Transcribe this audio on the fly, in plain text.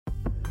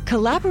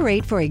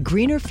Collaborate for a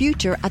greener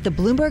future at the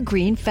Bloomberg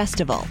Green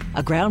Festival,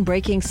 a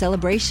groundbreaking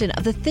celebration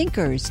of the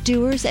thinkers,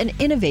 doers, and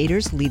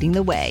innovators leading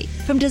the way.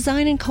 From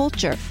design and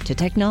culture to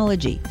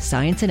technology,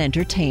 science, and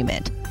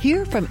entertainment.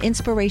 Hear from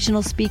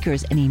inspirational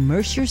speakers and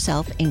immerse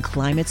yourself in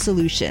climate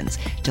solutions.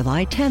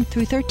 July 10th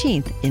through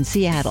 13th in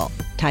Seattle.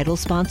 Title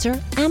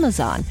sponsor,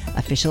 Amazon.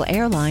 Official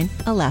airline,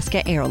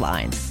 Alaska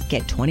Airlines.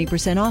 Get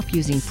 20% off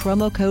using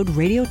promo code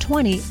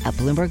radio20 at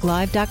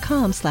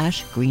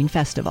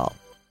bloomberglive.com/greenfestival.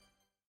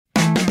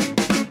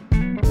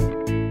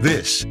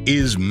 This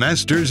is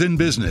Masters in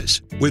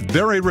Business with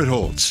Barry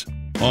Ritholtz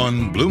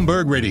on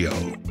Bloomberg Radio.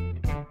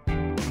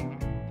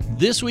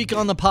 This week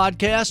on the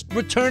podcast,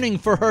 returning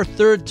for her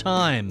third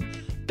time,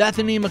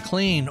 Bethany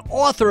McLean,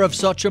 author of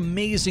such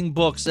amazing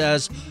books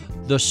as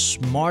The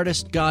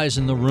Smartest Guys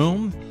in the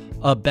Room,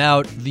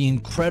 about the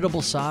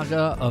incredible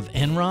saga of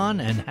Enron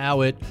and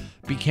how it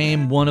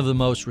became one of the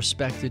most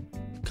respected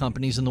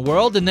companies in the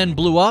world and then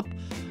blew up.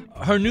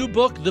 Her new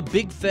book, The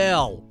Big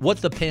Fail,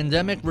 What the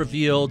Pandemic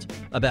Revealed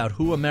About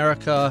Who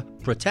America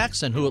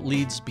Protects and Who It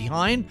Leaves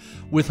Behind,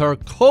 with her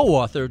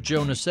co-author,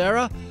 Joe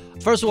Nocera.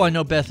 First of all, I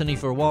know Bethany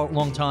for a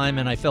long time,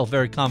 and I felt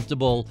very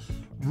comfortable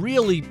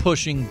really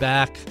pushing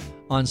back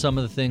on some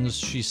of the things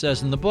she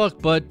says in the book.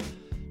 But,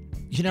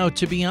 you know,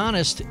 to be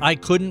honest, I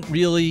couldn't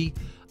really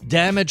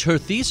damage her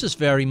thesis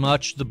very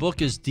much. The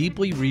book is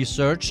deeply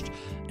researched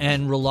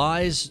and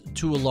relies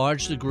to a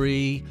large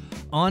degree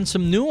on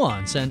some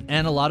nuance and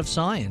a lot of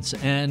science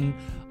and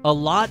a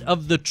lot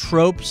of the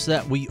tropes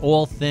that we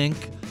all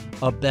think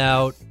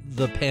about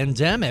the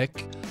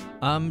pandemic.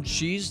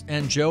 She's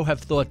and Joe have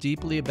thought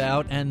deeply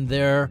about, and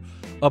their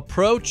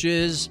approach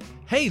is,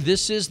 hey,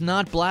 this is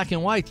not black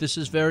and white. This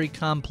is very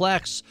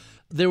complex.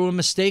 There were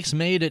mistakes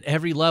made at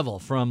every level,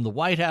 from the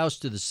White House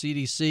to the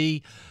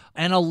CDC,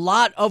 and a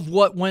lot of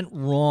what went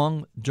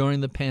wrong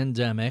during the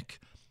pandemic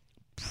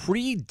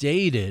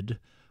predated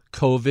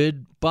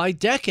COVID by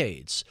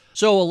decades.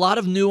 So a lot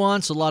of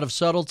nuance, a lot of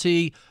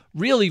subtlety,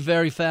 really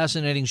very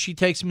fascinating. She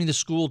takes me to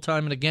school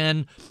time and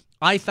again.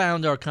 I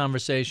found our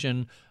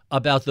conversation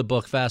about the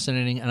book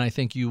fascinating, and I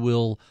think you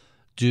will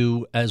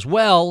do as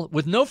well.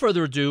 With no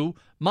further ado,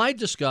 my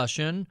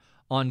discussion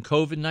on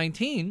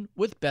COVID-19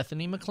 with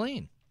Bethany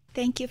McLean.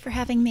 Thank you for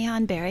having me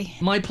on, Barry.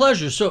 My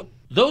pleasure. So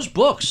those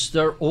books,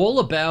 they're all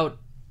about,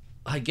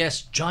 I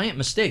guess, giant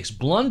mistakes.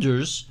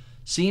 Blunders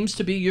seems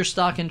to be your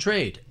stock in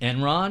trade.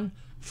 Enron,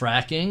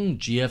 fracking,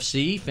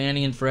 GFC,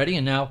 Fannie and Freddie,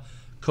 and now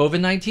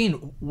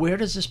COVID-19. Where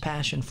does this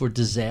passion for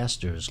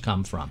disasters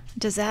come from?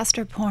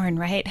 Disaster porn,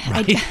 right?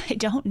 I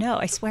don't know.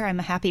 I swear I'm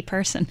a happy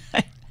person.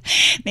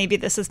 Maybe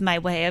this is my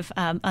way of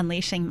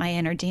unleashing my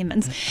inner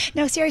demons.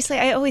 No, seriously,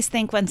 I always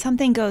think when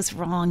something goes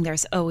wrong,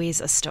 there's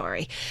always a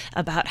story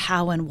about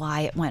how and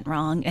why it went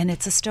wrong. And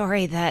it's a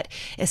story that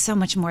is so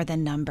much more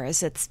than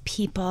numbers. It's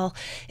people,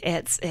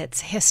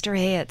 it's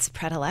history, it's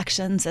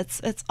predilections,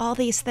 it's all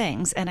these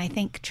things. And I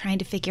think trying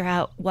to figure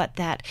out what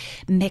that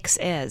mix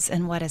is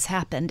and what has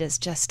happened is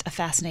just a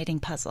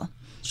fascinating puzzle.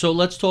 So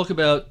let's talk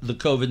about the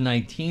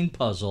COVID-19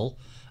 puzzle.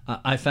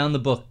 I found the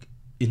book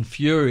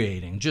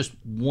infuriating. Just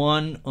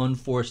one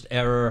unforced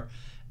error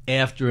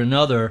after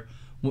another.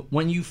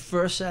 When you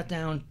first sat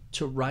down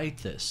to write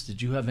this,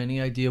 did you have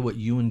any idea what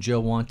you and Joe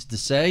wanted to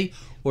say,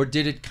 or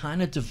did it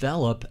kind of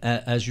develop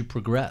as you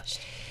progressed?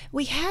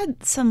 We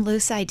had some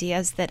loose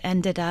ideas that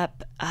ended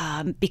up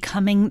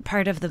becoming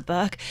part of the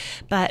book,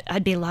 but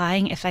I'd be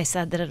lying if I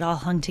said that it all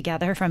hung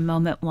together from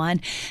moment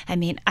one. I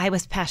mean, I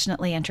was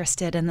passionately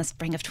interested in the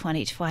spring of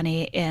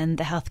 2020 in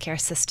the healthcare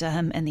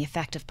system and the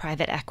effect of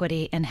private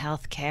equity in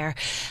healthcare.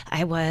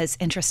 I was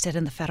interested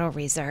in the Federal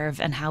Reserve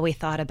and how we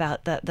thought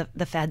about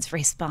the Fed's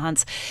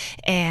response.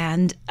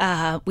 And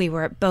we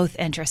were both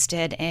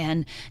interested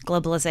in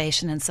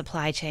globalization and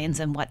supply chains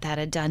and what that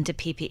had done to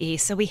PPE.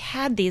 So we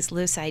had these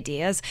loose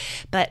ideas.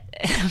 But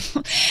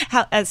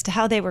as to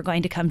how they were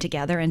going to come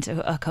together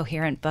into a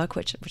coherent book,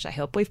 which I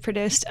hope we've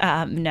produced,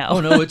 no.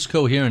 Oh, no, it's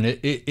coherent.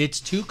 It's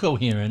too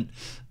coherent.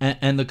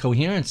 And the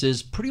coherence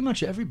is pretty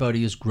much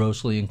everybody is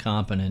grossly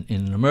incompetent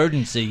in an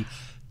emergency.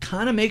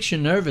 Kind of makes you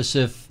nervous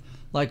if,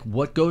 like,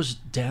 what goes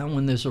down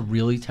when there's a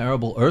really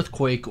terrible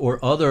earthquake or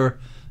other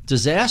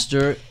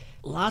disaster.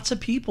 Lots of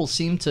people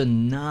seem to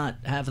not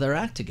have their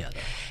act together.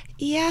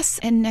 Yes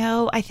and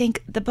no. I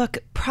think the book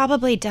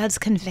probably does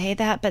convey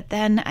that, but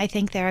then I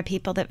think there are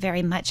people that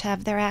very much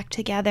have their act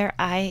together.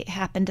 I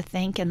happen to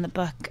think, and the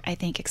book, I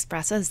think,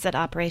 expresses that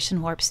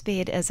Operation Warp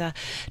Speed is a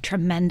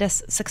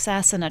tremendous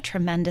success and a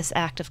tremendous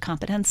act of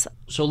competence.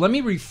 So let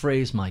me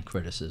rephrase my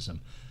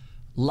criticism.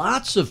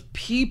 Lots of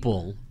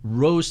people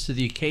rose to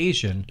the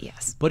occasion,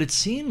 yes, but it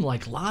seemed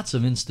like lots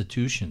of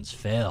institutions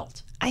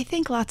failed. I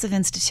think lots of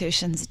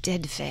institutions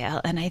did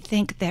fail, and I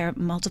think there are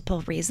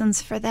multiple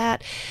reasons for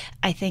that.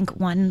 I think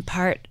one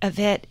part of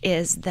it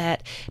is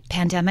that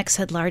pandemics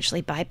had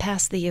largely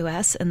bypassed the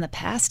U.S. in the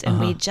past, and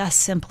we just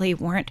simply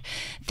weren't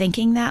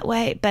thinking that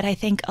way. But I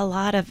think a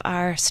lot of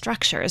our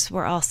structures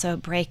were also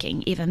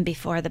breaking even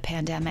before the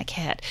pandemic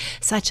hit,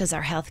 such as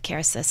our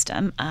healthcare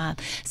system,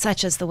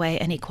 such as the way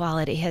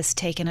inequality has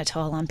taken a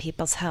toll on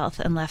people's health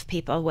and left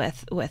people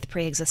with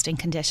pre-existing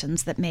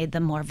conditions that made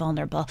them more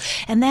vulnerable,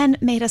 and then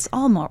made us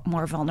all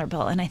more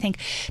vulnerable. And I think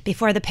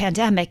before the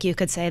pandemic, you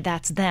could say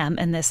that's them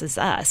and this is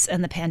us.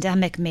 And the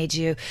pandemic made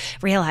you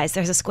realize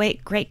there's this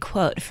great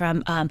quote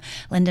from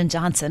Lyndon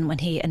Johnson when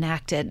he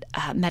enacted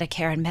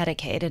Medicare and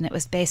Medicaid. And it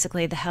was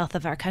basically the health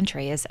of our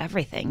country is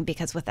everything,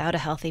 because without a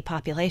healthy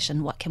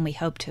population, what can we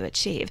hope to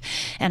achieve?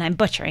 And I'm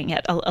butchering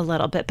it a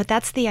little bit, but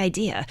that's the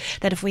idea,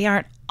 that if we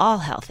aren't all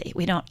healthy,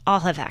 we don't all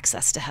have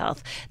access to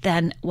health,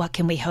 then what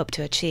can we hope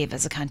to achieve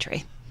as a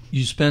country?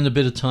 You spend a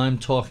bit of time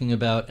talking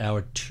about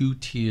our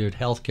two-tiered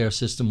healthcare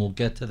system. We'll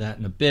get to that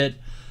in a bit.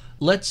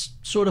 Let's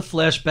sort of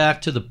flash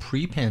back to the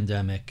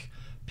pre-pandemic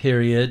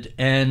period.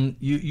 And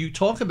you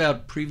talk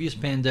about previous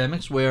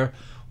pandemics where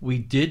we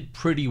did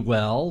pretty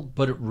well,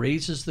 but it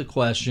raises the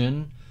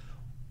question,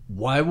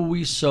 why were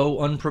we so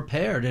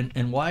unprepared?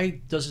 And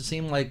why does it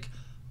seem like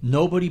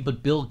nobody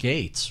but Bill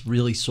Gates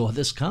really saw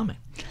this coming?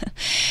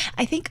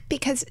 I think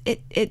because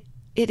it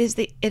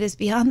is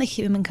beyond the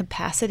human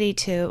capacity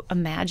to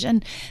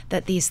imagine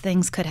that these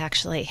things could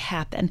actually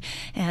happen.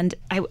 And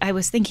I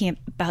was thinking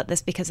about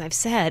this because I've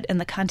said in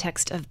the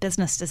context of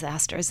business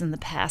disasters in the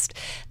past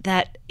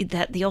that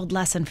the old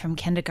lesson from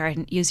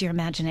kindergarten, use your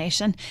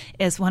imagination,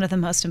 is one of the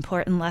most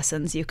important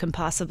lessons you can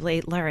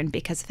possibly learn,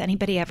 because if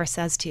anybody ever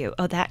says to you,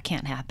 oh, that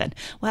can't happen,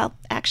 well,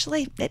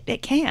 actually,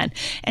 it can.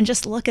 And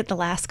just look at the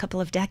last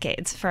couple of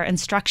decades for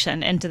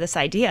instruction into this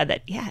idea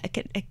that, yeah,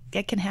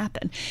 it can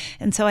happen.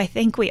 And so I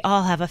think we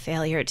all have a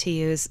failure to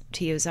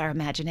use our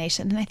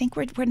imagination, and I think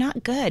we're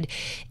not good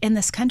in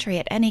this country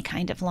at any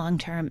kind of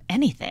long-term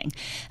anything,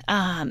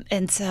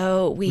 and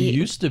so we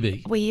used to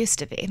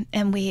be,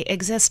 and we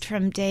exist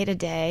from day to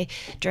day,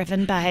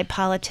 driven by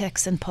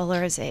politics and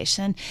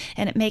polarization,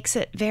 and it makes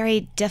it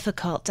very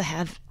difficult to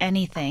have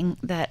anything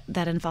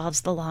that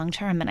involves the long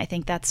term. And I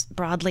think that's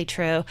broadly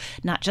true,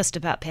 not just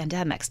about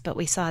pandemics, but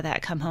we saw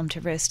that come home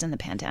to roost in the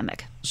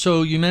pandemic.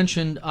 So you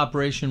mentioned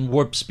Operation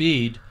Warp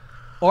Speed,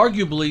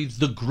 arguably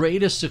the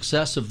greatest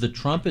success of the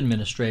Trump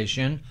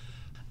administration.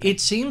 It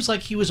seems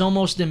like he was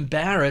almost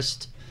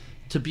embarrassed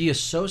to be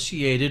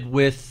associated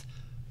with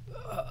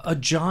a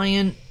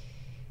giant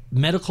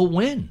medical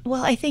win.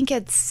 Well, I think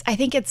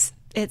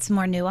it's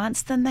more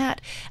nuanced than that.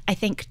 I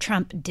think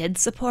Trump did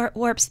support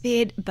Warp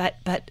Speed,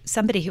 but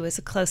somebody who was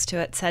close to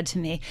it said to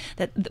me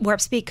that Warp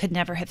Speed could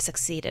never have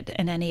succeeded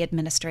in any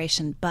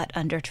administration but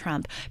under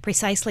Trump,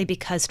 precisely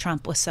because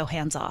Trump was so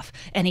hands-off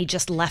and he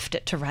just left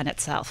it to run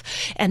itself.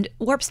 And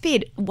Warp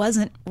Speed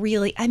wasn't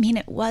really,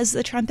 it was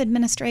the Trump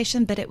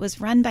administration, but it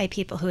was run by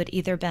people who had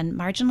either been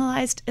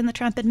marginalized in the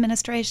Trump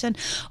administration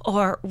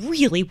or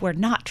really were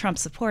not Trump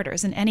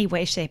supporters in any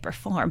way, shape, or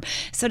form.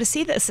 So to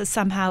see this as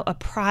somehow a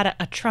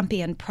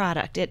Trumpian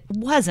product, it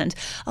wasn't,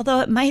 although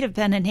it might have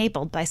been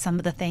enabled by some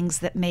of the things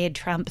that made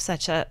Trump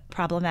such a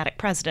problematic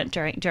president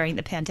during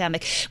the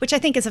pandemic, which I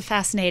think is a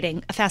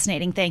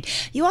fascinating thing.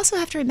 You also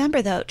have to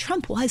remember, though,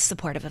 Trump was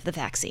supportive of the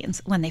vaccines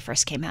when they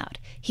first came out.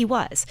 He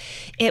was.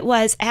 It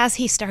was as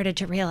he started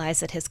to realize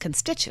that his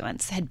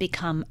constituents had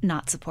become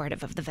not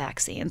supportive of the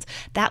vaccines,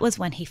 that was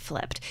when he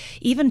flipped.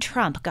 Even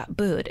Trump got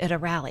booed at a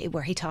rally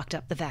where he talked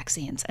up the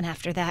vaccines, and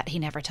after that, he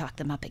never talked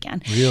them up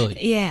again. Really?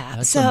 Yeah.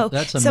 That's so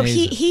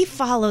amazing. he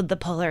followed the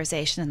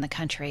polarization in the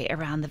country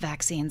around the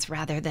vaccines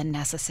rather than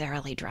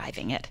necessarily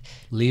driving it.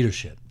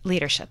 Leadership,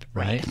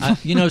 right?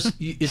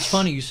 It's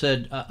funny you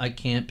said I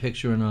can't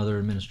picture another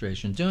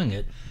administration doing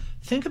it.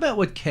 Think about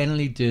what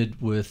Kennedy did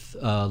with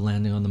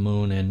landing on the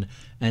moon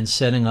and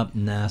setting up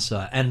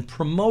NASA and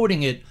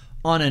promoting it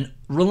on a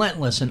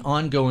relentless and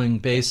ongoing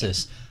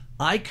basis.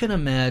 I can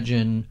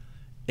imagine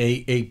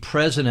a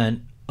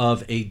president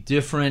of a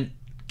different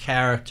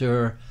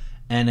character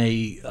and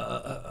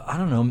I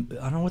don't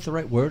know what the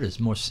right word is,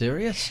 more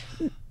serious?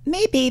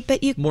 Maybe,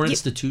 but more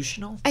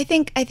institutional? I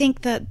think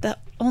the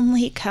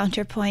only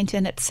counterpoint,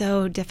 and it's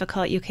so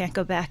difficult you can't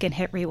go back and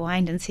hit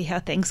rewind and see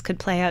how things could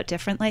play out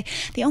differently.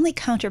 The only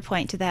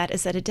counterpoint to that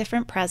is that a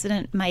different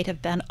president might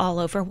have been all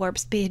over Warp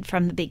Speed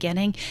from the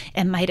beginning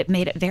and might have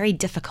made it very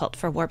difficult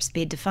for Warp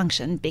Speed to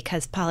function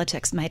because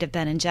politics might have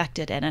been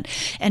injected in it.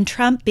 And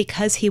Trump,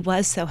 because he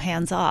was so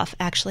hands-off,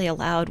 actually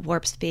allowed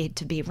Warp Speed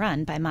to be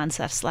run by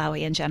Moncef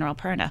Slaoui and General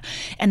Perna,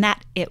 and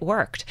that it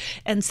worked.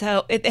 And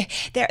so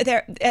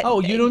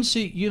you don't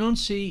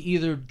see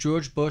either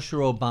George Bush or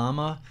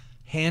Obama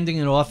handing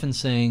it off and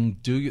saying,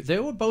 "Do you?" They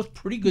were both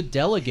pretty good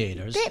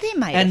delegators. They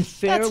might and have.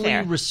 fairly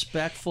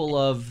respectful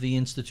of the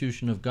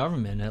institution of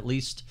government, at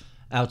least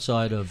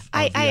outside of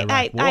the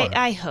Iraq War.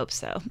 I hope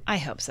so.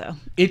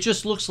 It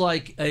just looks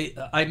like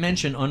I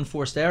mentioned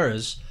unforced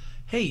errors.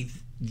 Hey,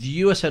 the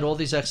U.S. had all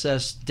these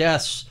excess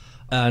deaths.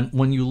 And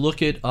when you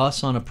look at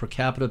us on a per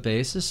capita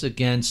basis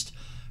against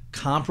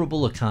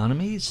comparable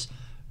economies,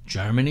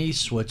 Germany,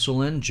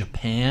 Switzerland,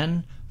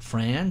 Japan,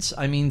 France,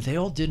 I mean, they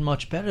all did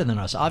much better than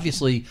us.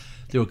 Obviously,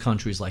 there were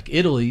countries like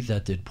Italy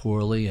that did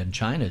poorly, and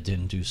China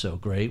didn't do so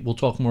great. We'll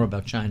talk more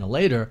about China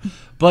later.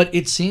 But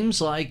it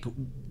seems like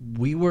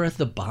we were at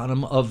the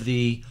bottom of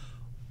the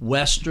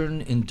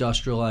Western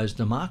industrialized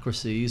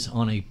democracies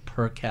on a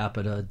per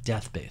capita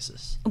death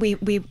basis. We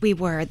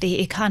were. The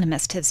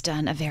Economist has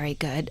done a very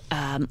good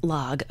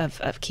log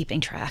of keeping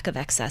track of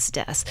excess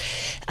deaths.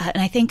 And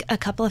I think a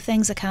couple of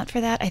things account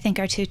for that. I think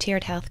our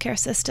two-tiered healthcare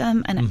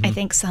system, and I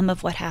think some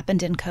of what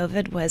happened in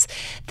COVID was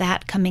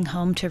that coming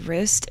home to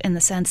roost, in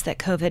the sense that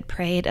COVID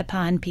preyed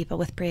upon people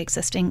with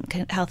pre-existing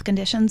health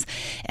conditions,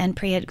 and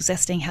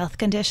pre-existing health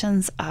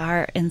conditions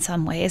are in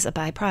some ways a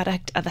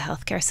byproduct of a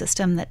healthcare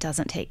system that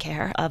doesn't take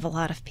care of a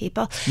lot of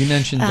people. You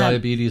mentioned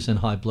diabetes and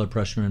high blood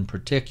pressure in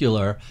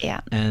particular.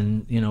 Yeah.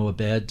 And, a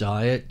bad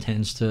diet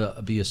tends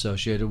to be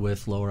associated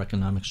with lower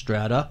economic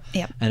strata.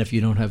 Yeah. And if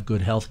you don't have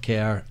good health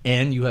care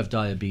and you have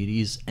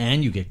diabetes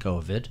and you get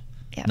COVID,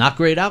 Yep. not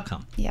great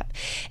outcome. Yep.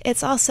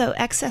 It's also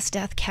excess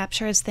death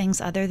captures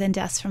things other than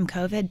deaths from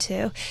COVID,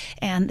 too.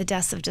 And the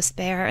deaths of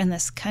despair in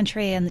this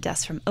country, and the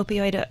deaths from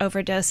opioid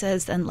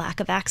overdoses and lack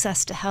of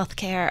access to health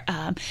care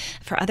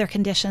for other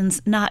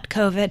conditions, not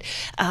COVID,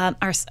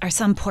 are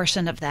some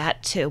portion of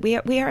that, too. We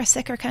are a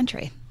sicker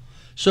country.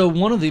 So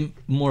one of the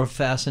more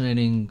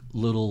fascinating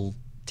little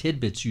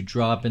tidbits you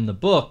drop in the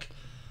book,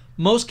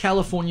 most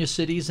California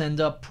cities end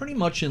up pretty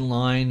much in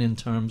line in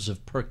terms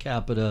of per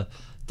capita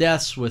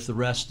deaths with the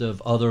rest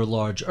of other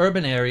large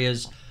urban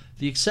areas,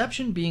 the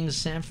exception being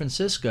San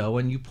Francisco,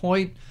 and you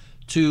point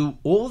to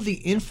all the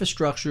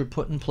infrastructure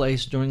put in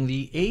place during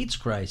the AIDS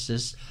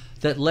crisis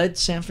that led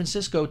San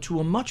Francisco to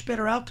a much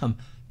better outcome.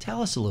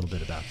 Tell us a little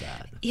bit about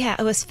that. Yeah,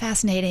 it was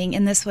fascinating,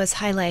 and this was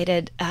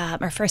highlighted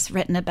or first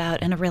written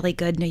about in a really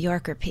good New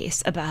Yorker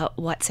piece about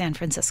what San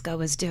Francisco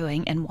was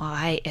doing and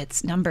why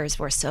its numbers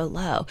were so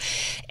low.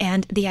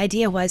 And the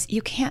idea was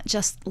you can't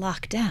just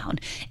lock down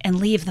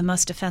and leave the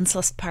most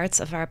defenseless parts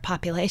of our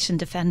population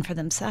to fend for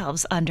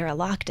themselves under a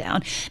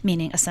lockdown,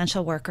 meaning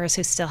essential workers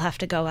who still have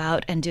to go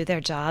out and do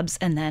their jobs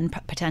and then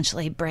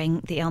potentially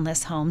bring the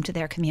illness home to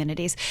their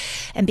communities.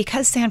 And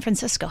because San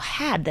Francisco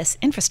had this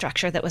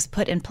infrastructure that was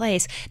put in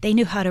place, they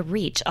knew how to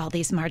reach all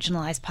these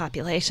marginalized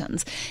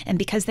populations. And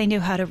because they knew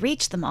how to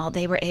reach them all,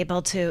 they were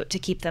able to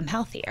keep them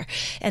healthier.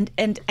 And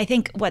I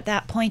think what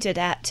that pointed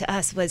at to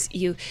us was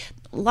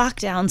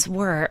lockdowns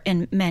were,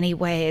 in many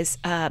ways,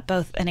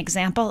 both an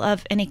example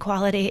of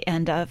inequality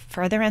and a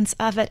furtherance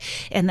of it,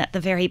 in that the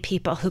very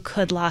people who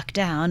could lock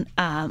down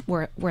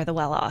were the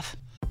well-off.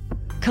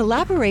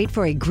 Collaborate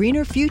for a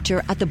greener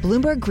future at the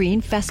Bloomberg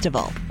Green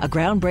Festival, a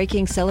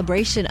groundbreaking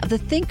celebration of the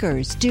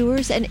thinkers,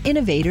 doers, and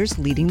innovators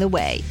leading the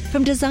way.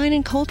 From design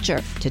and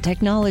culture to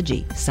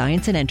technology,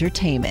 science, and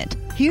entertainment.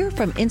 Hear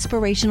from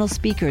inspirational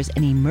speakers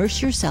and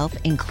immerse yourself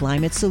in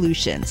climate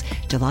solutions.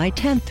 July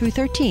 10th through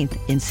 13th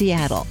in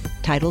Seattle.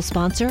 Title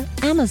sponsor,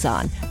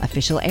 Amazon.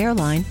 Official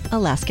airline,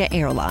 Alaska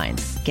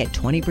Airlines. Get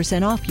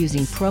 20% off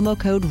using promo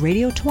code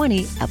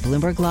radio20 at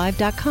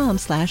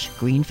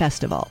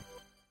bloomberglive.com/greenfestival.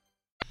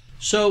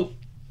 So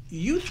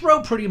you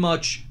throw pretty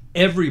much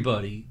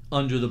everybody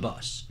under the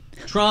bus.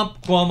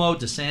 Trump, Cuomo,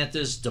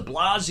 DeSantis, de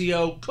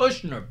Blasio,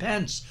 Kushner,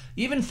 Pence,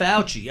 even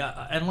Fauci,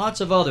 and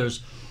lots of others.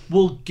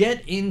 We'll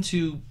get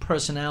into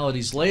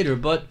personalities later,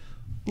 but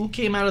who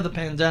came out of the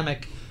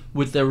pandemic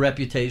with their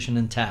reputation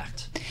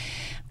intact?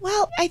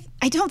 Well, I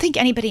don't think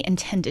anybody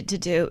intended to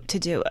do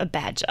a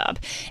bad job,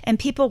 and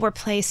people were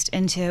placed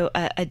into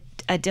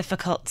a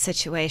difficult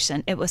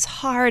situation. It was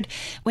hard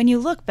when you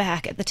look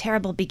back at the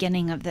terrible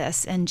beginning of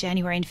this in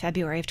January and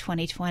February of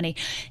 2020.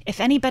 If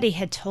anybody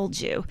had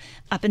told you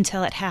up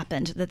until it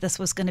happened that this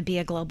was going to be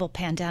a global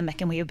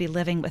pandemic and we would be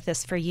living with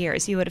this for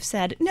years, you would have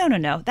said, no,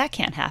 that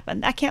can't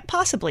happen. That can't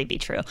possibly be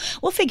true.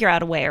 We'll figure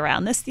out a way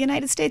around this. The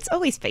United States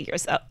always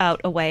figures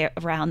out a way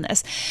around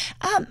this.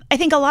 I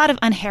think a lot of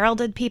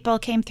unheralded people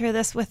came through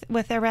this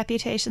with their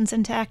reputations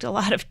intact. A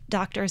lot of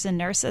doctors and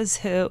nurses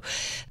who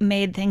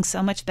made things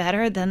so much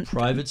better than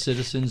private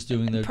citizens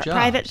doing their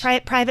jobs.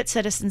 Private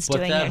citizens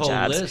doing their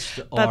jobs.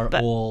 But that whole list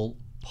are all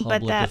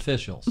public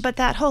officials. But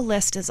that whole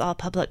list is all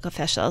public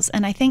officials.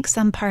 And I think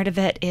some part of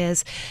it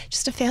is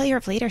just a failure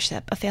of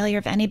leadership, a failure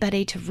of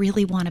anybody to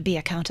really want to be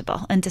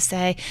accountable and to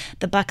say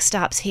the buck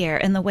stops here,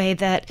 in the way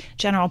that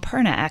General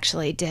Perna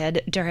actually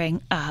did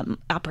during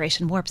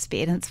Operation Warp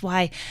Speed. And it's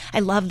why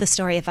I love the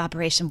story of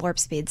Operation Warp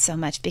Speed so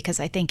much, because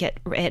I think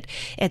it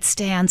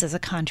stands as a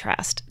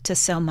contrast to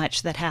so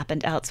much that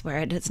happened elsewhere.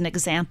 It is an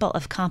example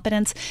of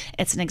competence.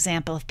 It's an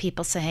example of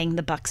people saying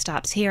the buck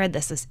stops here.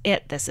 This is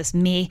it. This is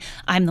me.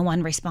 I'm the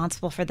one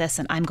responsible for this,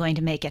 and I'm going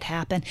to make it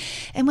happen.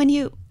 And when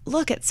you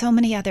look at so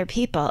many other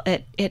people,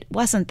 it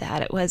wasn't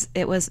that. It was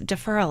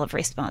deferral of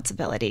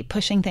responsibility,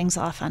 pushing things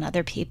off on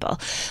other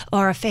people,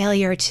 or a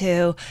failure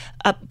to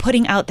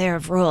putting out there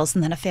of rules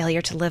and then a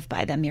failure to live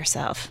by them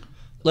yourself.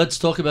 Let's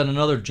talk about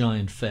another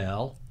giant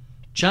fail.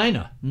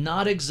 China,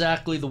 not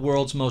exactly the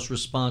world's most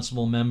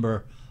responsible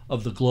member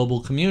of the global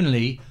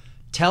community.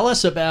 Tell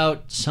us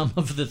about some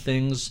of the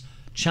things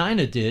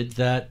China did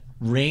that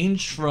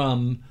ranged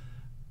from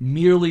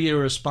merely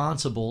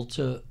irresponsible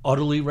to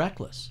utterly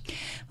reckless.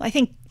 Well, I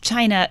think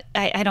China,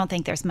 I don't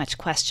think there's much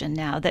question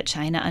now that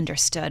China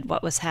understood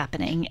what was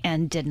happening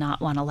and did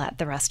not want to let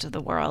the rest of the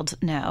world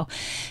know.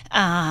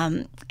 And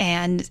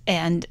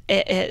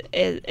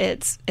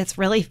it's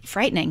really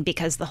frightening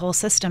because the whole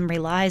system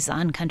relies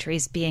on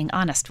countries being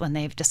honest when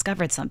they've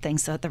discovered something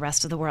so that the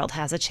rest of the world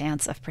has a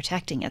chance of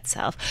protecting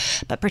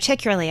itself. But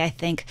particularly, I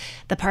think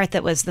the part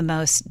that was the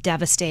most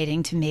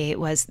devastating to me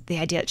was the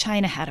idea that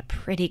China had a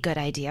pretty good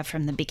idea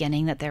from the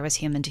beginning that there was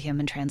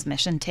human-to-human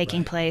transmission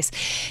taking place.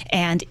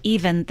 And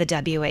even the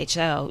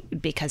WHO,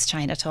 because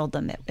China told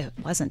them it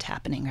wasn't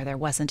happening or there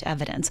wasn't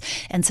evidence.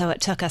 And so it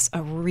took us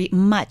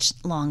much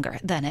longer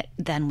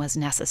than was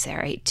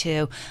necessary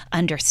to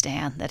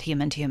understand that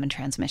human-to-human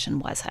transmission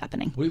was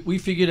happening. We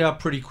figured out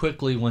pretty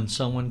quickly when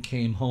someone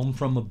came home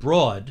from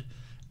abroad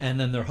and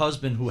then their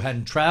husband who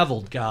hadn't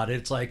traveled got it.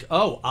 It's like,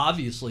 oh,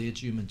 obviously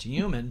it's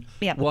human-to-human.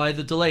 Yeah. Why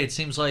the delay? It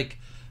seems like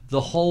the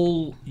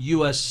whole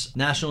U.S.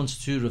 National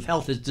Institute of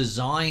Health is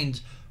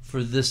designed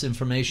for this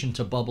information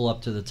to bubble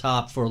up to the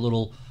top for a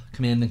little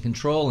command and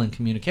control and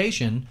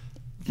communication.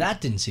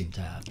 That didn't seem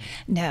to happen.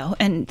 No,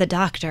 and the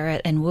doctor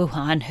in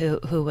Wuhan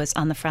who was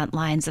on the front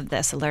lines of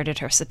this alerted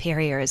her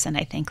superiors in,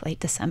 I think, late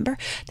December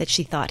that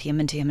she thought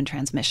human-to-human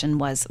transmission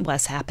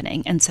was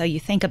happening. And so you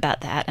think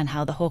about that and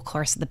how the whole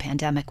course of the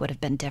pandemic would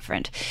have been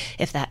different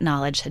if that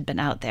knowledge had been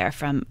out there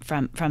from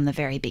the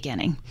very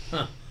beginning.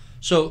 Huh.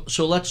 So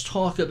let's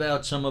talk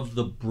about some of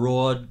the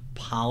broad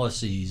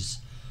policies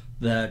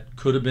that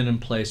could have been in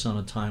place on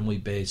a timely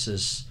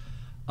basis,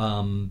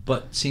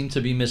 but seem to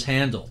be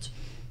mishandled.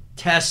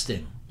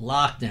 Testing,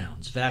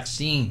 lockdowns,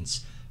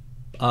 vaccines,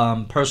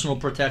 personal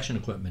protection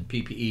equipment,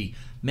 PPE,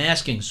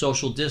 masking,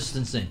 social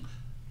distancing.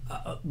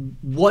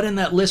 What in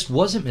that list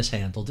wasn't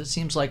mishandled? It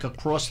seems like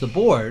across the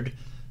board,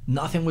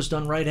 nothing was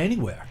done right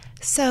anywhere.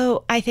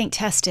 So I think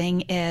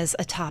testing is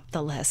atop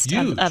the list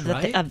Huge, of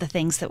right? the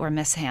things that were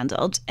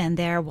mishandled. And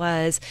there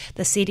was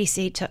the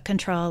CDC took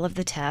control of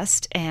the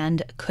test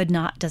and could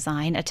not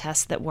design a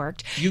test that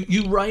worked.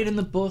 You write in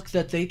the book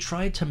that they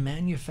tried to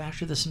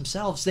manufacture this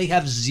themselves. They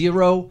have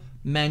zero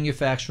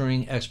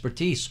manufacturing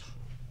expertise.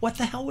 What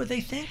the hell were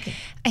they thinking?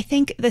 I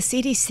think the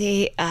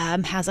CDC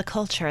has a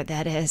culture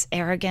that is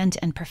arrogant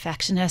and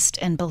perfectionist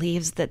and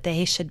believes that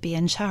they should be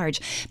in charge.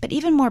 But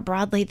even more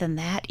broadly than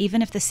that,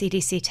 even if the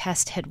CDC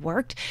test had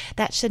worked,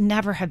 that should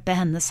never have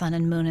been the sun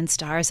and moon and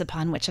stars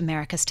upon which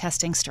America's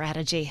testing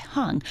strategy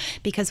hung,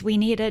 because we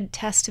needed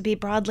tests to be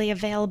broadly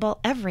available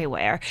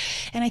everywhere.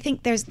 And I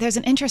think there's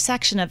an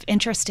intersection of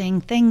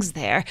interesting things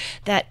there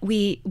that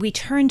we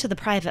turn to the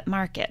private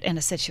market in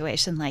a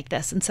situation like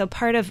this. And so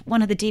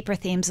one of the deeper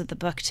themes of the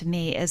book to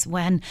me is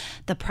when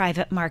the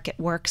private market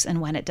works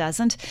and when it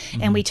doesn't.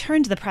 Mm-hmm. And we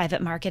turn to the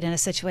private market in a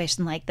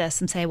situation like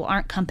this and say, well,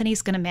 aren't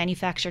companies going to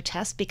manufacture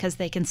tests because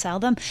they can sell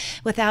them,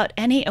 without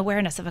any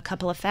awareness of a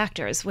couple of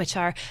factors, which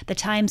are the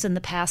times in the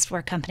past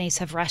where companies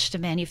have rushed to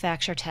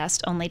manufacture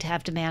tests only to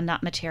have demand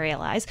not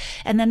materialize.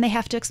 And then they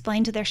have to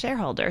explain to their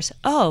shareholders,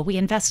 oh, we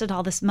invested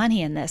all this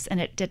money in this and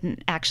it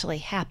didn't actually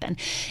happen.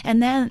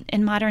 And then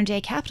in modern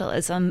day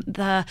capitalism,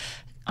 the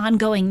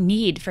ongoing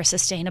need for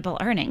sustainable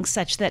earnings,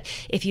 such that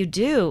if you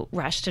do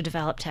rush to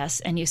develop tests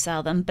and you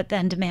sell them, but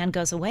then demand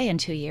goes away in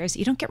 2 years,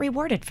 you don't get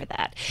rewarded for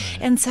that. Right.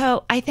 And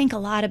so I think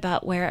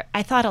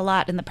I thought a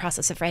lot in the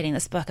process of writing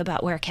this book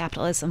about where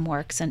capitalism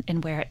works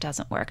and where it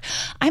doesn't work.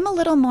 I'm a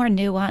little more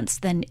nuanced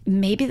than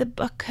maybe the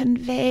book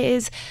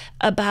conveys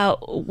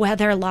about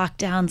whether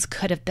lockdowns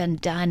could have been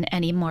done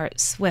any more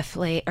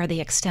swiftly or the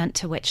extent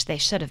to which they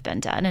should have been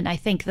done. And I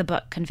think the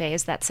book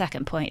conveys that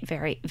second point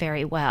very,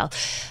 very well.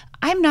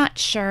 I'm not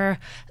sure.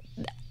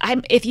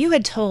 If you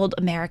had told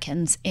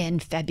Americans in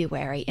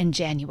February, in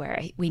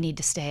January, we need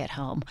to stay at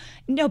home,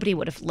 nobody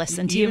would have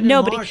listened to you.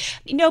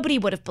 Nobody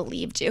would have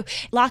believed you.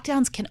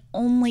 Lockdowns can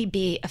only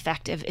be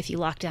effective if you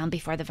lock down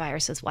before the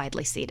virus is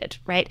widely seeded,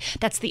 right?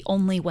 That's the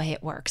only way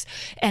it works.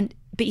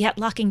 But yet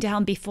locking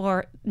down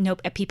before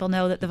people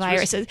know that the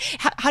virus is,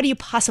 how do you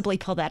possibly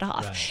pull that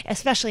off, right?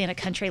 Especially in a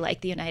country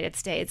like the United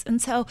States? And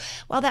so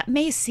while that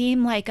may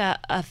seem like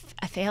a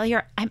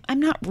failure, I'm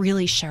not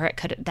really sure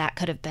that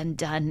could have been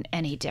done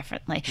any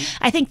differently.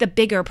 I think the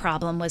bigger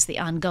problem was the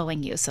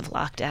ongoing use of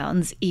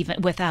lockdowns,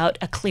 even without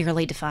a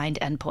clearly defined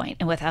endpoint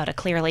and without a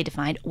clearly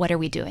defined what are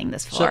we doing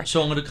this for.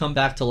 So I'm going to come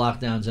back to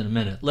lockdowns in a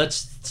minute. Let's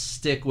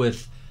stick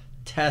with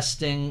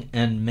testing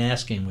and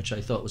masking, which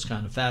I thought was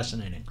kind of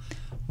fascinating.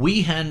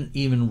 We hadn't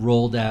even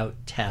rolled out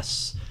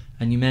tests.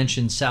 And you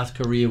mentioned South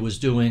Korea was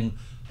doing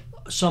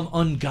some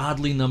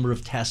ungodly number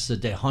of tests a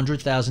day,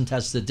 100,000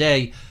 tests a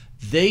day.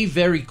 They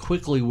very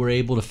quickly were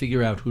able to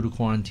figure out who to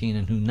quarantine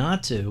and who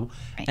not to,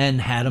 right, and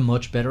had a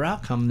much better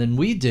outcome than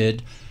we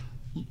did.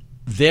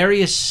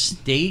 Various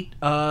state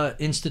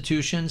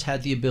institutions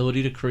had the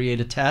ability to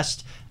create a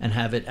test and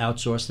have it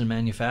outsourced and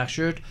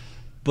manufactured,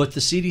 but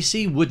the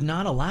CDC would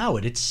not allow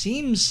it. It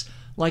seems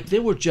like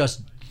there were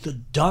just the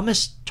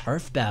dumbest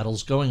turf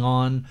battles going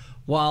on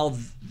while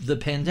the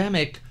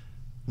pandemic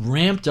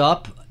ramped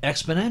up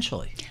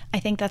exponentially. I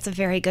think that's a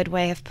very good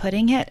way of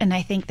putting it. And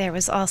I think there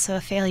was also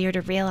a failure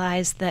to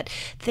realize that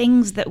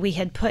things that we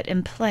had put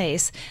in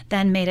place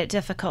then made it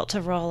difficult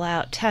to roll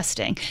out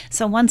testing.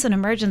 So once an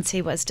emergency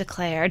was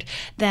declared,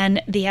 then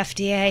the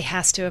FDA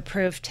has to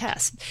approve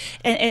tests.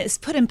 And it's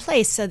put in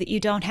place so that you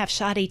don't have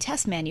shoddy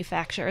test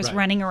manufacturers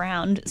running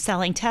around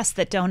selling tests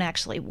that don't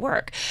actually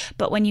work.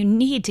 But when you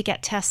need to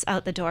get tests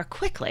out the door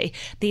quickly,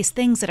 these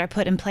things that are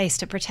put in place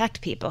to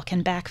protect people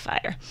can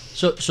backfire.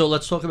 So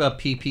let's talk about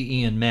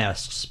PPE and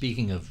masks.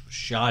 Speaking of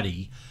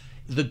shoddy,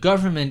 the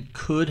government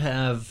could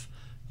have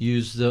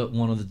used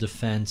one of the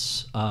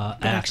Defense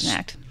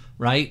Acts,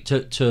 right,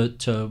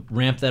 to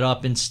ramp that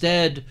up.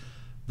 Instead,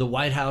 the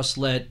White House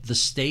let the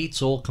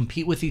states all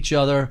compete with each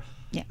other.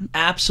 Yeah.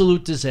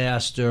 Absolute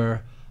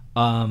disaster,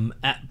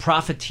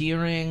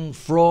 profiteering,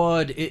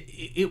 fraud.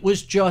 It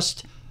was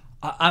just,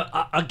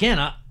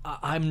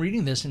 I'm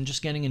reading this and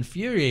just getting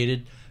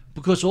infuriated,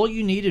 because all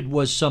you needed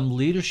was some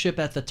leadership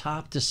at the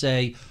top to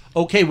say,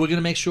 okay, we're going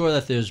to make sure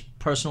that there's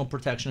personal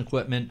protection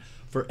equipment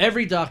for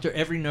every doctor,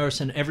 every nurse,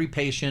 and every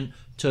patient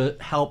to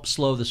help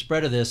slow the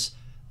spread of this.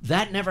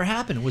 That never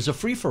happened. It was a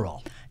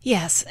free-for-all.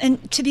 Yes,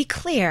 and to be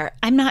clear,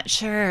 I'm not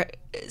sure.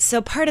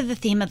 So part of the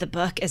theme of the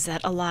book is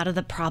that a lot of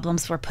the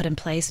problems were put in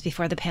place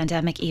before the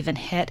pandemic even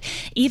hit.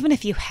 Even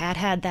if you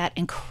had that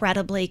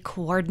incredibly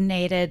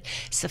coordinated,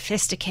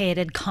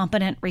 sophisticated,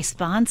 competent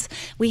response,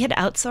 we had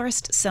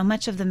outsourced so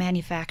much of the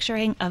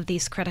manufacturing of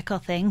these critical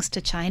things to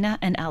China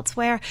and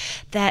elsewhere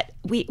that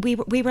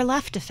we were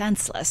left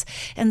defenseless.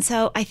 And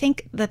so I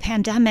think the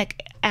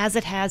pandemic, as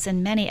it has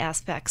in many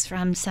aspects,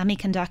 from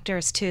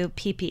semiconductors to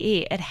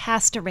PPE, it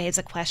has to raise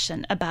a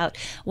question about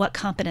what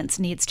competence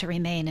needs to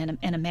remain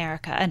in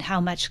America, and how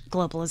much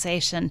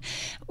globalization,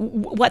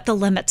 what the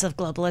limits of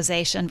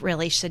globalization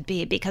really should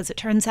be. Because it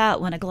turns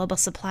out when a global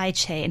supply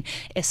chain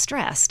is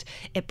stressed,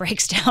 it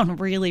breaks down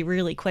really,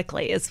 really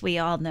quickly, as we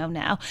all know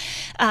now.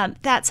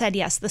 That said,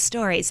 yes, the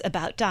stories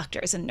about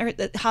doctors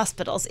and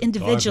hospitals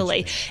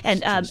individually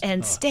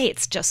and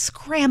states just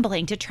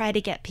scrambling to try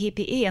to get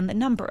PPE, and the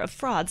number of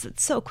frauds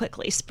that so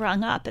quickly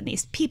sprung up, and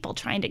these people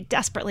trying to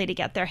desperately to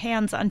get their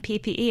hands on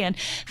PPE and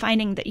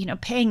finding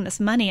that, paying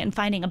this money and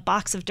finding a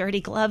box of dirty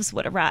gloves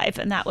would arrive.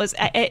 And that was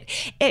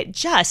it.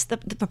 Just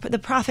the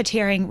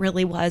profiteering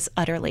really was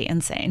utterly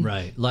insane.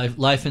 Right,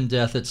 life and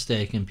death at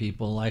stake, and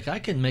people like, I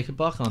can make a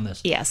buck on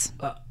this. Yes.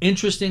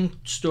 Interesting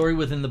story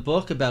within the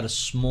book about a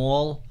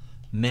small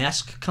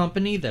mask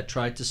company that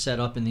tried to set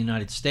up in the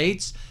United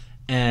States,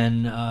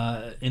 and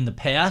in the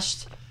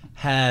past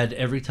had,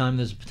 every time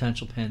there's a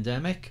potential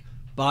pandemic,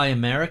 buy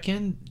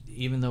American,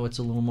 even though it's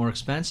a little more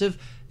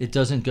expensive. It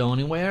doesn't go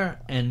anywhere,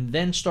 and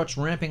then starts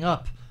ramping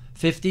up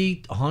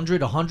 50,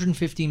 100,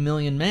 150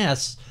 million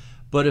masks.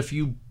 But if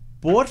you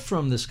bought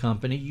from this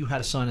company, you had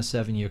to sign a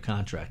 7-year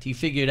contract. He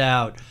figured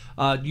out,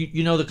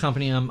 you know the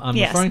company I'm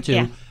yes, referring to.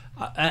 Yeah.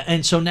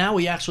 And so now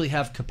we actually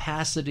have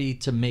capacity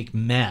to make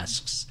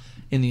masks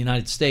in the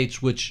United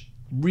States, which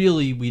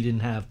really we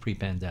didn't have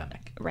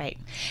pre-pandemic. Right.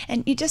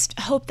 And you just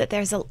hope that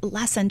there's a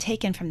lesson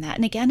taken from that.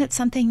 And again, it's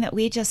something that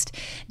we just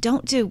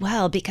don't do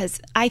well,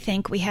 because I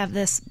think we have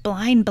this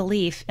blind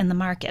belief in the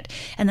market,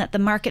 and that the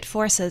market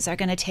forces are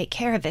going to take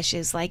care of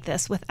issues like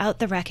this without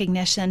the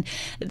recognition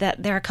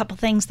that there are a couple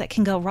things that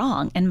can go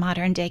wrong in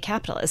modern day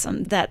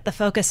capitalism, that the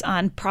focus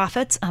on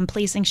profits, on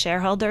pleasing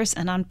shareholders,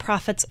 and on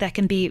profits that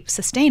can be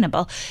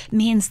sustainable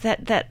means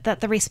that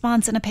the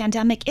response in a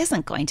pandemic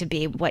isn't going to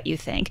be what you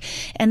think.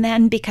 And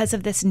then because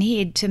of this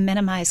need to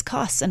minimize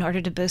costs in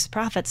order to boost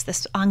profits,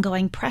 this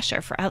ongoing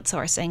pressure for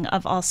outsourcing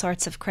of all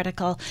sorts of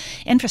critical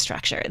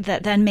infrastructure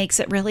that then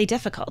makes it really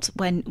difficult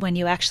when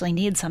you actually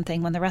need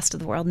something when the rest of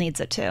the world needs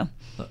it too.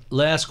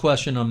 Last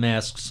question on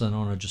masks. I don't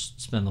want to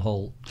just spend the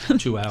whole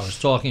 2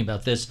 hours talking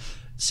about this.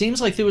 Seems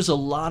like there was a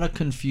lot of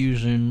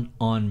confusion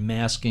on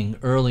masking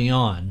early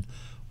on,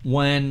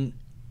 when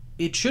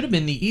it should have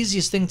been the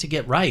easiest thing to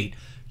get right.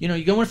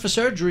 You go in for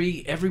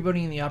surgery,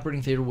 everybody in the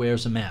operating theater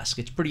wears a mask.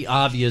 It's pretty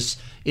obvious.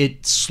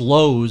 It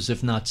slows,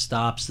 if not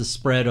stops, the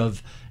spread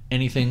of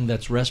anything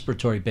that's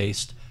respiratory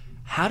based.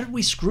 How did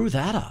we screw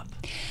that up?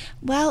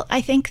 Well,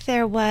 I think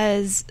there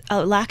was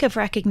a lack of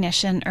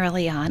recognition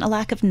early on, a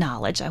lack of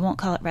knowledge. I won't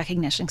call it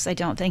recognition because I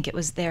don't think it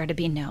was there to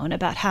be known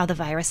about how the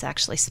virus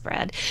actually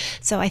spread.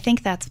 So I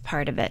think that's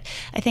part of it.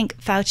 I think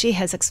Fauci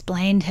has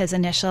explained his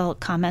initial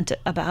comment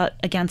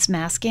against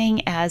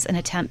masking as an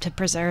attempt to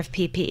preserve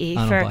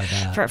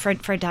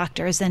PPE for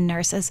doctors and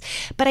nurses.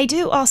 But I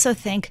do also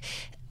think,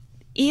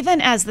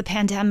 even as the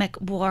pandemic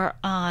wore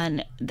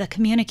on, the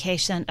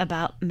communication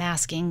about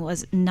masking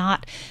was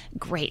not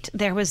great.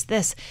 There was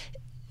this,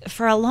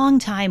 for a long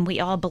time, we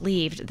all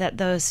believed that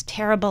those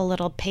terrible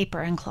little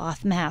paper and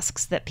cloth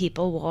masks that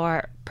people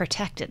wore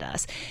protected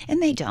us.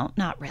 And they don't,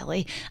 not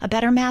really. A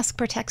better mask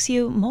protects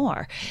you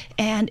more.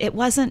 And it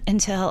wasn't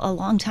until a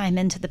long time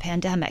into the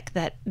pandemic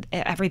that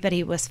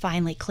everybody was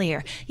finally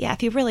clear. Yeah,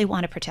 if you really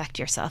want to protect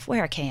yourself,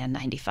 wear a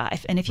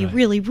KN95. And if you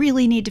really,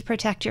 really need to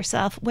protect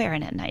yourself, wear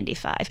an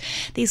N95.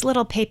 These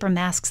little paper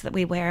masks that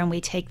we wear, and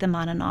we take them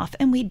on and off,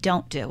 and we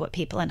don't do what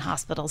people in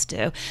hospitals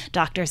do,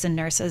 doctors and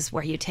nurses,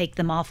 where you take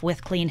them off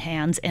with clean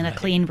hands in a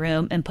clean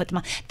room and put them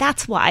on.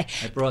 That's why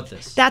I brought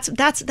this.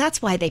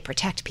 That's why they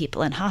protect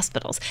people in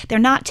hospitals. They're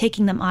not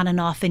taking them on and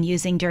off and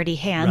using dirty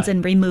hands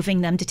and removing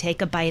them to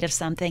take a bite of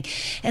something.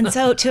 And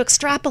so to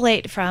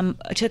extrapolate from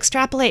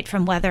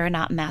whether or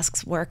not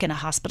masks work in a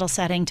hospital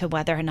setting to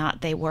whether or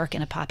not they work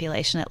in a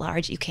population at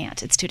large, you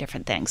can't. It's two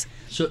different things.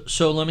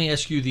 So let me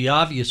ask you the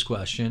obvious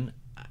question.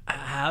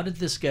 How did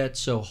this get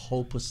so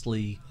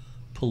hopelessly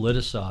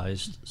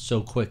politicized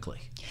so quickly?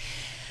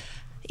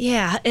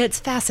 Yeah, it's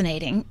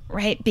fascinating,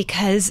 right?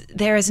 Because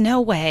there is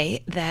no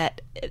way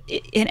that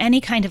in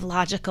any kind of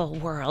logical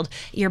world,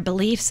 your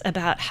beliefs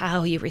about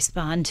how you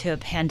respond to a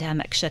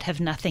pandemic should have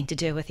nothing to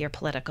do with your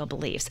political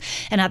beliefs.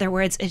 In other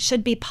words, it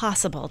should be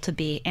possible to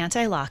be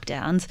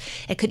anti-lockdowns.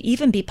 It could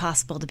even be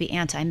possible to be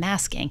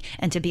anti-masking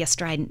and to be a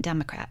strident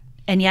Democrat.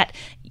 And yet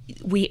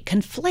we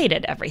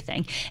conflated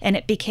everything, and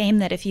it became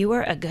that if you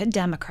were a good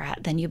Democrat,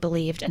 then you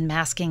believed in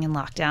masking and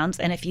lockdowns,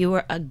 and if you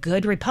were a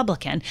good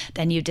Republican,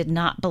 then you did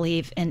not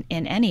believe in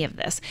any of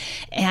this.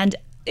 And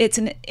it's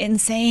an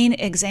insane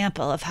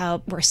example of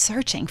how we're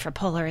searching for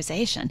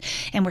polarization,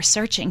 and we're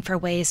searching for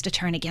ways to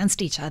turn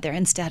against each other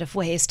instead of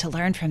ways to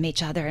learn from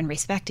each other and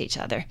respect each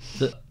other.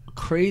 The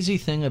crazy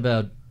thing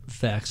about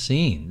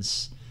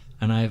vaccines,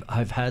 and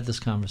I've had this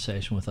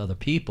conversation with other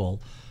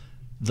people,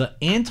 the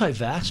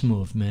anti-vax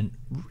movement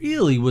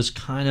really was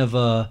kind of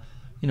a,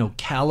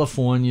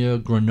 California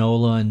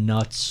granola and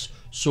nuts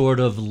sort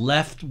of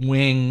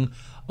left-wing,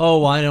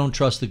 I don't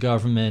trust the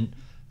government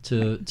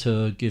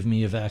to give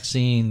me a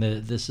vaccine,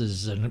 this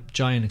is a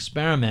giant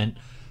experiment,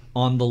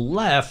 on the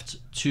left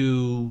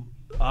to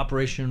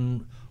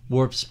Operation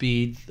Warp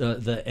Speed,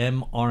 the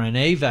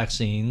mRNA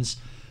vaccines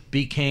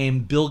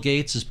became Bill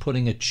Gates is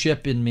putting a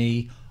chip in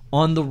me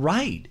on the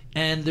right.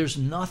 And there's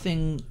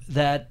nothing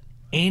that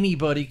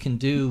anybody can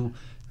do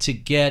to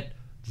get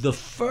the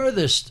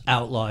furthest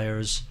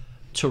outliers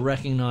to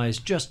recognize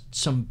just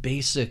some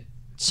basic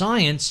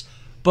science.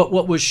 But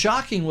what was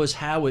shocking was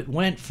how it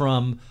went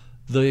from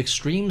the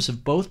extremes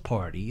of both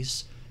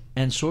parties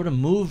and sort of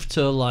moved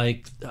to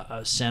like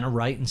center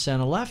right and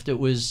center left. It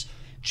was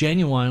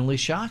genuinely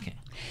shocking.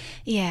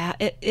 Yeah,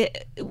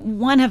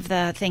 one of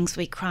the things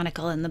we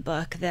chronicle in the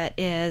book that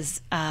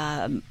is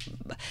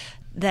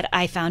that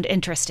I found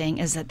interesting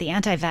is that the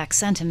anti-vax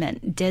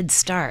sentiment did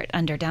start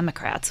under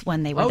Democrats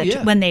when they were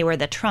when they were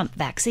the Trump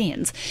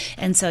vaccines.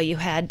 And so you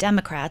had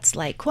Democrats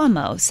like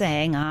Cuomo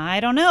saying, I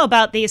don't know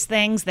about these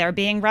things, they're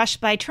being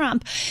rushed by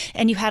Trump.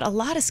 And you had a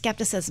lot of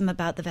skepticism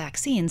about the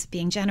vaccines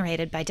being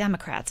generated by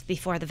Democrats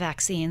before the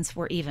vaccines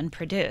were even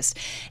produced.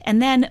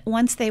 And then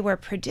once they were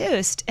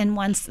produced and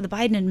once the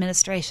Biden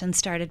administration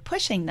started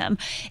pushing them,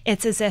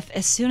 it's as if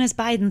as soon as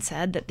Biden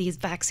said that these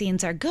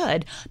vaccines are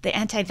good, the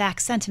anti-vax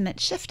sentiment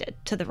shifted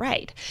to the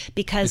right,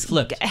 because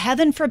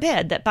heaven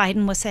forbid that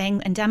Biden was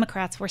saying and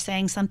Democrats were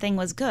saying something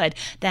was good,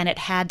 then it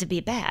had to be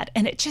bad.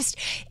 And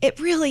it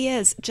really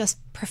is just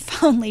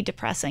profoundly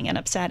depressing and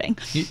upsetting.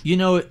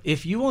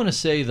 If you want to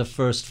say the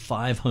first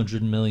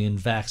 500 million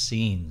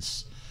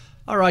vaccines,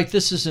 all right,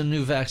 this is a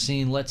new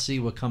vaccine, let's see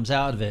what comes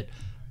out of it.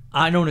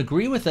 I don't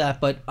agree with that,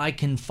 but I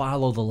can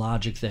follow the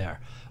logic there.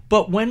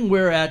 But when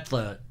we're at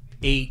the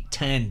 8,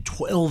 10,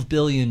 12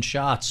 billion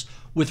shots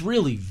with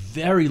really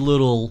very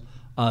little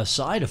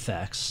side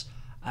effects,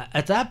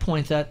 at that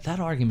point, that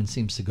argument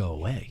seems to go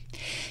away.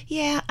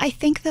 Yeah, I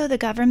think, though, the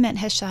government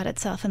has shot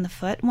itself in the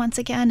foot once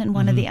again. And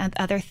one of the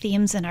other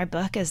themes in our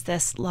book is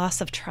this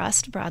loss of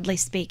trust, broadly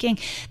speaking,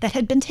 that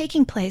had been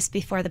taking place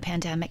before the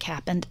pandemic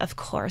happened, of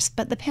course,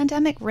 but the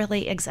pandemic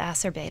really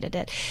exacerbated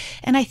it.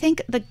 And I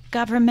think the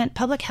government,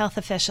 public health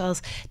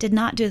officials, did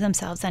not do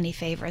themselves any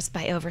favors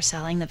by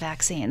overselling the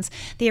vaccines.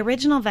 The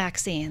original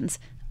vaccines,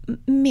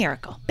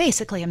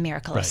 basically a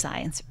miracle of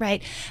science,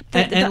 right?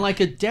 And like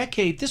a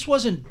decade, this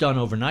wasn't done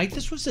overnight.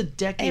 This was a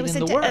decade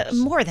in the works.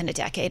 More than a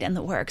decade in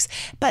the works.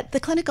 But the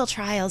clinical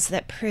trials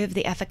that proved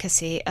the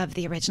efficacy of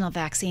the original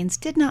vaccines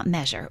did not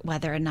measure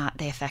whether or not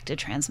they affected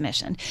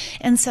transmission.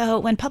 And so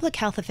when public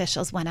health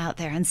officials went out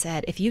there and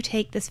said, if you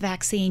take this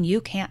vaccine, you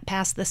can't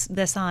pass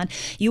this on,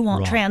 you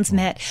won't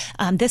transmit,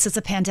 this is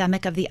a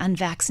pandemic of the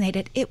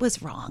unvaccinated, it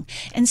was wrong.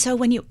 And so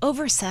when you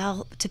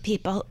oversell to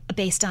people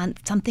based on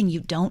something you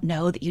don't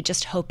know that you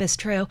just hope is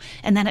true,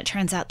 and then it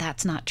turns out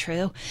that's not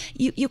true,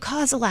 you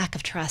cause a lack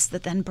of trust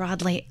that then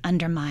broadly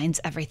undermines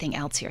everything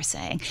else you're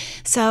saying.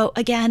 So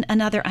again,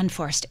 another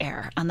unforced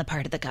error on the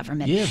part of the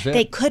government.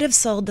 They could have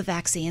sold the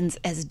vaccines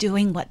as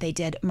doing what they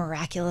did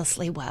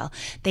miraculously well.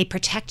 They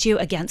protect you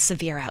against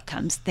severe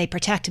outcomes. They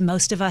protect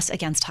most of us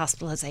against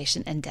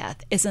hospitalization and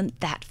death. Isn't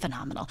that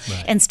phenomenal?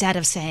 Right. Instead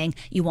of saying,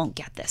 you won't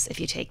get this if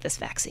you take this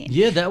vaccine.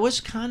 Yeah, that was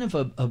kind of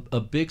a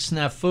big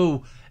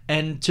snafu.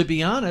 And to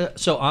be honest,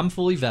 so I'm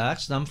fully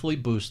vaxxed, I'm fully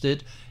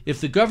boosted.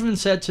 If the government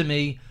said to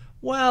me,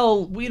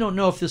 well, we don't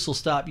know if this will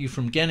stop you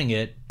from getting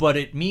it, but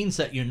it means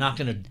that you're not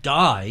going to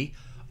die,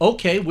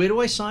 okay, where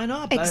do I sign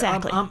up?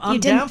 Exactly. I'm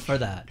down for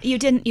that. You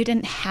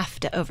didn't have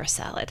to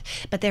oversell it,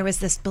 but there was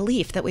this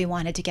belief that we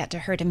wanted to get to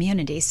herd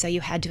immunity, so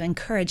you had to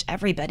encourage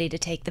everybody to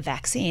take the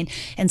vaccine.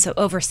 And so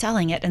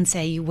overselling it and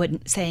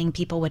saying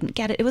people wouldn't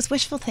get it, it was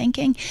wishful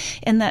thinking.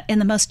 In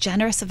the most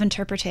generous of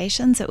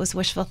interpretations, it was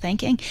wishful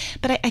thinking.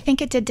 But I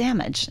think it did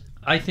damage.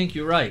 I think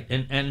you're right.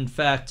 And in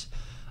fact,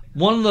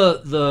 one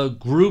of the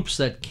groups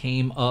that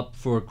came up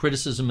for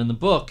criticism in the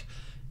book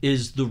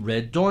is the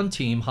Red Dawn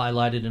team,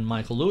 highlighted in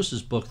Michael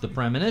Lewis's book, The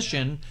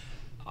Premonition.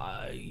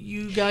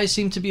 You guys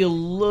seem to be a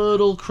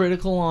little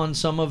critical on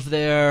some of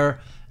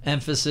their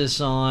emphasis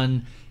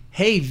on,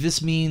 hey,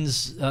 this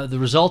means the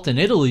result in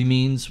Italy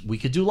means we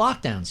could do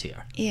lockdowns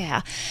here.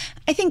 Yeah.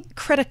 I think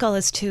critical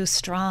is too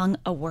strong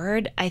a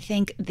word. I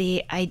think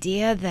the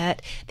idea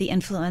that the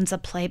influenza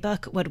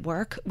playbook would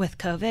work with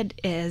COVID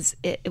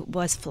it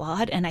was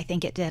flawed, and I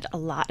think it did a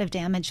lot of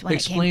damage when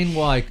Explain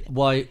it came.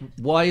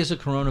 why is a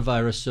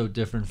coronavirus so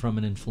different from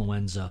an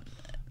influenza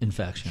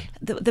infection?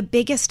 The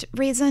biggest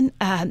reason,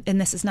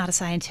 and this is not a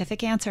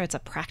scientific answer, it's a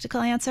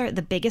practical answer,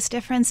 the biggest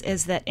difference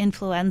is that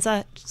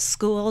influenza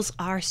schools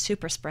are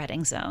super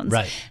spreading zones.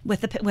 Right.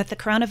 With the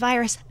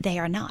coronavirus, they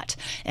are not.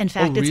 In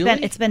fact,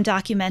 really? it's been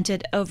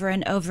documented over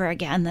and over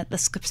again that the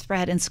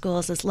spread in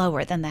schools is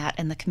lower than that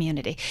in the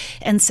community.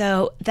 And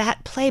so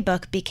that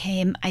playbook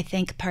became, I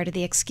think, part of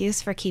the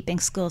excuse for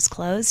keeping schools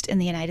closed in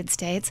the United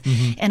States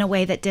in a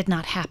way that did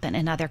not happen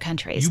in other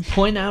countries. You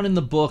point out in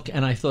the book,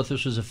 and I thought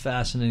this was a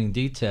fascinating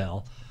detail,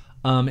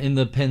 in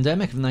the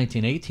pandemic of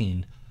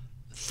 1918,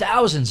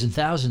 thousands and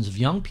thousands of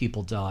young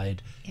people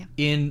died. Yeah.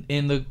 In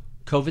the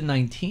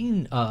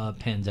COVID-19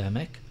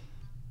 pandemic,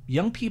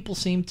 young people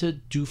seem to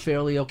do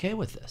fairly okay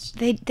with this.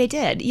 They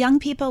did. Young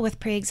people with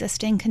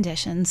pre-existing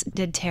conditions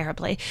did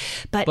terribly,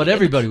 but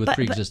everybody with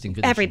pre-existing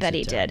conditions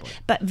everybody did did. terribly.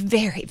 But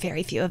very,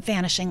 very few, a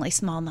vanishingly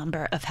small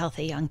number of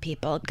healthy young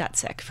people got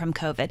sick from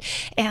COVID.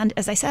 And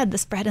as I said, the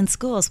spread in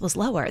schools was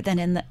lower than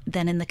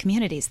in the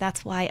communities.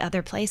 That's why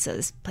other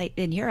places,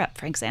 in Europe,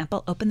 for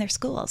example, opened their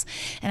schools.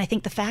 And I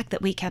think the fact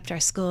that we kept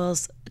our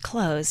schools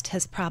closed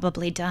has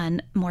probably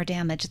done more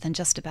damage than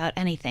just about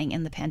anything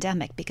in the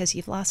pandemic, because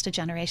you've lost a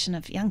generation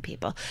of young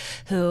people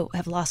who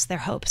have lost their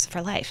hopes for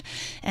life.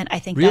 And I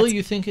think really,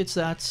 you think it's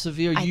that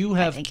severe? You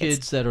have think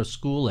kids that are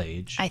school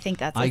age. I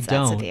think it's that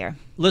that severe.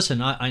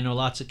 Listen, I know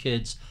lots of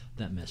kids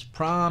that miss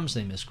proms,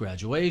 they miss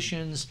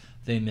graduations,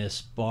 they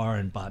miss bar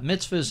and bat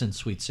mitzvahs and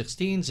sweet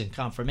 16s and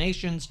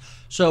confirmations.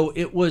 So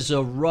it was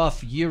a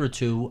rough year or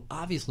two.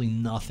 Obviously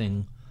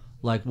nothing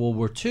like World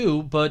War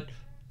II, but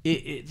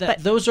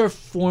those are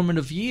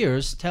formative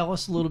years. Tell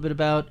us a little bit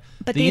about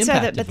the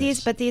impact of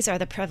this. But these are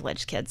the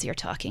privileged kids you're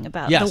talking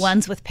about. Yes. The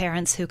ones with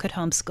parents who could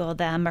homeschool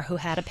them, or who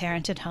had a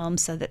parent at home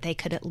so that they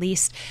could at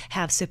least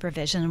have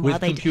supervision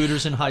with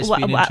computers and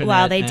high-speed internet.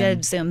 While they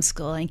did Zoom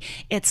schooling.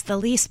 It's the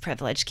least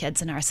privileged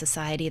kids in our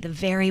society, the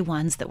very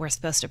ones that we're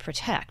supposed to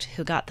protect,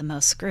 who got the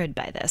most screwed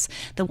by this.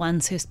 The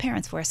ones whose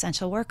parents were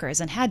essential workers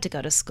and had to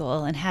go to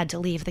school and had to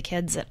leave the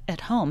kids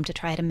at home to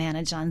try to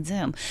manage on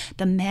Zoom.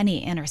 The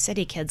many inner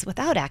city kids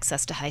without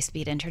access to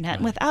high-speed internet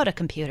and without a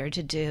computer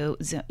to do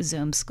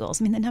Zoom schools.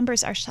 I mean, the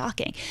numbers are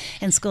shocking.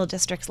 In school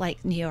districts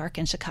like New York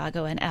and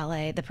Chicago and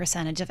LA, the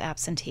percentage of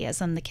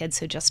absenteeism, the kids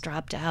who just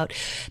dropped out,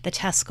 the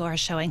test scores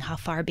showing how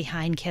far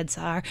behind kids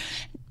are.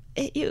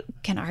 You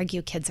can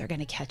argue kids are going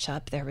to catch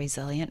up. They're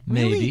resilient.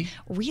 Maybe.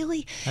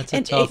 Really?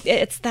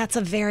 That's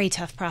a very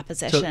tough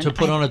proposition. To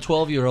put on a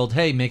 12-year-old,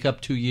 hey, make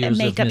up 2 years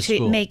of missed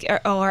school.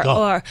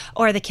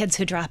 Or the kids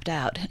who dropped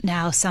out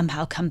now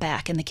somehow come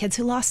back, and the kids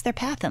who lost their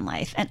path in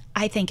life. And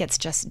I think it's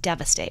just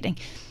devastating.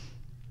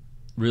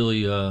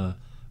 Really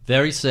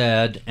very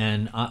sad,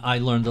 and I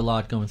learned a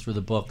lot going through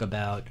the book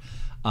about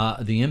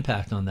the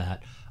impact on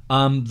that.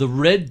 The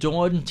Red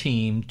Dawn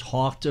team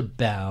talked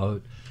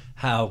about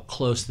how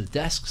close the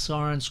desks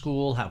are in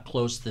school, how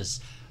close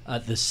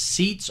the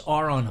seats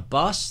are on a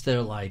bus.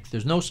 They're like,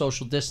 there's no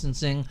social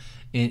distancing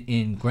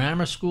in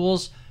grammar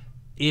schools.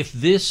 If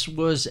this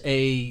was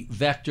a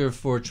vector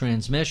for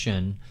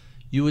transmission,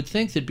 you would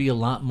think there'd be a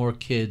lot more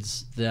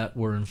kids that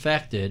were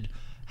infected.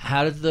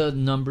 How did the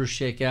numbers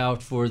shake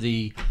out for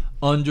the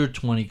under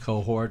 20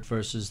 cohort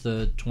versus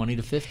the 20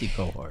 to 50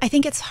 cohort? I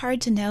think it's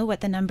hard to know what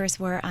the numbers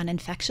were on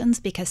infections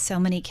because so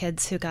many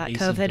kids who got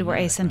COVID were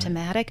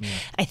asymptomatic. Right? Yeah.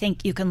 I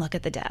think you can look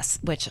at the deaths,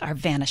 which are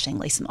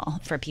vanishingly small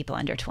for people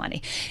under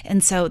 20.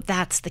 And so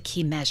that's the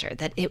key measure,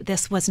 that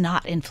this was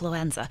not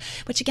influenza,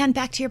 which again,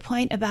 back to your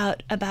point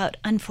about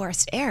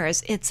unforced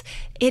errors, it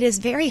is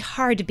very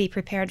hard to be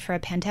prepared for a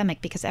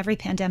pandemic because every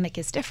pandemic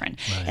is different.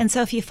 Right. And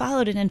so if you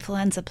followed an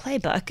influenza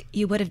playbook,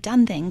 you would have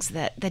done things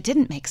that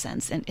didn't make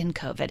sense in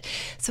COVID.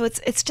 So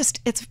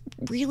it's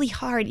really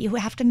hard. You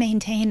have to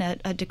maintain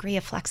a degree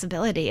of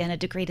flexibility and a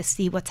degree to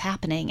see what's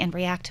happening and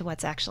react to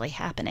what's actually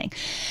happening.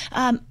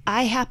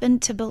 I happen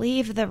to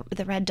believe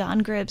the Red Dawn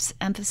group's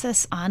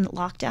emphasis on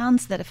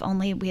lockdowns, that if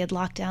only we had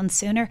locked down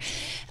sooner.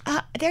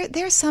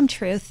 There's some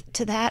truth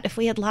to that. If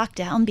we had locked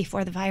down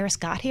before the virus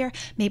got here,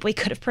 maybe we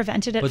could have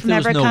prevented it from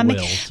ever coming.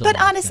 But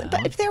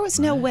but if there was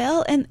no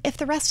will, and if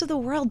the rest of the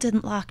world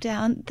didn't lock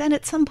down, then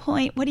at some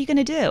point, what are you going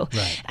to do?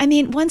 Right. I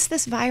mean, once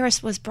this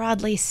virus was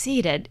broadly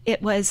seeded,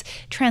 it's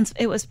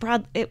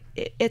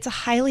a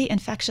highly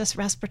infectious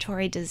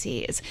respiratory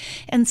disease.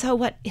 And so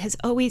what has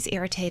always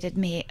irritated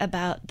me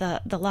about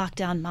the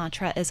lockdown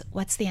mantra is,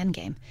 what's the end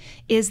game?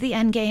 Is the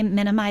end game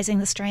minimizing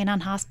the strain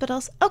on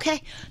hospitals?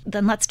 Okay,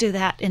 then let's do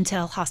that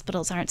until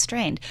hospitals aren't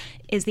strained.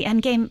 Is the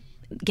end game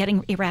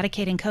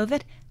eradicating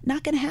COVID?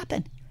 Not going to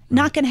happen.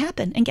 Not going to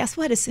happen. And guess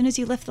what? As soon as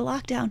you lift the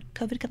lockdown,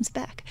 COVID comes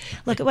back.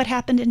 Look at what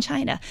happened in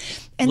China.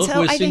 And Look,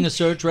 we're seeing a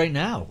surge right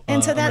now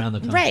around the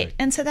country. Right.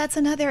 And so that's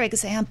another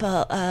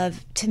example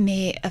of, to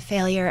me, a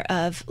failure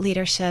of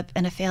leadership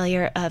and a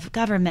failure of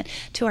government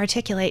to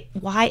articulate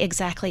why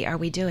exactly are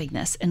we doing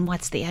this and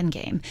what's the end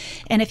game.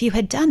 And if you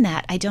had done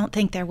that, I don't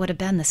think there would have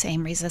been the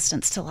same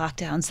resistance to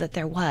lockdowns that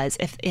there was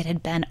if it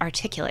had been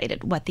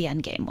articulated what the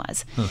end game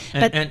was.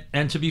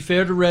 And to be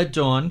fair to Red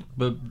Dawn,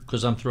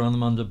 because I'm throwing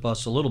them under the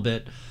bus a little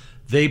bit,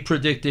 they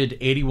predicted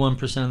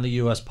 81% of the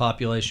U.S.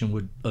 population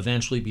would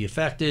eventually be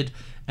affected,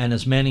 and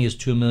as many as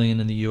 2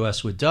 million in the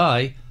U.S. would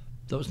die.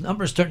 Those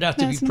numbers turned out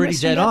to be pretty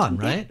dead on,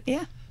 right?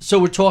 Yeah. So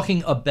we're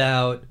talking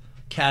about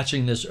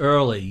catching this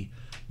early.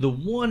 The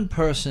one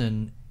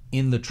person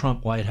in the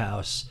Trump White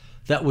House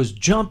that was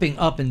jumping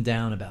up and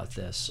down about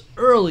this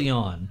early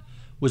on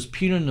was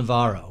Peter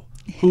Navarro,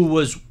 who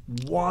was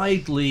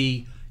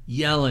widely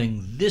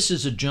yelling, this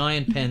is a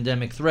giant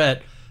pandemic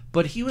threat,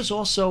 but he was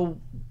also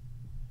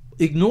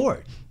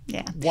ignored.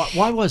 Yeah.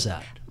 Why was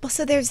that? Well,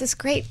 so there's this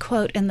great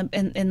quote in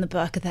the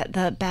book that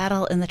the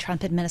battle in the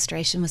Trump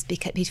administration was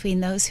between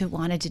those who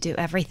wanted to do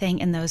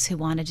everything and those who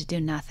wanted to do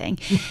nothing.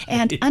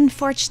 And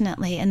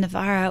unfortunately, and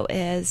Navarro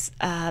is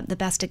the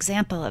best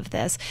example of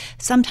this,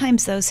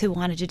 sometimes those who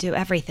wanted to do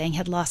everything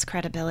had lost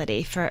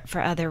credibility for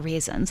other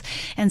reasons.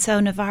 And so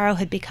Navarro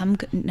had become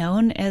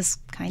known as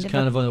kind of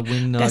a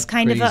wingnut, as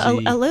kind of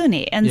a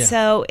loony. And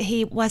so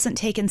he wasn't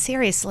taken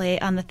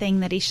seriously on the thing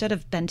that he should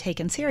have been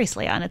taken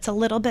seriously on. It's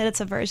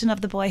a version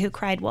of the boy who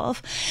cried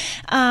wolf.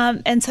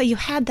 And so you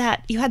had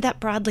that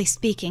broadly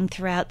speaking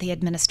throughout the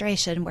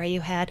administration, where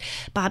you had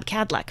Bob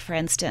Kadlec, for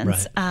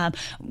instance,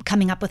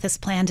 coming up with this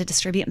plan to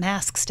distribute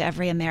masks to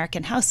every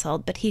American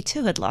household, but he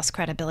too had lost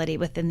credibility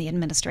within the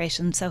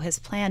administration, so his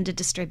plan to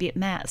distribute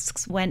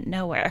masks went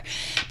nowhere.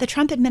 The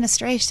Trump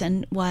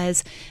administration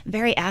was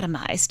very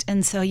atomized,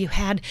 and so you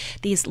had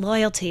these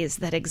loyalties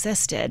that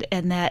existed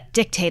and that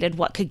dictated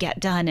what could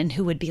get done and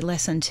who would be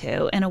listened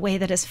to in a way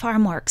that is far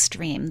more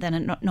extreme than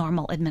a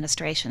normal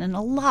administration, and a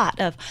lot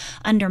of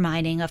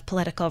undermining of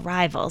political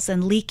rivals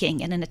and leaking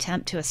in an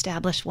attempt to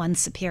establish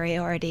one's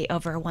superiority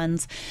over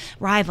one's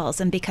rivals.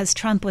 And because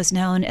Trump was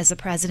known as a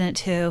president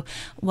who,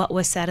 what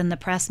was said in the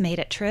press made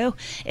it true,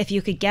 if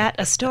you could get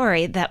a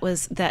story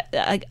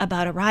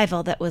about a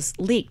rival that was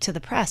leaked to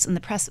the press and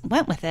the press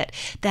went with it,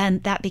 then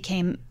that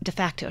became de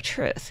facto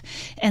truth.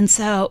 And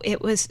so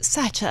it was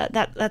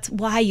that's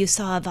why you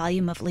saw a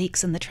volume of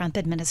leaks in the Trump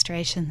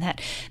administration that,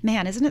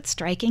 man, isn't it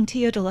striking to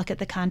you to look at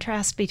the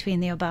contrast between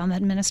the Obama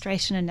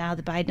administration and now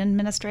the Biden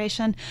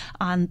administration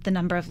on the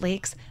number of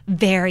leaks?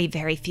 Very,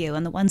 very few.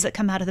 And the ones that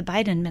come out of the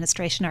Biden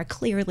administration are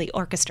clearly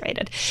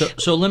orchestrated.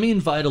 So let me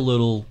invite a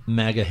little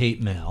MAGA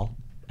hate mail.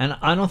 And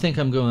I don't think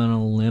I'm going on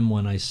a limb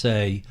when I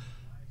say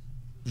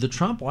the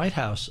Trump White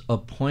House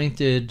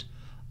appointed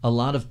a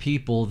lot of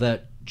people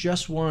that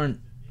just weren't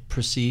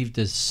perceived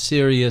as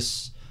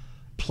serious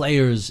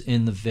players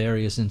in the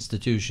various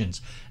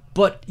institutions.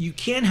 But you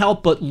can't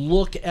help but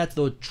look at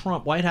the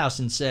Trump White House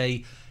and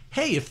say,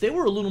 hey, if they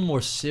were a little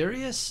more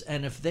serious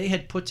and if they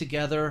had put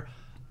together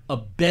a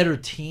better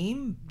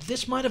team,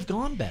 this might have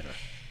gone better.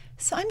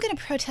 So I'm going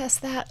to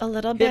protest that a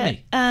little Hit bit.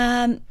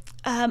 me.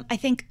 I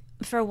think,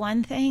 for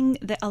one thing,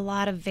 that a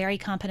lot of very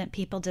competent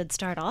people did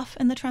start off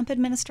in the Trump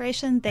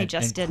administration. They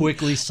just didn't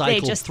quickly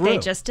cycled through. They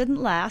just didn't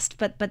last,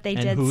 but they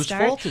did whose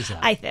start. fault is that?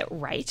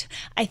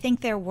 I think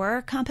there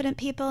were competent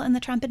people in the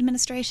Trump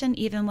administration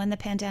even when the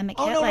pandemic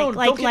hit.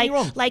 Don't get me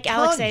wrong. Like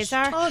Alex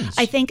Azar. Tons.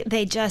 I think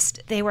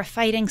they were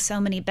fighting so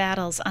many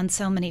battles on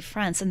so many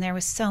fronts, and there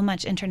was so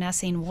much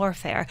internecine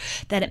warfare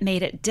that it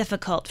made it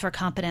difficult for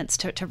competence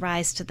to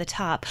rise to the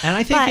top. And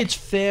I think it's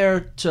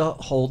fair to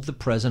hold the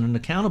president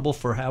accountable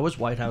for how his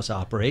White House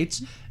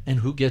operates and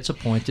who gets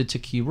appointed to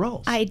key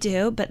roles. I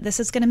do, but this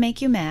is going to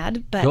make you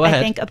mad. But Go ahead.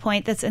 I think a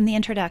point that's in the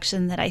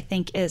introduction that I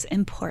think is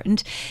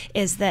important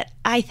is that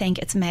I think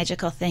it's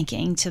magical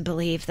thinking to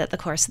believe that the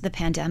course of the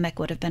pandemic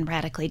would have been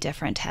radically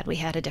different had we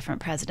had a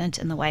different president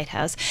in the White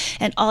House.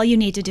 And all you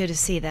need to do to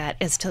see that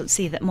is to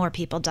see that more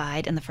people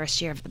died in the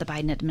first year of the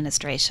Biden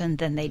administration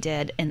than they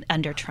did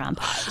under Trump.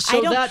 I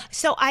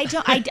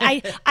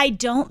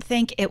don't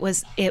think it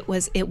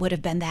would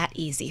have been that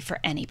easy for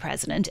any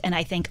president. And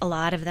I think a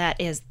lot of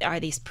that are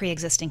these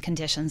pre-existing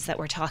conditions that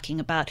we're talking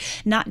about.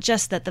 Not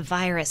just that the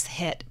virus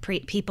hit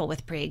people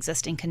with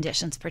pre-existing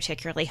conditions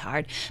particularly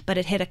hard, but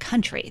it hit a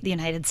country, the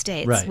United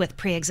States, right, with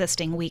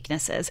pre-existing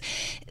weaknesses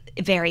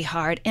very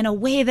hard in a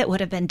way that would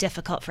have been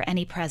difficult for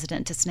any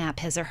president to snap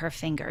his or her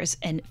fingers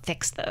and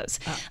fix those.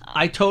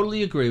 I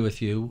totally agree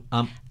with you.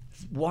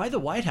 Why the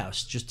White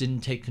House just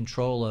didn't take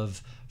control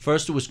of,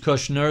 first it was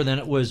Kushner, then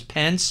it was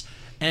Pence,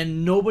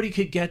 and nobody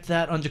could get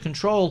that under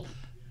control.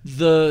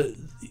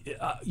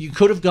 You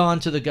could have gone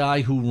to the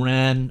guy who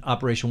ran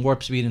Operation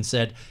Warp Speed and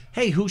said,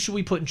 hey, who should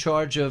we put in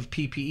charge of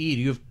PPE?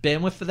 Do you have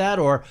bandwidth for that?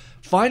 Or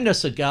find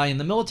us a guy in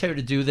the military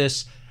to do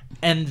this,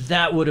 and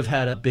that would have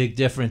had a big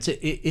difference.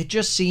 It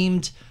just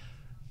seemed,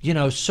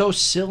 so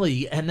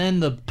silly. And then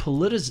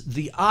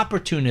the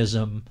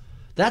opportunism,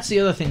 that's the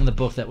other thing in the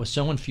book that was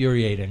so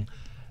infuriating.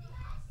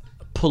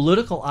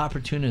 Political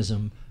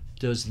opportunism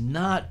does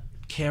not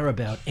care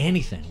about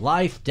anything.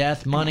 Life,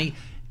 death, money.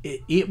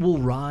 It will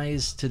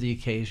rise to the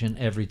occasion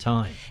every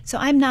time. So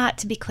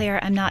to be clear,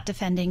 I'm not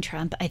defending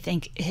Trump. I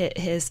think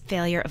his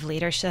failure of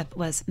leadership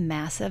was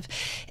massive.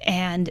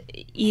 And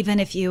even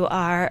if you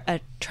are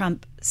a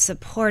Trump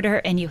supporter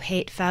and you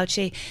hate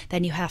Fauci,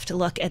 then you have to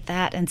look at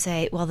that and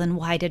say, well, then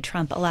why did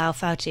Trump allow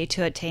Fauci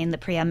to attain the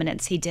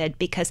preeminence he did?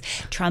 Because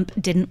Trump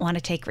didn't want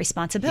to take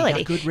responsibility.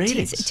 He got good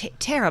ratings.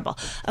 Terrible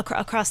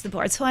across the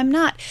board. So I'm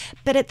not,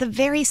 but at the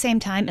very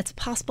same time, it's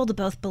possible to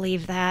both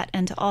believe that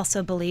and to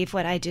also believe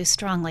what I do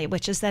strongly,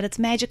 which is that it's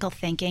magical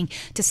thinking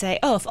to say,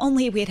 oh, if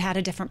only we had had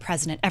a different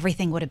president,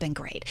 everything would have been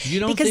great. You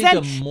don't think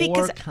a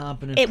more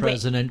competent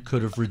president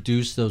could have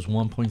reduced those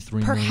 1.3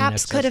 million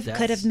perhaps excess deaths?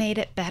 could have made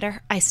it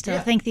better. I still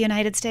think the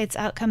United States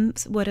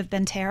outcomes would have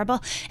been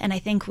terrible, and I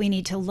think we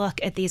need to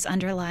look at these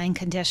underlying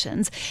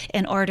conditions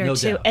in order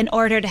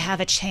to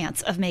have a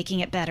chance of making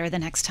it better the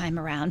next time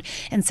around.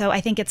 And so I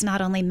think it's not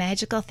only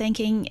magical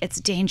thinking, it's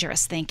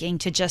dangerous thinking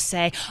to just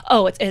say,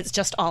 oh, it's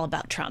just all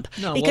about Trump.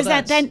 No,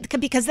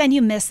 because then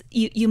you miss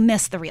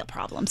the real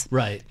problems.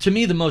 Right. To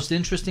me, the most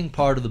interesting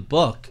part of the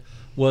book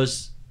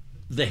was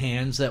the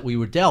hands that we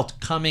were dealt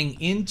coming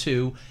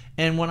into,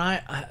 and when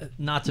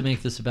not to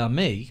make this about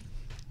me,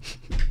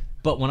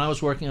 but when I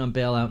was working on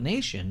Bailout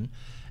Nation,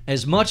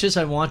 as much as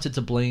I wanted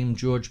to blame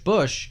George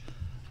Bush,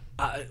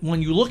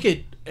 when you look at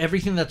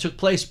everything that took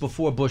place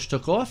before Bush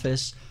took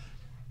office,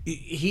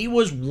 he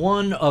was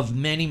one of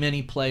many,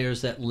 many players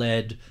that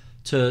led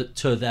to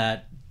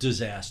that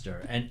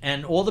disaster.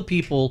 And all the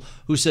people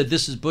who said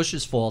this is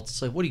Bush's fault,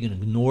 it's like, what are you going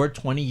to ignore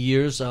 20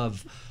 years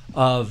of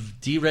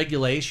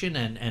deregulation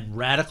and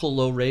radical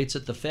low rates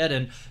at the Fed?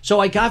 And so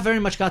I very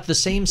much got the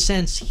same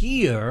sense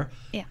here.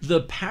 Yeah.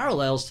 The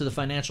parallels to the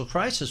financial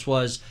crisis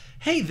was,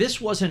 hey, this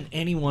wasn't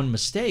any one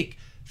mistake.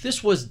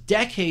 This was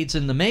decades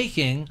in the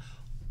making.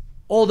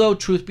 Although,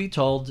 truth be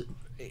told,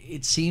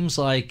 it seems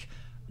like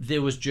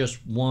there was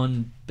just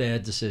one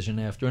bad decision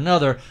after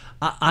another.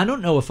 I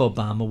don't know if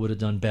Obama would have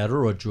done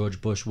better or George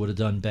Bush would have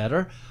done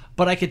better,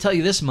 but I can tell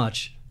you this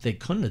much, they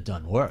couldn't have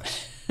done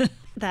worse.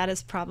 That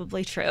is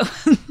probably true.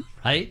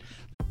 Right?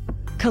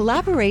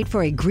 Collaborate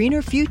for a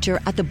greener future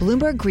at the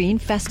Bloomberg Green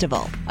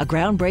Festival, a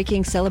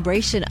groundbreaking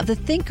celebration of the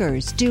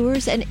thinkers,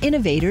 doers, and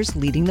innovators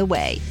leading the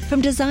way.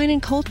 From design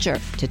and culture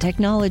to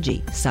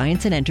technology,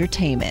 science, and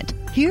entertainment.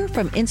 Hear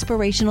from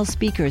inspirational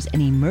speakers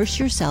and immerse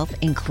yourself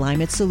in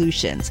climate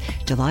solutions.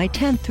 July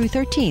 10th through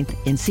 13th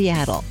in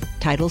Seattle.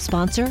 Title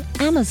sponsor,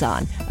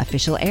 Amazon.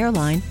 Official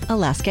airline,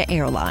 Alaska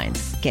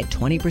Airlines. Get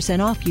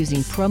 20% off using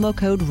promo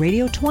code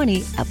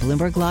Radio20 at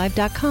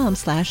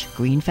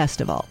BloombergLive.com/Green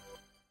Festival.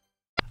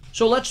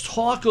 So let's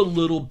talk a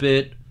little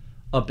bit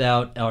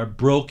about our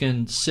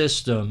broken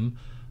system.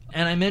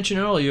 And I mentioned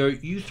earlier,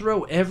 you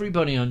throw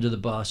everybody under the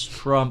bus: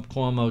 Trump,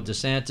 Cuomo,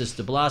 DeSantis,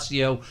 de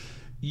Blasio.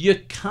 You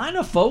kind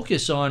of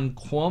focus on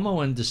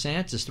Cuomo and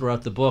DeSantis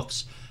throughout the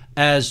books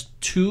as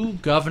two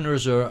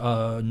governors,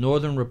 a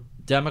northern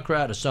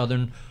Democrat, a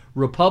southern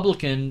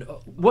Republican.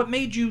 What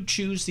made you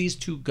choose these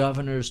two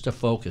governors to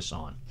focus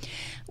on?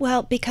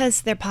 Well,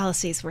 because their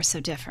policies were so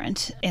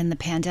different in the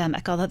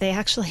pandemic, although they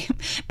actually,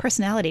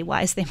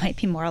 personality-wise, they might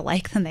be more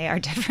alike than they are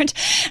different.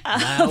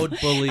 Loud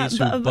bullies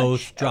who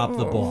both dropped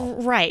the ball.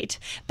 Right.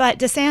 But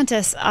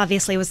DeSantis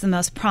obviously was the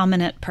most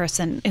prominent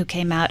person who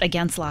came out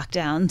against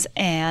lockdowns,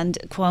 and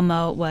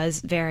Cuomo was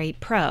very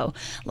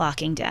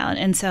pro-locking down.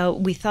 And so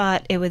we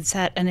thought it would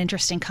set an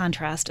interesting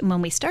contrast. And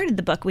when we started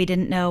the book, we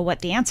didn't know what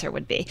the answer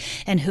would be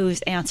and who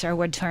whose answer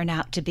would turn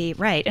out to be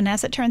right. And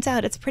as it turns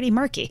out, it's pretty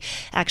murky,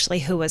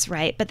 actually, who was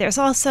right. But there's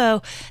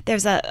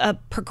a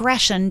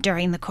progression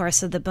during the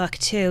course of the book,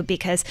 too,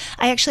 because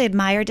I actually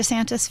admire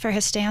DeSantis for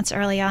his stance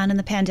early on in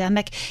the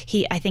pandemic.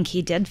 I think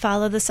he did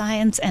follow the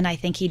science, and I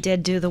think he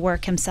did do the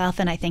work himself,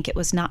 and I think it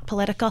was not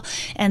political.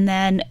 And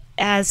then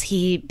as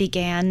he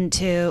began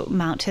to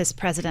mount his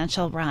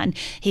presidential run,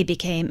 he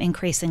became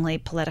increasingly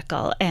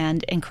political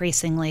and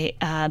increasingly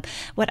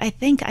what I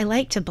think I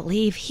like to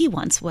believe he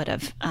once would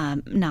have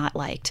not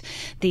liked.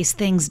 These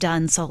things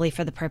done solely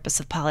for the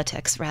purpose of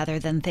politics rather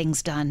than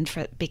things done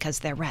because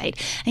they're right.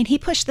 And he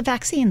pushed the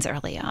vaccines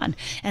early on.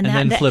 And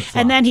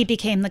then he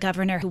became the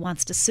governor who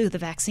wants to sue the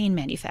vaccine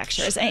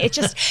manufacturers. It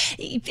just,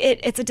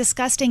 it's a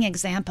disgusting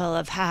example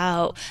of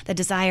how the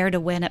desire to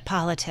win at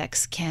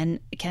politics can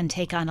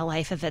take on a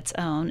life of its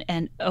own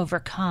and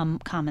overcome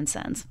common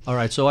sense. All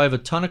right, so I have a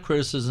ton of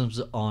criticisms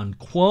on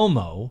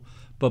Cuomo,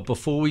 but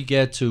before we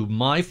get to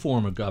my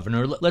former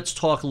governor, let's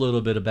talk a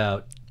little bit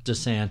about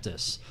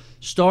DeSantis.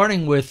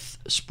 Starting with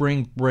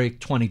spring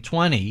break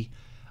 2020,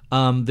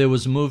 there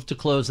was a move to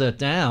close that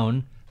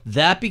down.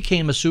 That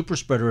became a super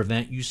spreader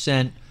event. You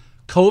sent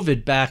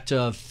COVID back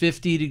to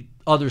 50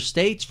 other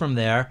states from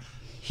there.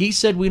 He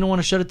said, we don't want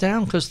to shut it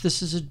down because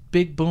this is a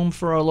big boom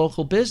for our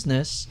local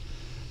business.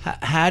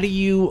 How do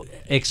you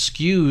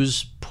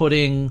excuse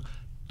putting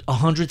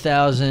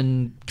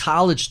 100,000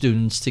 college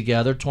students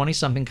together,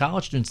 20-something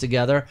college students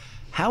together?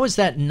 How is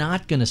that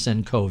not going to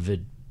send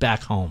COVID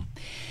back home?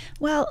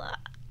 Well,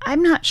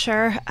 I'm not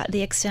sure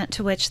the extent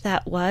to which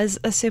that was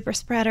a super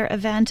spreader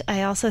event.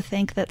 I also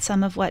think that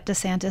some of what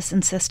DeSantis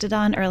insisted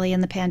on early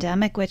in the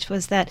pandemic, which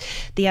was that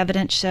the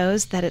evidence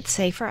shows that it's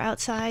safer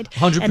outside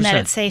 100%. And that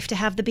it's safe to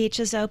have the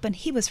beaches open,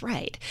 he was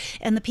right.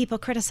 And the people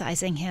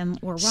criticizing him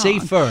were wrong.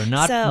 Safer,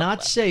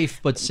 not safe,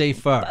 but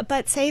safer.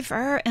 But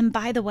safer. And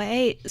by the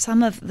way,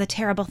 some of the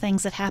terrible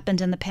things that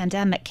happened in the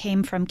pandemic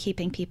came from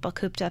keeping people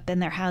cooped up in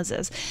their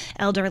houses.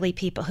 Elderly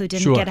people who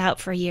didn't get out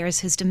for years,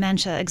 whose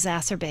dementia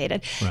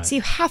exacerbated. Right. So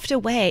you have to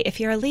weigh, if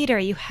you're a leader,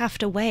 you have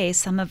to weigh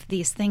some of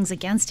these things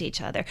against each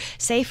other.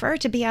 Safer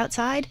to be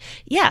outside?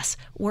 Yes.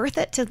 Worth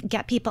it to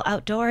get people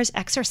outdoors,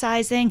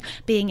 exercising,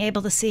 being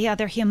able to see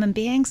other human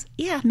beings?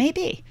 Yeah,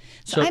 maybe.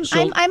 So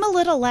I'm a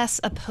little less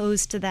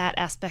opposed to that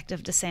aspect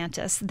of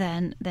DeSantis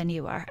than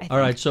you are, I think. All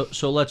right,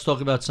 so let's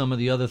talk about some of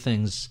the other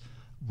things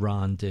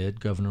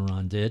Governor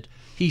Ron did.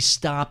 He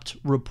stopped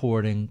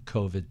reporting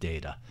COVID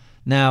data.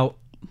 Now,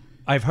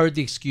 I've heard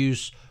the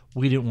excuse,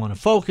 we didn't want to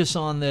focus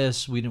on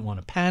this, we didn't want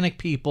to panic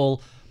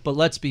people, but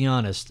let's be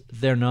honest,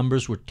 their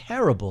numbers were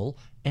terrible,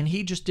 and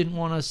he just didn't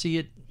want to see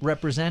it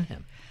represent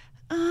him.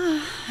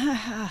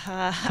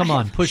 Come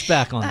on, push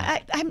back on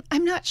that.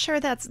 I'm not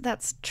sure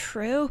that's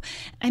true.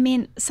 I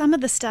mean, some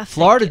of the stuff...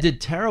 Florida did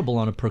terrible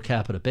on a per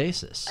capita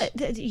basis.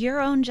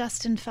 Your own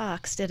Justin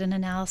Fox did an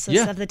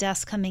analysis of the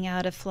deaths coming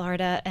out of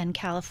Florida and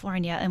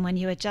California, and when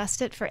you adjust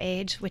it for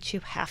age, which you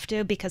have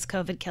to because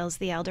COVID kills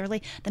the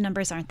elderly, the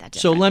numbers aren't that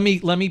different.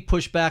 So let me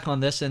push back on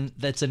this, and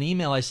that's an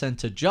email I sent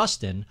to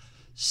Justin.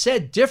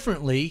 Said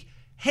differently,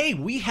 hey,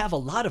 we have a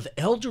lot of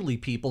elderly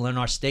people in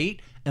our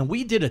state, and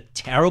we did a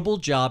terrible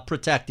job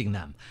protecting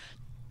them.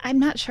 I'm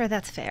not sure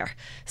that's fair.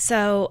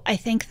 So I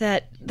think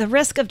that the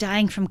risk of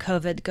dying from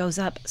COVID goes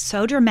up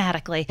so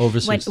dramatically over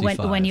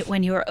 65.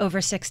 when you are over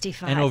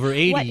 65 and over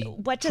 80.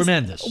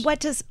 Tremendous. What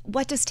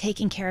does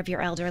taking care of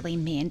your elderly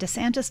mean?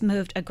 DeSantis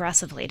moved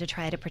aggressively to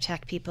try to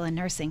protect people in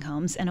nursing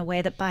homes in a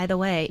way that, by the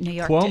way, New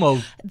York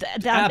Cuomo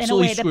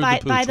absolutely screwed the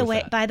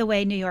pooch by the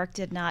way, New York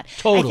did not.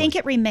 Totally. I think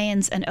it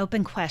remains an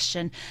open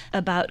question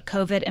about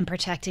COVID and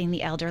protecting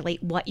the elderly,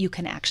 what you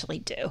can actually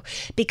do.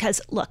 Because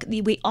look,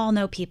 we all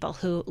know people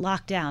who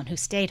locked down, who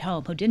stayed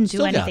home, who didn't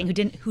do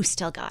anything, who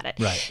still got it.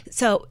 Right.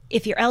 So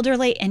if you're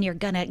elderly and you're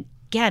going to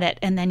get it,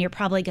 and then you're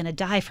probably going to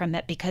die from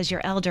it because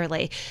you're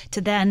elderly,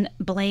 to then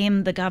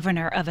blame the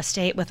governor of a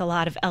state with a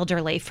lot of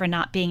elderly for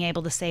not being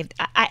able to save,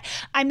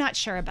 I'm not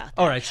sure about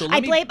that. All right, so I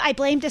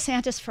blame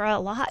DeSantis for a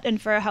lot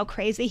and for how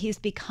crazy he's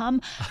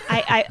become.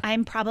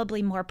 I'm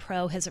probably more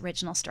pro his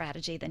original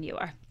strategy than you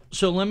are.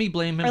 So let me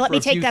blame him. Or let for me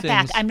a take few that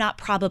things. back. I'm not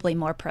probably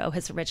more pro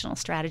his original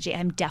strategy.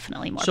 I'm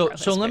definitely more pro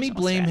his So let me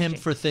original blame strategy.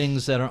 him for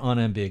things that are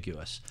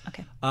unambiguous.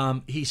 Okay.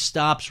 He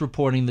stops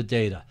reporting the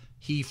data.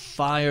 He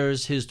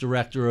fires his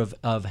director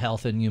of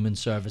Health and Human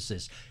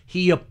Services.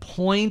 He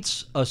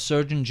appoints a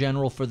Surgeon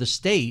General for the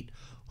state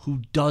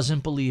who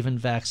doesn't believe in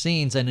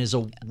vaccines and is a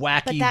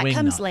wacky But that wingnut.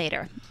 comes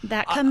later.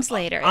 That comes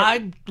later.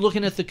 I'm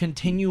looking at the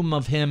continuum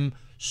of him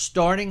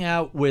starting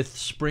out with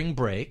spring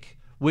break,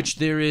 which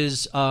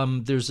there's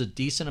a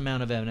decent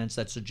amount of evidence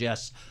that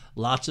suggests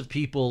lots of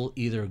people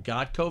either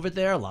got COVID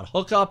there, a lot of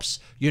hookups.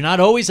 You're not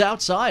always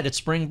outside at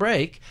spring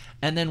break,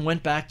 and then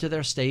went back to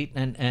their state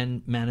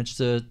and managed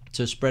to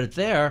spread it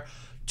there,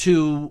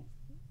 to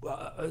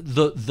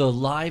the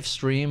live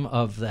stream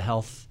of the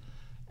Health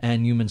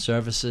and Human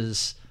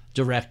Services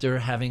director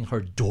having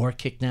her door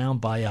kicked down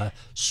by a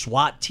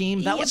SWAT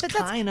team. That was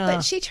kind of...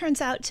 But she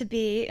turns out to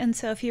be, and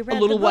so if you read a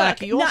little the book,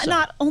 wacky also.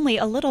 Not only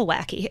a little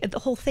wacky, the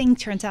whole thing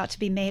turns out to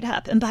be made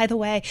up. And by the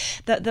way,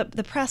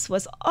 the press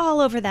was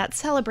all over that,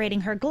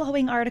 celebrating her,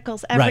 glowing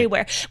articles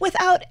everywhere,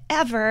 without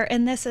ever,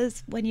 and this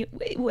is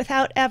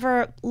without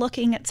ever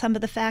looking at some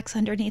of the facts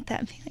underneath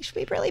that. Should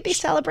we really be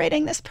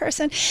celebrating this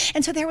person?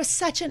 And so there was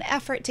such an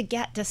effort to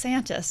get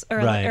DeSantis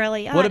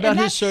early on. What about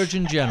his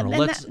Surgeon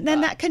General?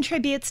 Then that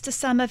contributes to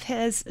some of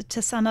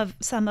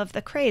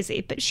the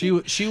crazy. But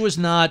she was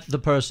not the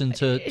person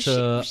to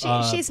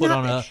put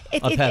on a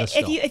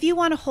pedestal. If you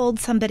want to hold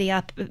somebody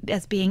up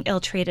as being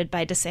ill-treated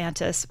by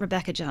DeSantis,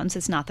 Rebecca Jones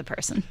is not the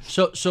person.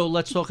 So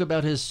let's talk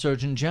about his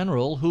Surgeon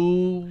General,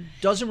 who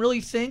doesn't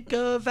really think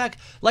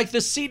like the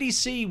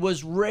CDC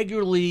was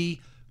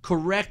regularly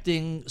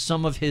correcting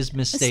some of his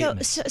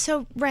misstatements.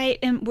 So right,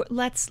 and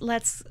let's.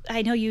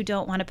 I know you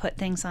don't want to put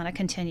things on a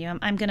continuum.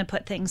 I'm going to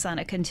put things on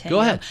a continuum.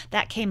 Go ahead.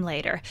 That came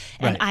later,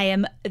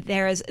 and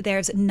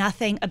there's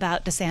nothing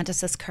about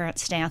DeSantis's current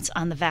stance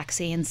on the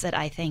vaccines that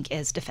I think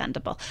is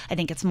defendable. I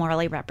think it's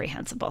morally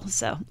reprehensible.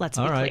 So let's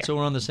be clear. All right, so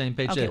we're on the same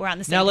page. Okay, there. we're on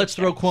the same now page let's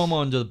there. throw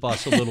Cuomo under the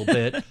bus a little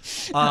bit,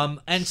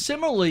 and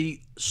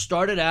similarly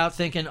started out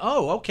thinking,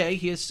 oh, okay,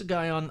 here's the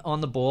guy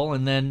on the ball,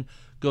 and then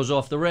goes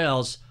off the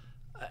rails.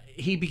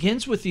 He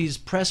begins with these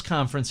press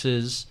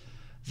conferences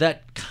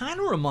that kind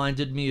of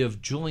reminded me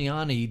of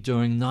Giuliani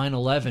during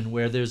 9/11,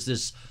 where there's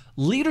this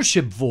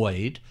leadership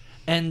void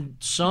and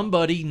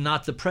somebody,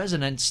 not the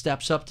president,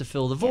 steps up to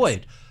fill the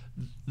void.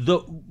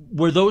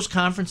 Were those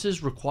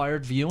conferences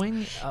required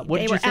viewing? What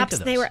did you think of those?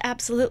 They were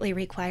absolutely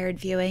required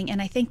viewing,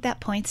 and I think that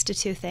points to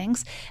two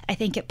things. I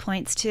think it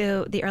points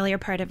to the earlier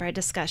part of our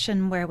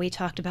discussion where we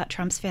talked about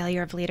Trump's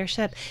failure of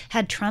leadership.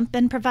 Had Trump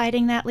been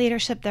providing that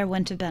leadership, there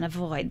wouldn't have been a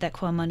void that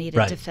Cuomo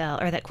needed to fill,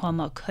 or that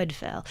Cuomo could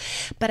fill.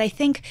 But I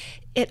think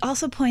it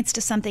also points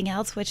to something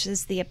else, which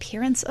is the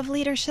appearance of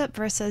leadership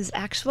versus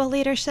actual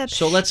leadership.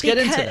 So let's get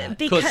into that,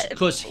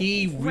 because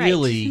he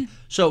really...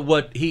 So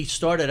what he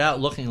started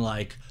out looking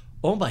like,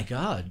 oh my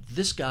God,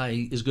 this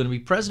guy is going to be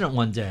president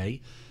one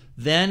day.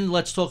 Then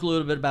let's talk a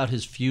little bit about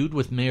his feud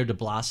with Mayor de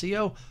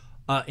Blasio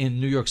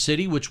in New York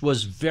City, which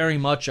was very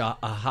much a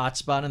hot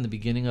spot in the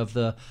beginning of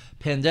the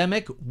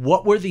pandemic.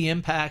 What were the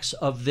impacts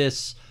of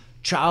this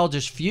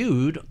childish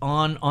feud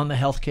on the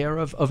healthcare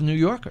of New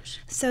Yorkers?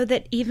 So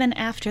that even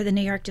after the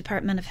New York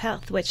Department of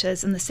Health, which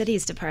is in the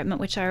city's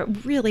department, which are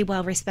really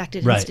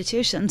well-respected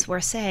institutions, we're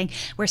seeing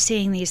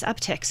these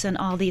upticks in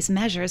all these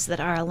measures that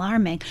are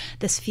alarming.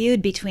 This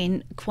feud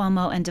between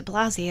Cuomo and de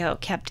Blasio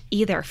kept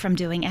either from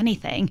doing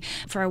anything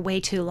for way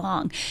too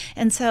long.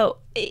 And so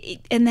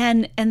and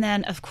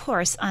then of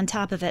course on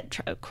top of it,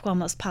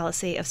 Cuomo's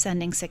policy of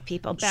sending sick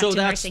people back to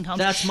nursing homes,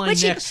 that's my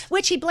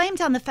which he blamed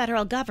on the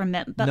federal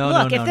government. But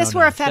if this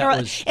were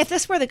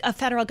a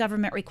federal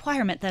government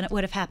requirement, then it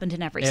would have happened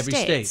in every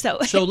state.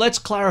 So let's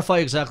clarify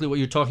exactly what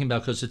you're talking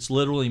about, because it's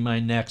literally my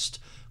next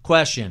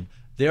question.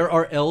 There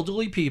are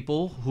elderly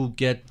people who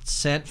get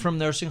sent from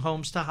nursing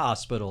homes to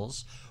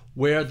hospitals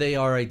where they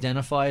are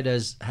identified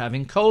as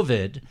having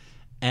COVID,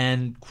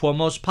 and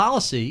Cuomo's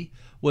policy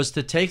was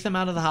to take them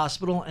out of the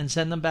hospital and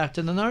send them back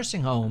to the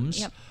nursing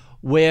homes,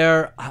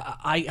 where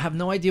I have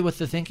no idea what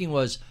the thinking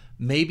was.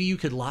 Maybe you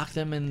could lock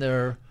them in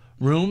their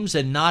rooms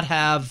and not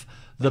have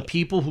the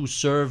people who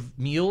serve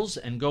meals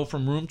and go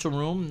from room to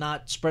room,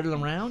 not spread it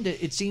around.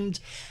 It seemed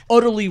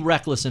utterly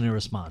reckless and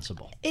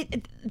irresponsible.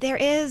 There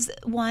is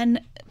one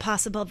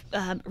possible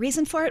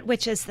reason for it,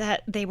 which is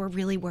that they were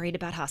really worried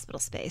about hospital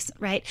space,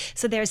 right?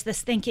 So there's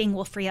this thinking,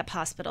 we'll free up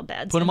hospital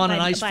beds. Put them on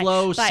an ice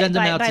floe, send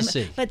them out to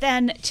sea. But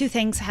then two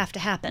things have to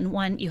happen.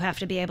 One, you have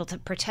to be able to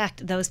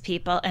protect those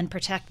people and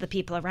protect the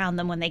people around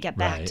them when they get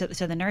back to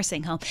the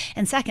nursing home.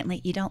 And secondly,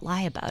 you don't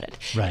lie about it.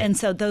 Right. And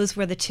so those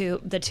were the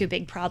two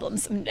big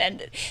problems.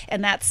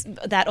 And that's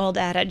that old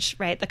adage,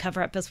 right? The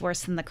cover-up is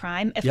worse than the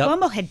crime. If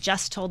Cuomo had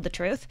just told the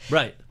truth,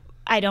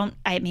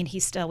 I mean, he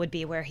still would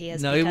be where he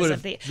is because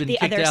of the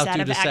other set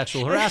of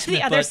sexual harassment.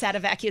 The other set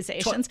of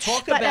accusations.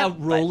 Talk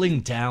about rolling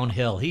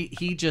downhill.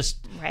 He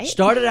just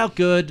started out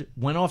good,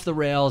 went off the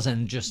rails,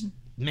 and just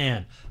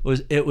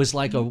it was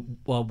like a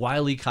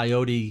Wile E.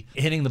 Coyote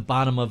hitting the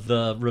bottom of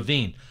the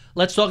ravine.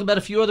 Let's talk about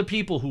a few other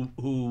people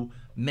who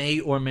may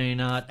or may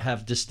not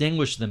have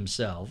distinguished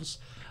themselves.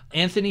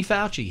 Anthony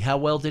Fauci, how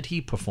well did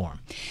he perform?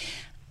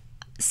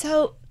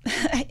 So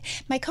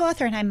my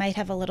co-author and I might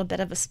have a little bit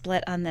of a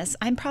split on this.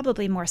 I'm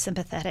probably more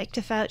sympathetic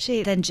to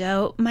Fauci than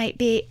Joe might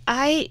be.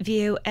 I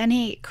view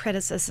any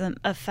criticism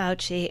of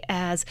Fauci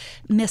as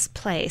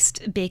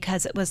misplaced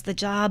because it was the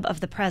job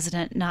of the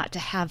president not to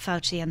have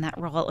Fauci in that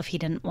role if he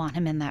didn't want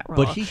him in that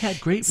role. But he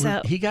had great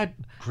media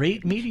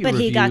reviews. But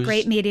he got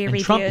great media and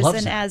reviews. Trump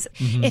loves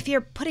and if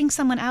you're putting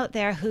someone out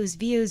there whose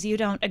views you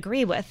don't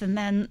agree with and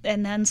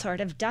then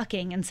sort of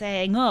ducking and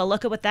saying, oh,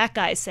 look at what that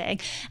guy's saying.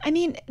 I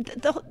mean,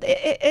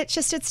 it's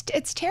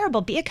it's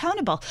terrible. Be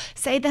accountable.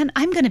 Say then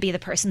I'm going to be the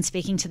person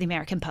speaking to the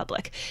American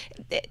public.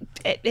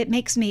 It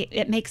makes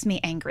me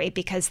angry,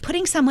 because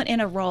putting someone in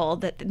a role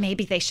that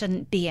maybe they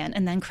shouldn't be in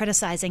and then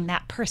criticizing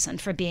that person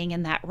for being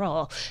in that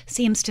role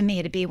seems to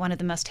me to be one of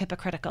the most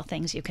hypocritical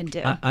things you can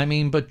do. I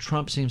mean, but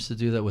Trump seems to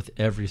do that with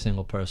every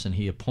single person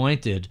he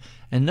appointed,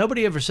 and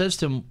nobody ever says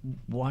to him,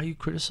 why are you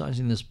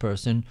criticizing this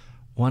person?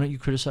 Why don't you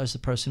criticize the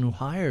person who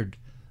hired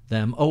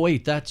them? Oh,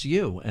 wait, that's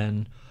you.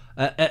 And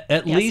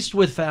at least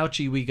with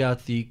Fauci, we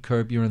got the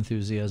Curb Your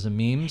Enthusiasm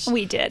memes.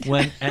 We did.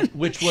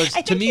 Which was,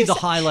 to me, the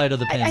highlight of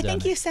the pandemic. I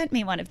think you sent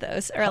me one of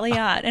those early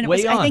on. And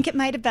I think it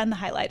might have been the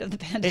highlight of the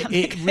pandemic.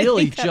 It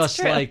really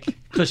just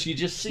because you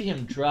just see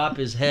him drop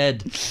his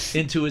head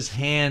into his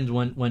hand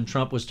when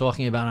Trump was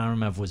talking about, I don't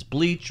remember if it was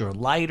bleach or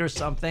light or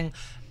something.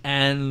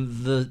 And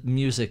the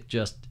music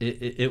just,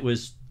 it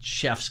was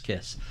chef's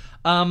kiss.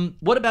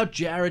 What about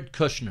Jared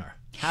Kushner?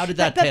 How did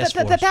that task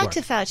force But back work?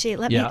 to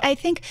Fauci, I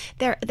think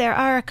there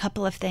are a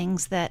couple of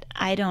things that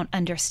I don't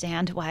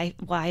understand why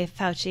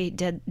Fauci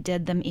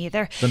did them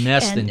either. The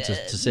mask thing,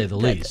 to say the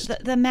least.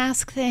 The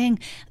mask thing,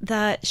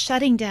 the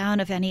shutting down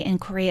of any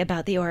inquiry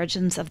about the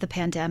origins of the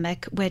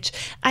pandemic, which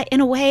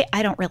in a way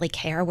I don't really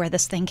care where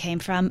this thing came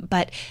from,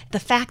 but the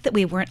fact that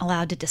we weren't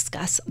allowed to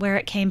discuss where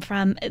it came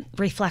from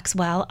reflects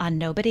well on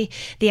nobody.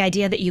 The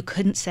idea that you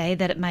couldn't say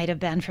that it might have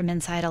been from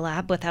inside a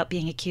lab without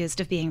being accused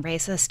of being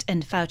racist,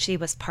 and Fauci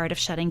was part of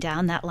shutting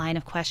down that line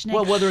of questioning.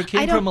 Well, whether it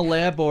came from a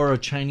lab or a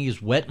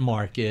Chinese wet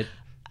market,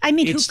 I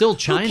mean, it's still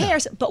China. Who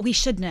cares? But we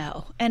should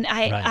know. And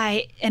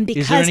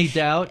because is there any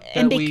doubt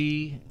that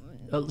we?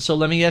 So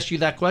let me ask you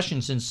that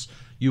question, since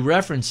you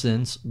referenced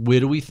this. Where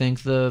do we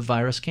think the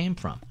virus came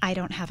from? I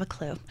don't have a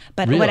clue.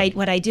 But really?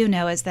 what I do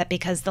know is that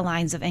because the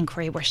lines of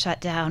inquiry were shut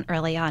down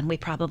early on, we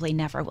probably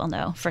never will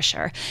know for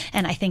sure.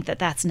 And I think that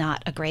that's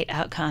not a great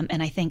outcome.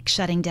 And I think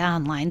shutting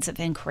down lines of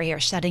inquiry or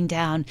shutting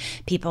down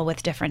people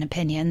with different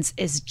opinions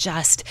is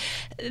just,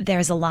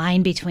 there's a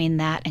line between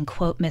that and,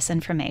 quote,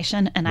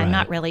 misinformation. And I'm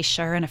not really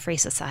sure in a free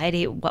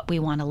society what we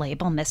want to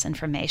label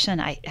misinformation.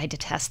 I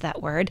detest that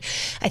word.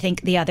 I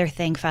think the other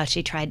thing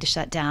Fauci tried to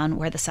shut down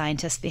were the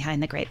scientists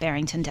behind the Great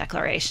Barrington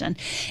Declaration.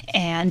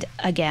 And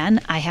again,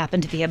 I happen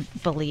to be a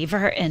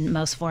believer in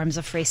most forms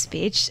of free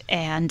speech,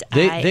 and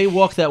they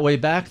walked that way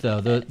back,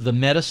 though. The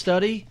meta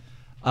study,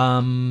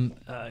 there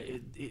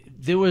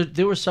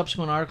were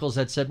subsequent articles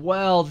that said,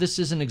 well, this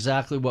isn't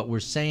exactly what we're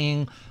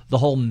saying, the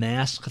whole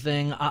mask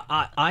thing.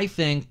 I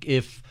think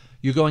if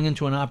you're going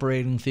into an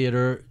operating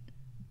theater,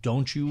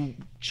 don't you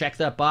check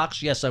that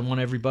box? Yes, I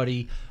want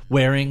everybody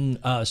wearing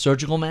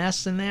surgical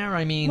masks in there.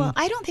 I mean, well,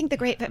 I don't think the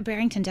Great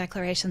Barrington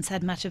Declaration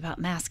said much about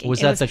masking. Was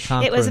that the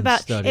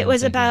conference study? It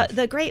was about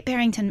the Great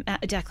Barrington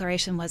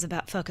Declaration was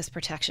about focus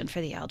protection for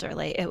the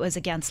elderly. It was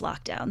against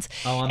lockdowns.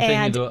 Oh, I'm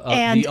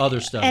thinking the other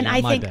study. And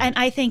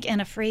I think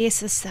in a free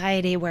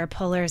society where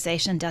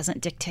polarization doesn't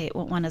dictate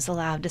what one is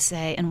allowed to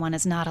say and one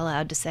is not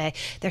allowed to say,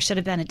 there should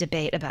have been a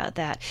debate about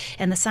that.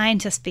 And the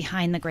scientists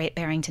behind the Great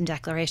Barrington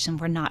Declaration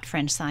were not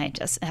fringe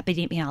scientists,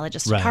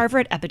 epidemiologists at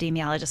Harvard,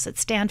 epidemiologists at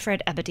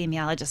Stanford,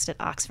 epidemiologists at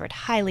Oxford,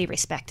 highly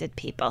respected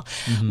people.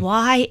 Mm-hmm.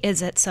 Why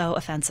is it so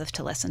offensive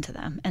to listen to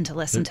them and to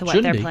listen to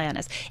what their plan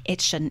is?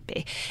 It shouldn't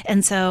be.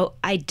 And so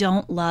I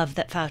don't love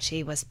that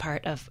Fauci was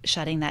part of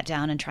shutting that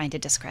down and trying to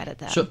discredit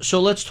that. So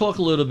let's talk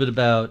a little bit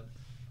about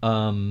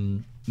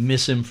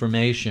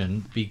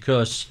misinformation,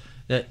 because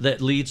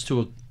that leads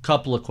to a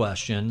couple of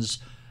questions.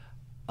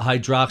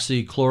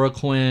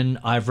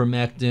 Hydroxychloroquine,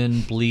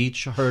 ivermectin,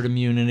 bleach, herd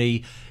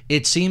immunity.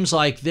 It seems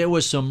like there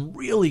was some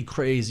really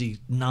crazy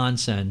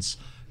nonsense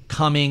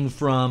coming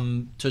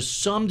from, to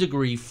some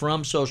degree,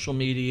 from social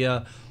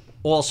media,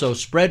 also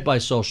spread by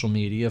social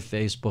media,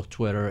 Facebook,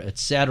 Twitter,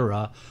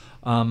 etc.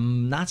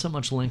 Not so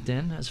much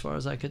LinkedIn, as far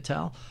as I could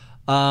tell.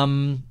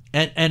 And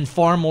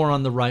far more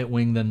on the right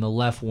wing than the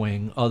left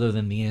wing, other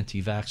than the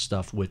anti-vax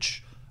stuff,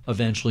 which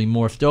eventually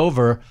morphed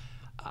over.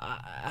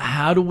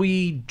 How do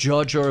we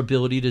judge our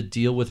ability to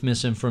deal with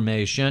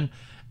misinformation?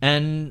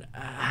 And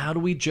how do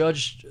we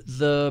judge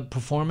the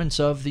performance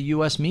of the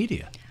U.S.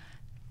 media?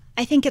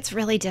 I think it's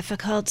really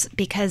difficult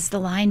because the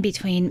line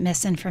between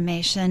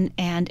misinformation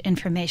and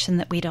information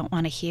that we don't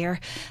want to hear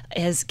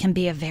can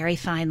be a very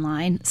fine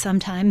line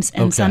sometimes.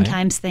 And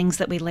sometimes things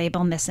that we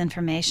label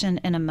misinformation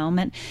in a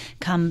moment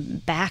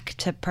come back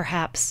to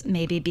perhaps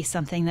maybe be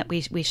something that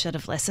we should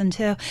have listened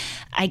to.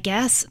 I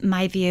guess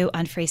my view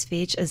on free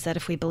speech is that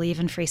if we believe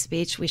in free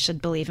speech, we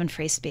should believe in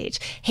free speech.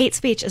 Hate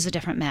speech is a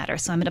different matter,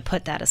 so I'm going to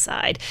put that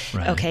aside,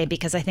 okay?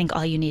 Because I think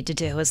all you need to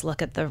do is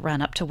look at the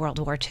run-up to World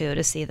War II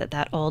to see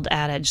that old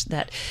adage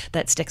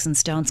that sticks and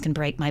stones can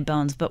break my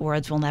bones, but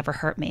words will never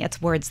hurt me.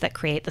 It's words that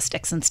create the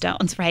sticks and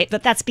stones, right?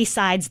 But that's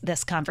besides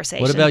this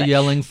conversation. What about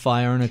yelling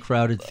fire in a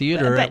crowded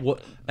theater?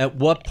 At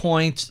what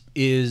point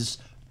is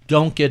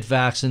don't get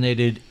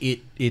vaccinated,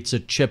 it's a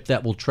chip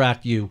that will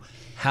track you?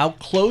 How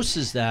close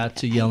is that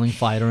to yelling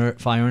fire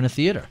in a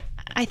theater?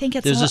 I think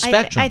it's There's a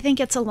spectrum. I think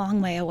it's a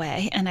long way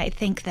away, and I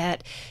think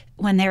that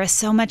when there is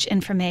so much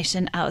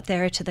information out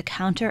there to the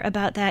counter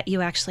about that,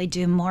 you actually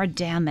do more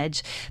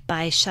damage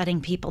by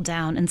shutting people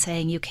down and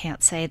saying you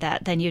can't say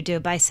that than you do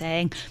by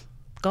saying,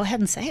 go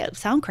ahead and say it.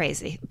 Sound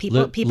crazy.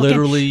 People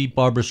literally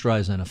Barbra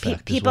Streisand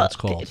effect is what it's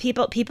called.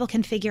 People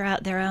can figure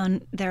out their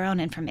own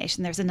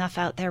information. There's enough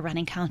out there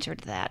running counter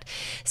to that.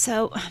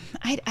 So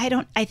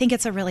I think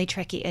it's a really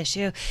tricky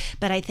issue,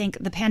 but I think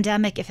the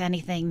pandemic, if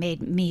anything,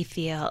 made me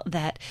feel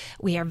that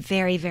we are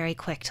very, very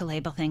quick to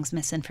label things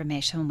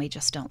misinformation when we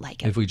just don't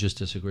like it. If we just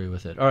disagree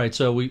with it. All right,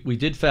 so we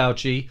did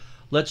Fauci.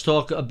 Let's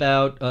talk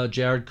about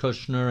Jared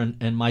Kushner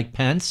and Mike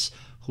Pence,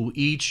 who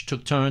each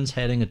took turns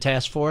heading a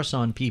task force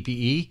on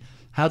PPE.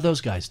 How'd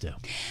those guys do?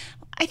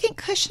 I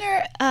think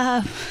Kushner,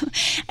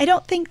 I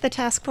don't think the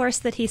task force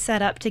that he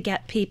set up to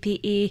get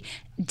PPE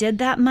did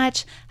that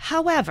much.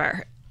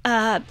 However,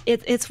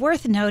 it's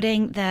worth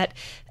noting that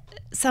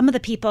some of the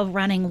people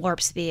running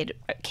Warp Speed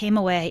came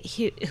away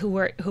who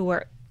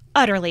were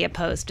utterly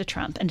opposed to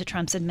Trump and to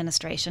Trump's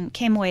administration,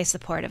 came away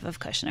supportive of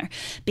Kushner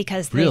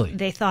because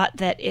they thought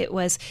that it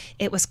was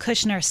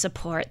Kushner's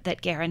support that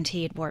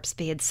guaranteed Warp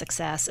Speed's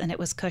success, and it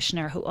was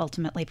Kushner who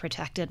ultimately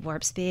protected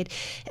Warp Speed.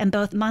 And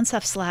both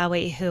Moncef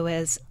Slaoui, who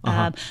is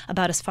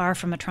about as far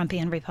from a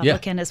Trumpian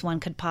Republican as one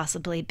could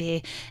possibly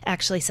be,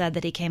 actually said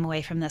that he came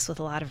away from this with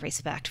a lot of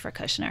respect for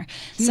Kushner.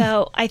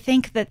 So I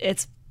think that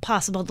it's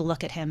possible to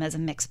look at him as a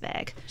mixed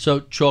bag.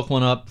 So chalk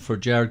one up for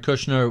Jared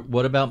Kushner.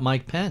 What about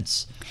Mike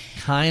Pence?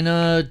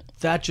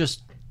 That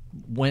just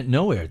went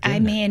nowhere, didn't it? I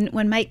mean,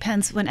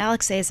 when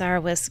Alex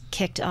Azar was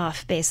kicked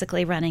off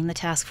basically running the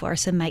task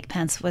force and Mike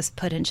Pence was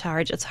put in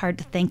charge, it's hard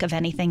to think of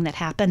anything that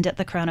happened at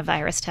the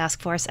coronavirus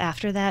task force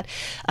after that,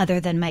 other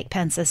than Mike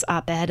Pence's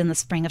op-ed in the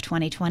spring of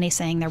 2020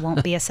 saying there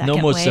won't be a second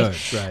no more wave.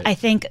 surge, right. I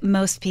think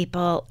most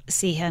people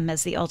see him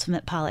as the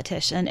ultimate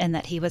politician and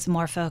that he was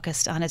more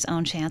focused on his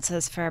own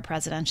chances for a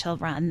presidential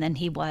run than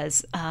he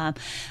was on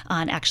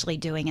actually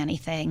doing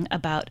anything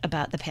about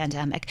the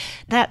pandemic.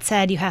 That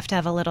said, you have to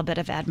have a little bit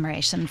of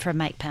admiration for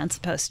Mike Pence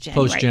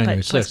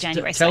post-January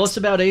 6th. Tell us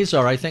about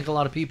Azar. I think a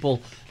lot of people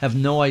have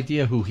no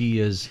idea who he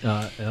is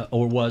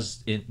or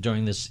was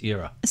during this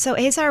era. So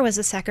Azar was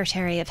a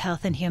Secretary of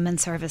Health and Human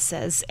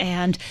Services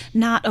and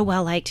not a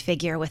well-liked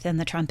figure within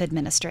the Trump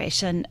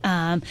administration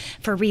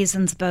for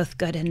reasons both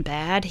good and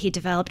bad. He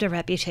developed a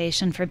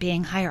reputation for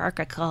being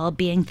hierarchical,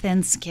 being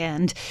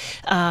thin-skinned,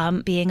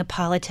 being a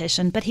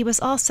politician, but he was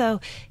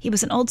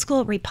an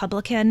old-school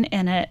Republican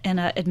in an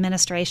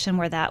administration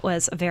where that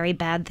was a very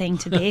bad thing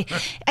to be.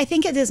 I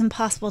think it is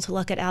impossible to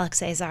look at Alex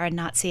Azar and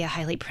not see a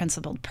highly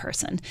principled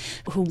person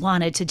who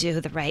wanted to do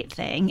the right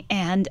thing.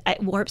 And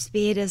at Warp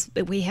Speed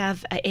we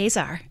have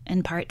Azar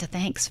in part to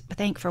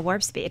thank for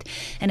Warp Speed.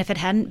 And if it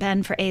hadn't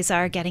been for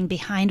Azar getting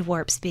behind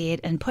Warp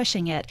Speed and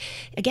pushing it,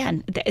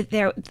 again,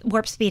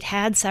 Warp Speed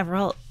had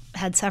several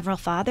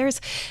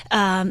fathers,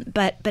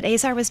 but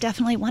Azar was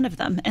definitely one of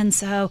them. And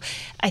so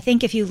I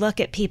think if you look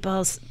at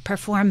people's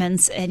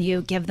performance and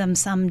you give them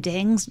some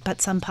dings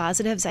but some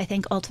positives, I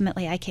think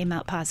ultimately I came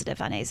out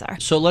positive on Azar.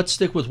 So let's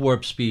stick with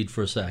Warp Speed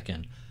for a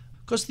second.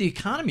 Because the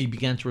economy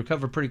began to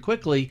recover pretty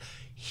quickly,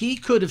 he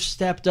could have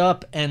stepped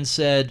up and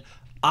said,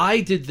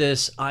 I did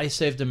this, I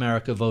saved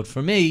America, vote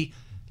for me.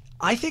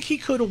 I think he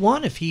could have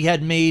won if he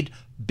had made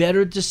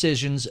better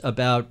decisions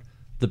about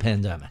the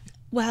pandemic.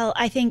 Well,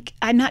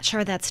 I'm not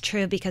sure that's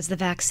true because the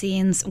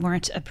vaccines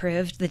weren't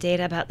approved. The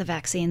data about the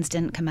vaccines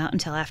didn't come out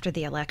until after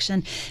the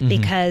election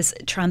because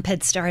Trump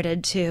had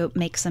started to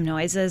make some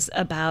noises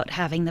about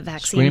having the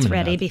vaccines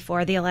ready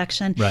before the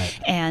election. Right.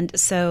 And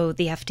so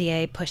the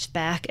FDA pushed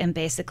back, and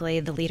basically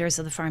the leaders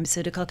of the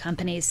pharmaceutical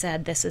companies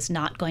said this is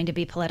not going to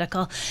be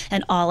political.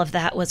 And all of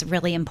that was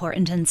really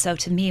important. And so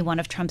to me, one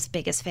of Trump's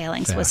biggest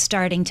failings was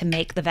starting to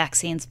make the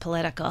vaccines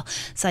political,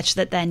 such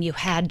that then you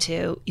had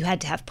to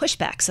have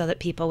pushback so that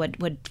people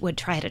would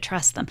try to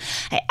trust them.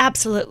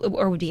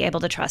 Would be able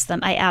to trust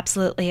them. I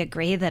absolutely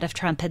agree that if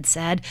Trump had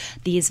said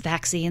these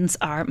vaccines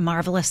are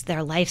marvelous,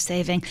 they're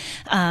life-saving,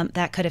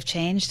 that could have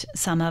changed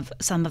some of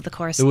the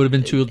course. It would have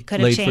been too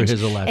late for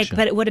his election.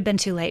 But it would have been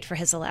too late for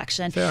his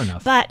election. Fair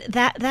enough. But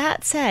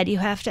that said, you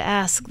have to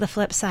ask the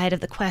flip side of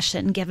the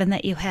question, given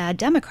that you had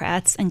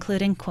Democrats,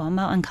 including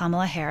Cuomo and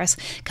Kamala Harris,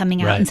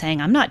 coming out and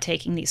saying, I'm not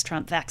taking these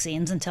Trump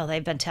vaccines until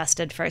they've been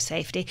tested for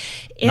safety.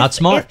 Not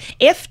smart.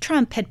 If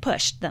Trump had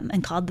pushed them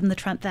and called them the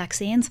Trump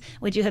vaccines,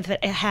 would you have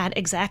had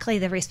exactly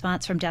the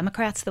response from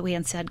Democrats that we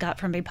instead got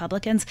from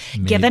Republicans,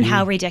 given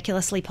how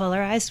ridiculously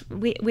polarized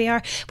we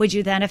are? Would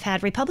you then have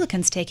had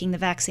Republicans taking the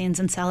vaccines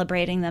and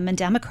celebrating them and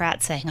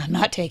Democrats saying, I'm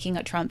not taking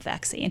a Trump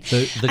vaccine?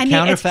 The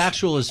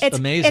counterfactual is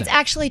amazing. It's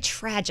actually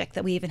tragic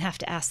that we even have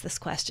to ask this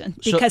question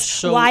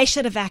because why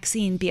should a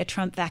vaccine be a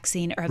Trump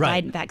vaccine or a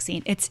Biden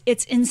vaccine? It's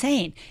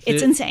insane.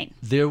 It's insane.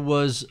 There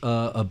was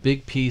a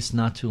big piece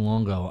not too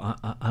long ago.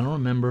 I don't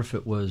remember if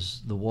it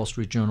was the Wall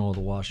Street Journal or the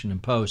Washington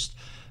Post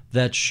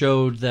that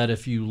showed that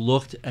if you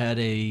looked at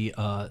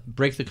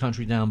break the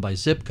country down by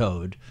zip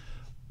code,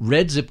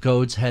 red zip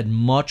codes had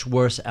much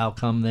worse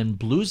outcome than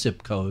blue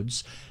zip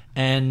codes.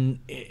 And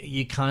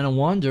you kind of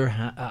wonder,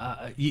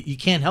 you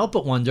can't help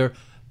but wonder,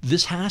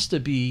 this has to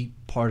be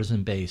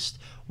partisan based.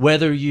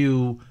 Whether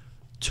you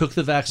took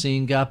the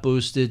vaccine, got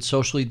boosted,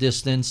 socially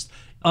distanced,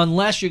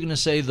 unless you're going to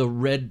say the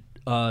red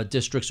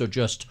districts are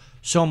just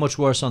so much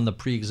worse on the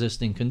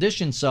pre-existing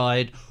condition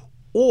side,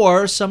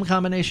 or some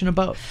combination of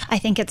both. I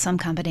think it's some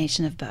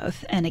combination of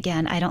both. And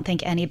again, I don't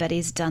think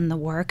anybody's done the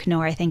work,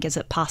 nor I think is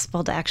it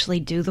possible to actually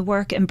do the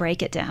work and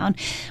break it down.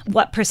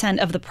 What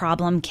percent of the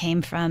problem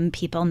came from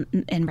people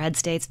in red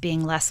states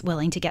being less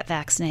willing to get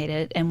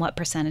vaccinated, and what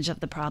percentage of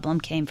the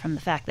problem came from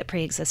the fact that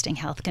pre-existing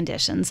health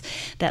conditions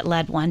that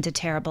led one to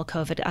terrible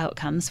COVID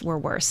outcomes were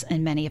worse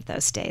in many of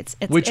those states.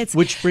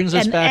 Which brings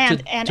us back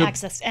to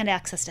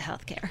access to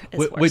health care is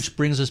worse. Which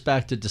brings us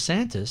back to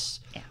DeSantis,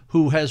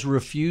 who has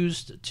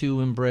refused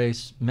to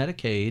embrace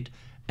Medicaid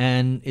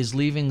and is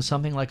leaving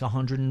something like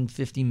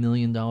 $150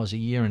 million a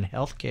year in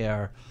health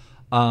care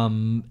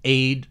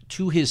aid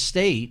to his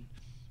state.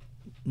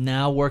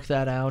 Now work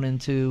that out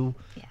into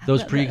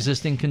those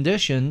pre-existing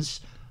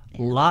conditions.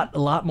 A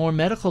lot more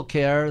medical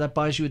care that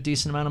buys you a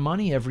decent amount of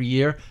money every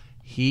year.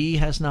 He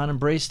has not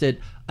embraced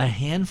it. A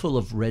handful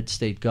of red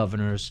state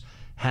governors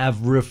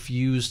have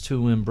refused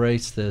to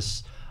embrace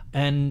this.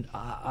 And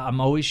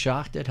I'm always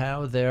shocked at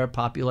how their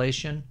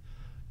population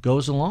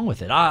goes along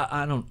with it.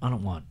 I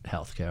don't want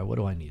health care. What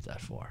do I need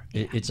that for?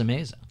 It's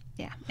amazing.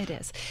 Yeah, it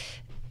is.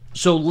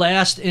 So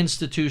last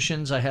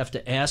institutions I have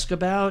to ask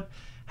about,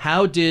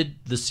 how did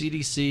the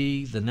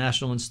CDC, the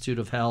National Institute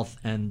of Health,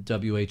 and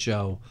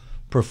WHO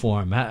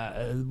perform?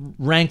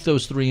 Rank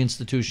those three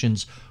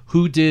institutions.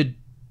 Who did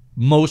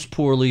most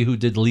poorly, who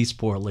did least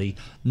poorly?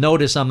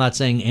 Notice I'm not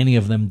saying any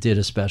of them did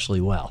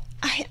especially well.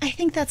 I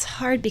think that's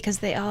hard because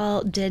they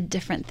all did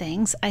different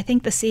things. I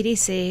think the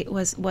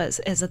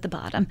CDC is at the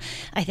bottom.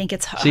 I think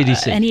it's hard.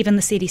 CDC. And even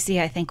the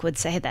CDC, I think, would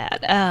say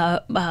that.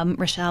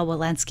 Rochelle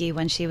Walensky,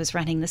 when she was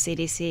running the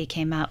CDC,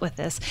 came out with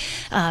this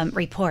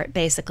report,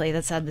 basically,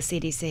 that said the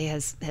CDC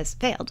has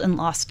failed and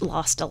lost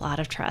a lot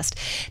of trust.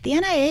 The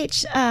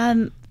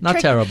NIH... Not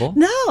terrible.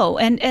 No,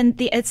 and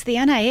it's the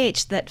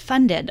NIH that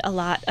funded a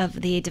lot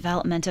of the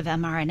development of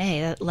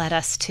mRNA that led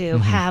us to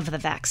have the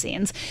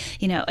vaccines.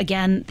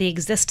 Again, the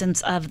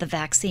existence of the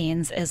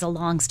vaccines is a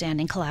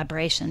long-standing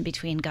collaboration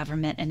between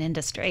government and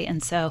industry.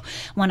 And so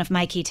one of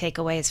my key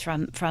takeaways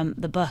from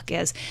the book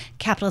is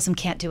capitalism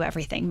can't do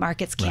everything.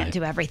 Markets can't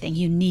do everything.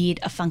 You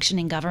need a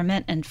functioning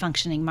government and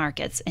functioning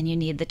markets, and you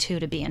need the two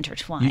to be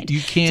intertwined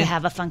to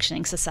have a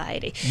functioning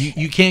society.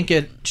 You can't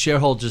get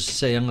shareholders to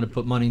say, I'm going to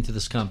put money into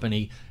this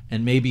company,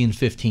 and maybe in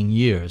 15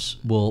 years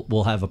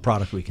we'll have a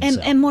product we can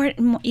sell.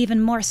 And even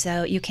more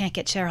so, you can't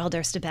get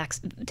shareholders to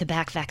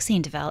back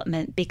vaccine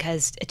development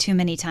because too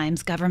many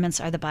times governments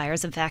are the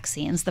buyers of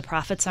vaccines. The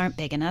profits aren't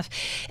big enough,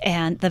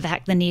 and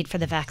the need for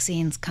the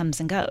vaccines comes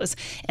and goes.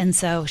 And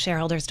so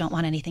shareholders don't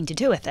want anything to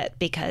do with it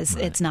because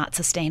it's not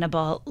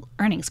sustainable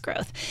earnings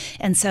growth.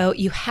 And so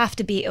you have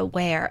to be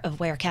aware of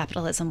where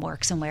capitalism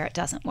works and where it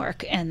doesn't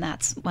work. And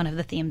that's one of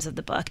the themes of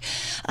the book.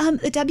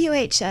 The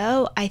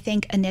WHO, I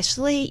think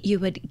initially you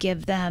would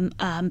give them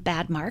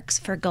bad marks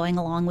for going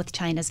along with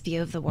China's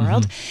view of the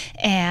world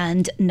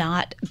and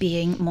not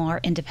being more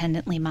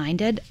independently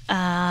minded.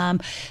 But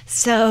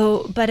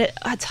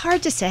it's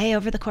hard to say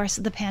over the course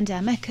of the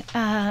pandemic.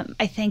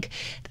 I think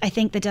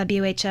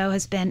the WHO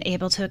has been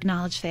able to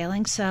acknowledge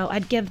failing, so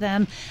I'd give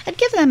them and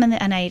the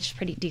NIH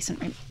pretty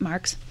decent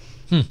marks.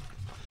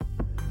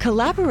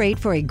 Collaborate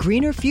for a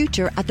greener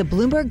future at the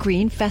Bloomberg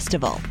Green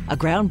Festival, a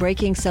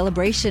groundbreaking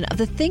celebration of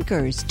the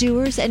thinkers,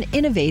 doers, and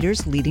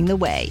innovators leading the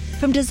way.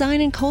 From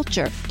design and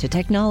culture to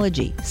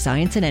technology,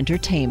 science, and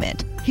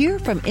entertainment. Hear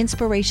from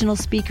inspirational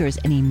speakers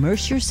and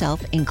immerse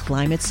yourself in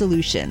climate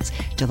solutions.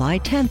 July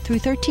 10th through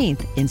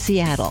 13th in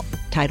Seattle.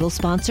 Title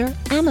sponsor,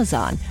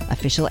 Amazon.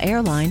 Official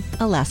airline,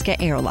 Alaska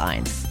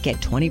Airlines. Get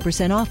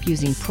 20% off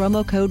using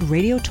promo code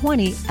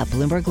Radio20 at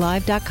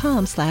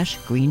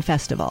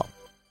BloombergLive.com/greenfestival.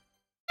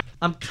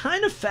 I'm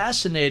kind of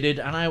fascinated,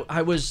 and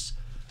I was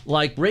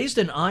like raised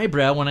an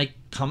eyebrow when I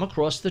come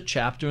across the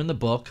chapter in the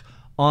book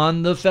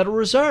on the Federal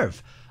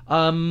Reserve.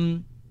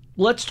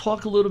 Let's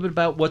talk a little bit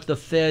about what the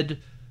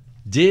Fed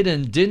did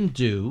and didn't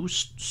do,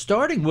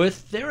 starting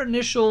with their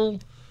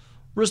initial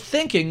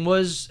thinking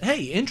was,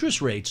 hey,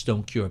 interest rates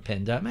don't cure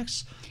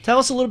pandemics. Tell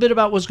us a little bit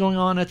about what's going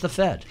on at the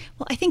Fed.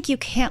 Well, I think you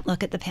can't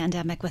look at the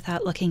pandemic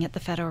without looking at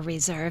the Federal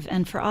Reserve,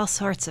 and for all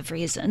sorts of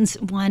reasons.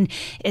 One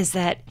is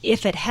that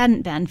if it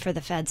hadn't been for the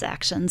Fed's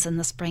actions in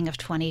the spring of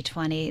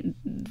 2020,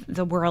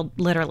 the world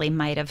literally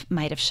might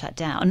have shut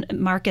down.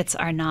 Markets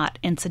are not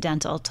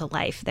incidental to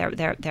life;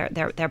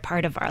 they're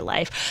part of our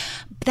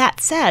life. That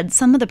said,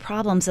 some of the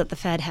problems that the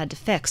Fed had to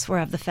fix were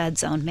of the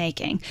Fed's own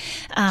making,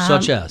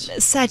 such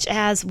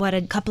as what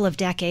a couple of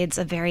decades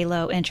of very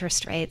low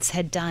interest rates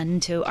had done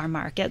to our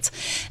markets.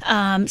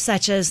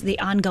 Such as the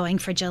ongoing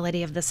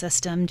fragility of the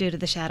system due to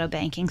the shadow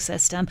banking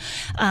system,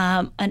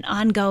 an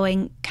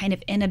ongoing kind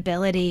of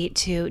inability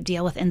to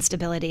deal with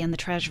instability in the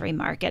Treasury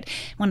market.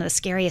 One of the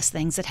scariest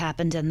things that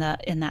happened in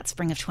that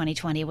spring of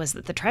 2020 was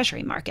that the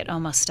Treasury market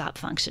almost stopped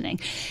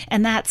functioning.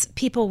 And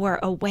people were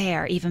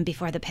aware, even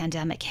before the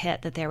pandemic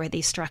hit, that there were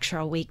these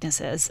structural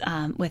weaknesses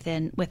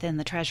within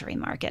the Treasury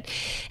market.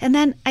 And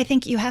then I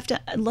think you have to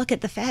look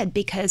at the Fed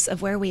because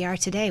of where we are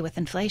today with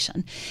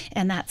inflation.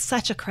 And that's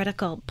such a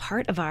critical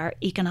part of our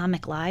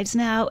economic lives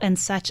now, and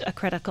such a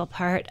critical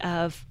part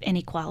of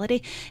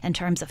inequality in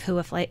terms of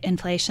who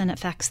inflation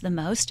affects the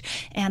most.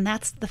 And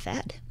that's the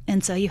Fed.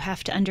 And so you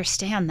have to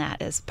understand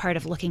that as part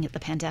of looking at the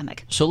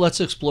pandemic. So let's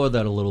explore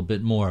that a little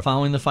bit more.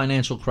 Following the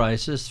financial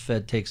crisis,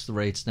 Fed takes the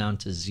rates down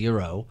to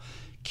 0,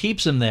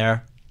 keeps them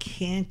there,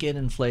 can't get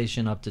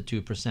inflation up to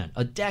 2%.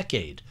 A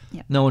decade,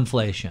 yep. No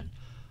inflation.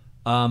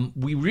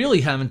 We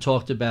really haven't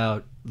talked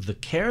about the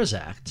CARES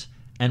Act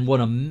and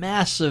what a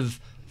massive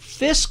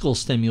fiscal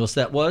stimulus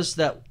that was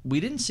that we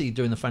didn't see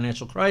during the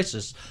financial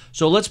crisis.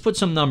 So let's put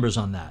some numbers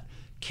on that.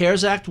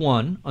 CARES Act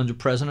 1 under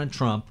President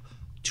Trump,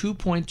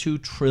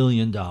 $2.2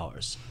 trillion,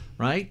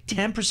 right?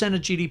 10%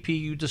 of GDP,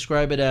 you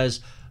describe it as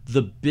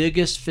the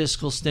biggest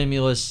fiscal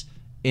stimulus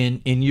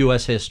in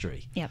U.S.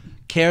 history. Yep.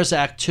 CARES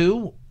Act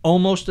 2,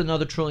 almost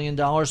another $1 trillion,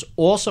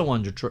 also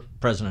under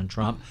President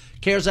Trump.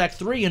 CARES Act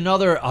 3,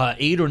 another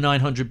 $800 or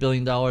 $900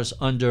 billion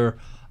under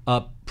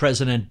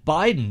President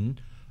Biden.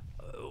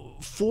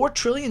 $4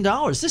 trillion.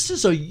 This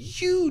is a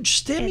huge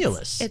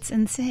stimulus. It's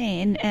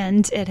insane,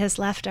 and it has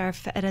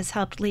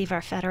helped leave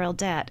our federal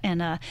debt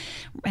in a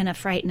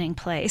frightening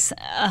place.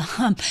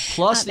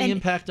 Plus the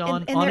impact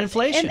on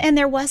inflation. And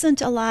there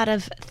wasn't a lot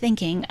of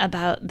thinking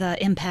about the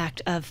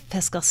impact of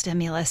fiscal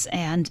stimulus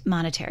and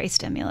monetary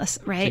stimulus,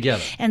 right?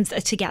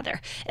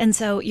 Together. And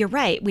so you're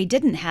right. We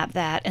didn't have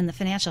that in the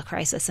financial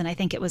crisis, and I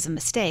think it was a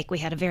mistake. We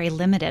had a very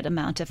limited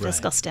amount of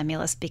fiscal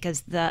stimulus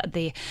because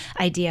the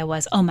idea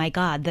was, oh my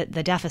God,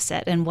 the deficit.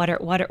 And what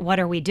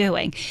are we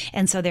doing?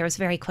 And so there was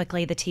very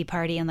quickly the Tea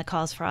Party and the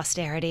calls for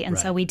austerity, and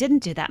so we didn't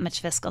do that much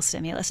fiscal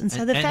stimulus. And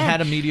so the Fed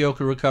had a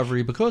mediocre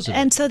recovery because of it.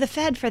 And so the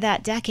Fed, for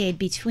that decade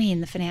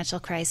between the financial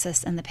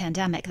crisis and the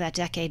pandemic, that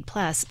decade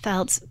plus,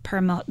 felt, per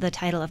the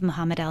title of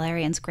Muhammad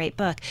El-Arian's great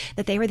book,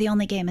 that they were the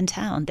only game in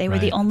town. They were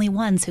the only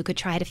ones who could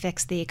try to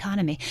fix the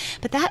economy.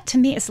 But that, to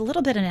me, is a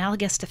little bit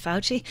analogous to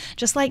Fauci.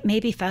 Just like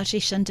maybe Fauci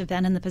shouldn't have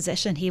been in the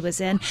position he was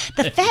in,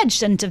 the Fed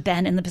shouldn't have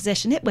been in the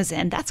position it was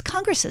in. That's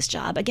Congress's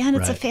job. Again,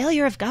 it's a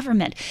failure of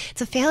government. It's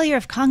a failure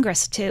of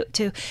Congress to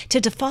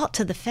default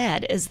to the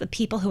Fed as the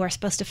people who are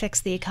supposed to fix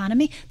the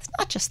economy. It's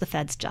not just the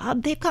Fed's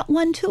job. They've got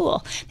one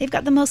tool. They've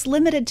got the most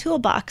limited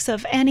toolbox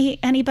of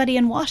anybody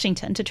in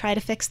Washington to try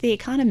to fix the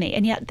economy,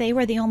 and yet they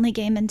were the only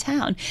game in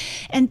town.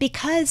 And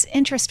because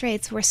interest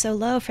rates were so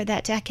low for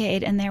that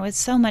decade and there was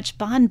so much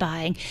bond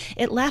buying,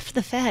 it left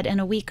the Fed in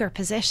a weaker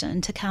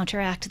position to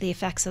counteract the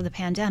effects of the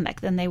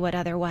pandemic than they would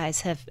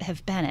otherwise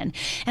have been in.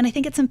 And I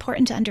think it's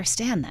important to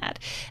understand that.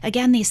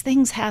 Again, these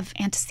things have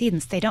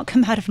antecedents. They don't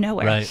come out of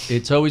nowhere. Right.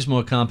 It's always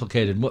more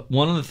complicated.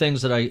 One of the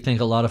things that I think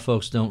a lot of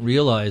folks don't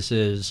realize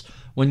is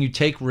when you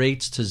take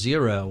rates to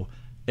 0,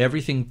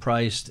 everything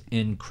priced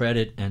in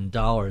credit and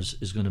dollars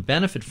is going to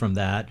benefit from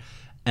that.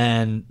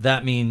 And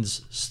that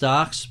means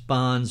stocks,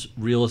 bonds,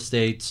 real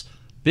estates,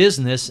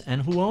 business,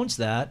 and who owns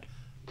that?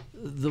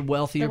 The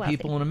wealthier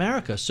people in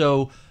America.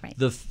 So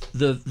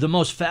the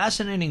most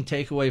fascinating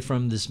takeaway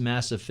from this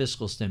massive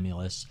fiscal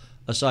stimulus,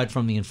 aside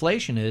from the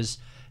inflation, is,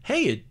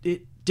 hey,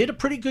 it did a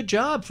pretty good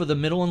job for the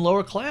middle and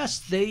lower class.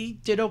 They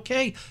did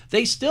okay.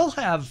 They still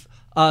have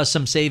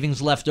some savings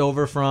left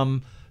over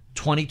from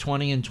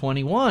 2020 and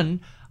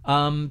 21.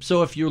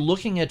 So if you're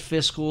looking at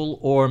fiscal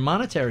or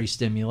monetary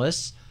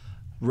stimulus,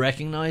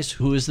 recognize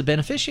who is the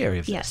beneficiary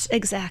of this. Yes,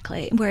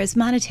 exactly. Whereas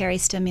monetary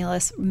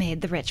stimulus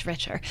made the rich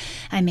richer.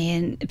 I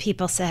mean,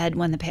 people said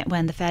when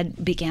the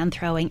Fed began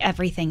throwing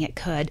everything it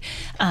could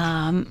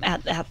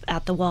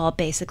at the wall,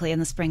 basically in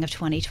the spring of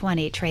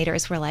 2020,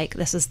 traders were like,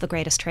 "This is the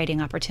greatest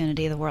trading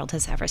opportunity the world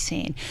has ever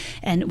seen."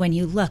 And when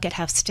you look at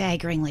how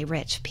staggeringly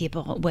rich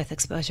people with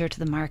exposure to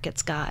the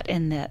markets got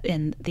in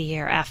the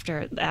year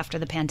after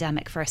the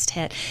pandemic first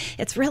hit,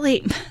 it's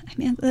really, I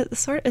mean, it's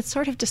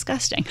sort of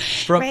disgusting.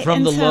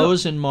 From the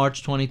lows in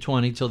March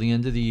 2020 till the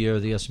end of the year,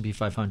 the S&P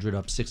 500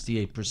 up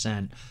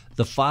 68%.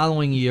 The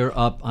following year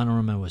up, I don't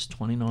remember, it was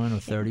 29 or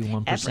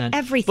 31%.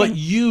 Everything. But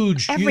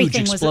huge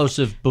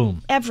explosive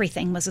boom.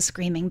 Everything was a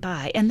screaming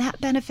buy. And that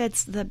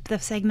benefits the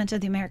segment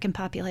of the American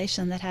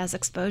population that has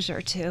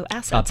exposure to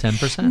assets. Top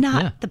 10%.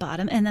 Not the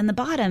bottom. And then the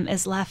bottom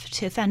is left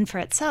to fend for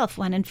itself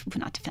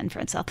not to fend for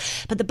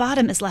itself, but the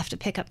bottom is left to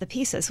pick up the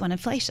pieces when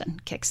inflation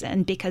kicks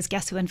in, because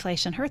guess who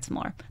inflation hurts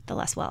more? The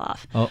less well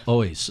off.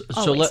 Always.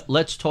 So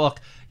let's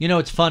talk. You know,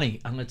 it's funny.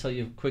 I'm going to tell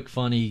you a quick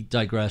funny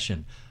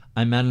digression.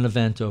 I'm at an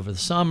event over the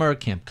summer,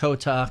 Camp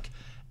Kotak,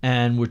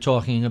 and we're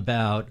talking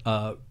about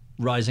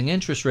rising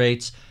interest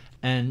rates,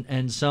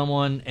 and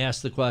someone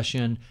asked the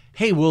question,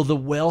 hey, will the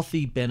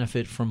wealthy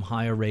benefit from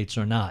higher rates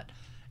or not?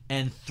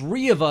 And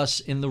 3 of us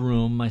in the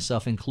room,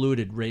 myself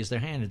included, raised their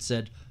hand and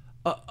said,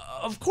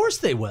 of course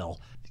they will.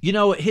 You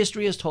know,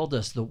 history has told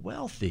us the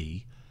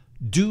wealthy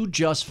do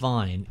just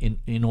fine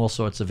in all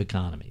sorts of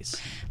economies.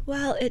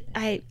 Well,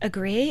 I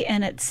agree,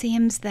 and it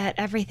seems that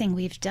everything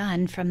we've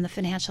done from the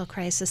financial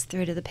crisis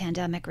through to the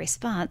pandemic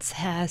response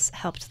has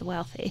helped the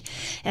wealthy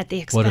at the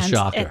expense, What a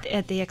shocker.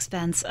 At the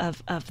expense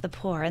of the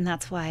poor, and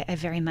that's why I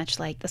very much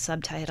like the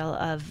subtitle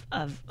of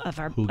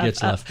our Who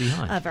Gets Left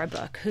Behind of our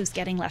book, Who's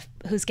Getting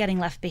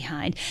Left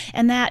Behind,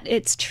 and that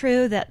it's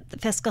true that the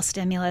fiscal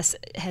stimulus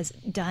has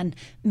done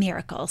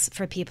miracles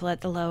for people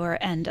at the lower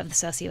end of the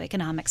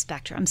socioeconomic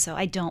spectrum. So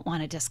I don't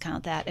want to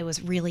discount that. It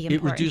was really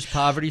important. It reduced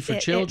poverty for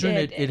children.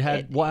 It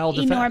had wild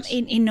effects.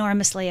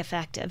 Enormously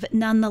effective.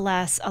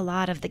 Nonetheless, a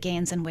lot of the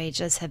gains in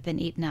wages have been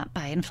eaten up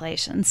by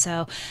inflation.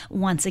 So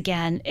once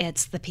again,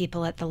 it's the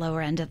people at the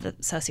lower end of the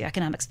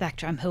socioeconomic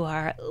spectrum who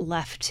are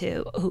left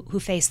who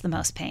face the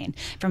most pain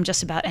from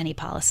just about any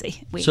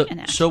policy we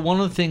enact. So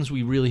one of the things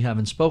we really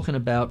haven't spoken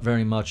about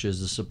very much is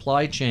the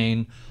supply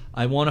chain.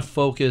 I want to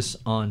focus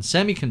on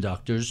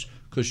semiconductors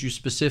because you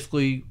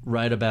specifically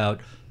write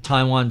about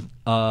Taiwan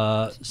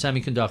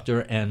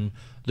semiconductor and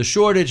the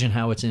shortage and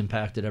how it's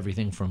impacted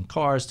everything from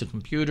cars to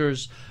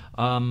computers.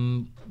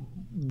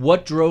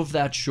 What drove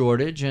that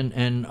shortage,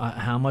 and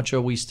how much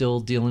are we still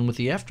dealing with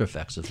the after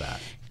effects of that?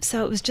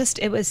 So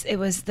it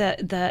was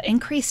the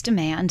increased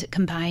demand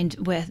combined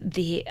with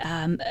the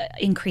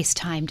increased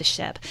time to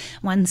ship.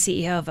 One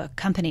CEO of a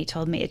company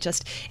told me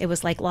it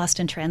was like lost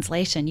in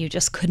translation. You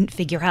just couldn't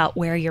figure out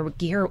where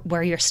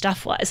your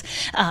stuff was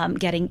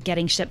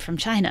getting shipped from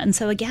China. And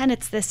so again,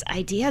 it's this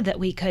idea that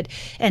we could,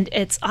 and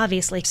it's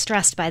obviously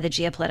stressed by the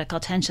geopolitical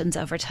tensions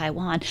over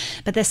Taiwan,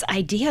 but this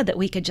idea that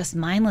we could just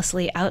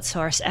mindlessly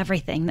outsource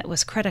everything that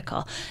was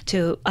critical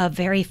to a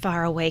very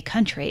far away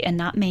country and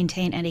not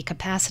maintain any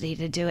capacity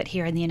to do it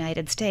here in the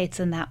United States,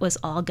 and that was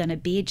all going to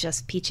be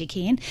just peachy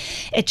keen.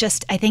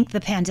 I think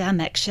the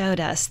pandemic showed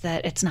us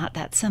that it's not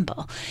that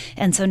simple.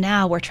 And so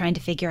now we're trying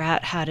to figure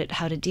out how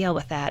to deal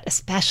with that,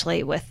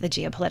 especially with the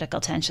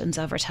geopolitical tensions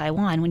over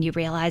Taiwan, when you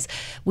realize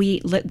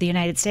the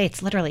United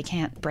States literally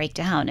can't break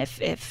down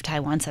if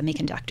Taiwan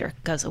Semiconductor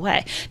goes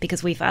away,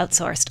 because we've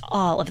outsourced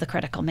all of the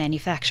critical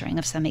manufacturing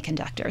of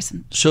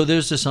semiconductors. So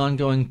there's this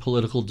ongoing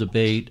political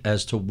debate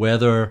as to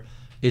whether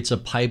it's a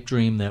pipe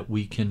dream that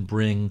we can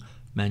bring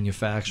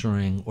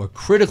manufacturing or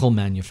critical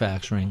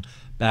manufacturing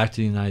back to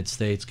the United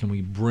States. Can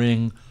we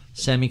bring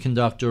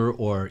semiconductor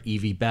or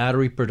EV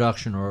battery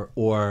production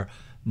or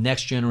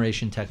next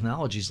generation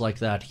technologies like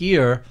that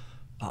here?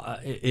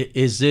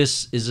 Is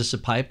this a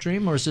pipe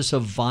dream, or is this a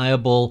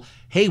viable,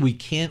 hey, we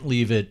can't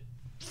leave it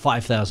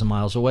 5,000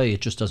 miles away, it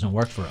just doesn't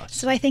work for us?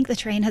 So I think the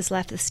train has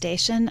left the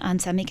station on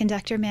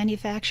semiconductor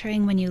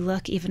manufacturing when you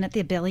look even at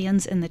the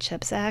billions in the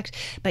CHIPS Act,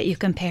 but you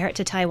compare it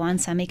to Taiwan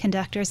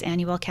Semiconductor's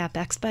annual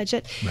CapEx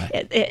budget, right.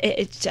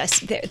 It's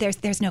just,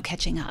 there's no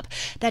catching up.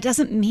 That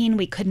doesn't mean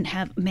we couldn't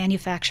have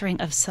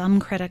manufacturing of some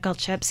critical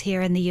chips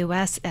here in the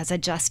U.S. as a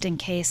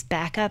just-in-case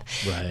backup,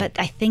 right. But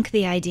I think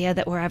the idea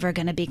that we're ever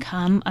going to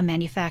become a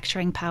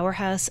manufacturing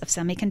powerhouse of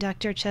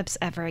semiconductor chips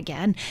ever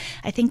again,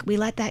 I think we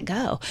let that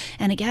go.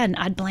 And again,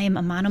 I'd blame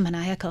a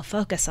monomaniacal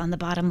focus on the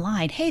bottom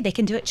line. Hey, they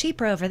can do it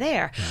cheaper over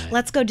there. Right.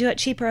 Let's go do it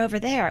cheaper over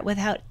there,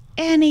 without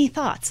any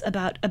thoughts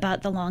about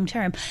the long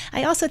term.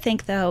 I also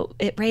think, though,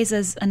 it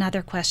raises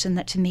another question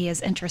that to me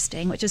is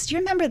interesting, which is, do you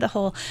remember the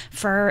whole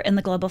fur in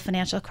the global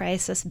financial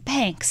crisis?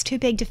 Banks, too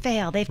big to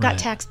fail. They've got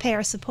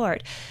taxpayer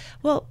support.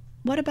 Well,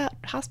 what about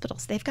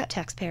hospitals? They've got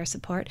taxpayer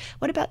support.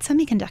 What about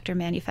semiconductor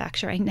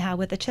manufacturing now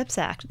with the CHIPS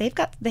Act? They've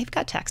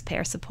got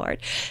taxpayer support.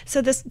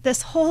 So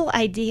this whole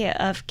idea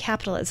of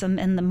capitalism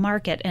in the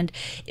market and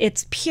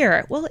it's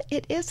pure, well,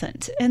 it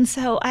isn't. And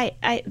so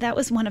I that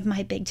was one of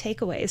my big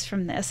takeaways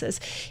from this is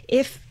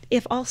if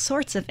all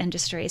sorts of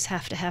industries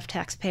have to have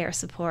taxpayer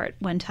support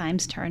when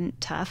times turn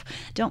tough,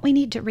 don't we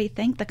need to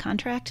rethink the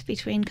contract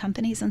between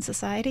companies and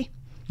society?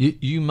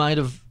 You might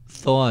have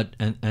thought,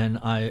 and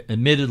I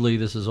admittedly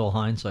this is all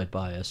hindsight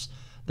bias,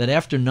 that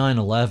after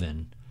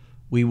 9/11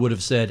 we would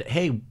have said,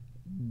 hey,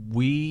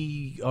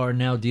 we are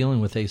now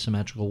dealing with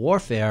asymmetrical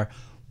warfare.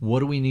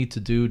 What do we need to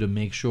do to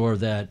make sure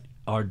that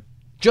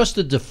just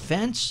the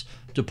Defense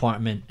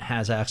Department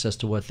has access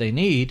to what they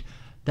need?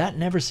 That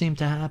never seemed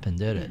to happen,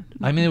 did it?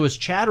 I mean, there was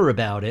chatter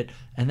about it,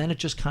 and then it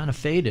just kind of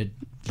faded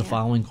the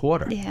following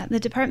quarter. Yeah, the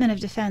Department of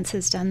Defense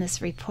has done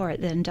this report,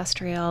 the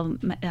Industrial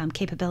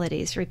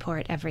Capabilities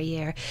Report, every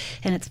year,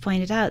 and it's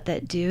pointed out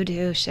that due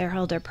to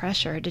shareholder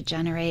pressure to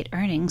generate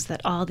earnings,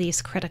 that all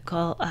these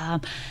critical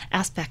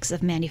aspects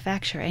of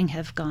manufacturing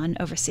have gone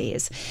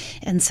overseas.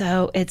 And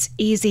so it's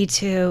easy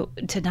to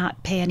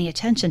not pay any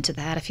attention to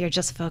that if you're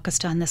just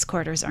focused on this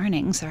quarter's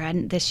earnings or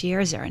on this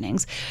year's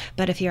earnings.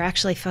 But if you're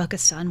actually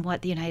focused on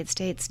what the United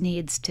States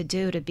needs to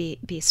do to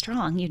be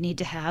strong, you need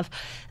to have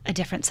a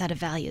different set of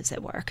values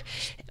at work.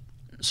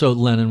 So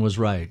Lenin was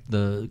right.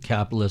 The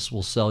capitalists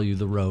will sell you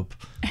the rope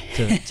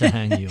to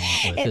hang you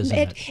on with, isn't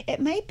it? It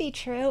might be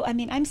true. I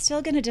mean, I'm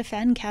still going to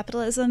defend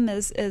capitalism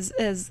as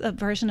a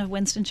version of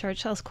Winston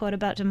Churchill's quote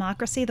about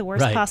democracy, the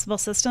worst possible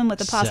system with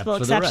the possible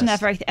exception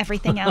of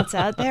everything else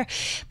out there.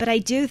 But I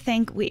do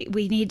think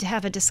we need to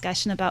have a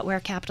discussion about where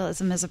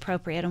capitalism is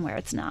appropriate and where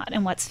it's not,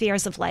 and what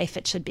spheres of life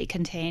it should be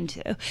contained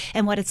to,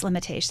 and what its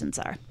limitations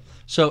are.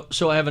 So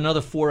I have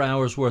another 4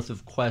 hours worth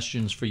of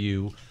questions for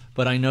you,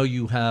 but I know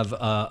you have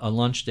a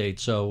lunch date.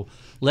 So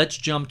let's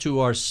jump to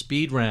our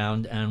speed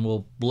round, and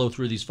we'll blow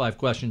through these 5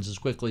 questions as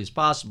quickly as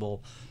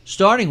possible.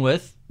 Starting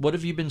with, what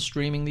have you been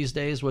streaming these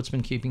days? What's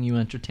been keeping you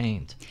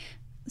entertained?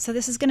 So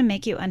this is going to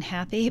make you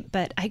unhappy,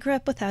 but I grew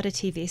up without a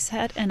TV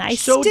set, and I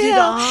so still, did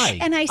I.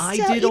 And I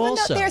still, did even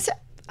also. Though there's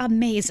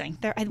amazing.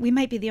 We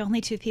might be the only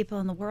 2 people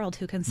in the world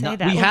who can say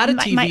that. We had a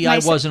TV. I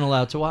wasn't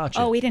allowed to watch it.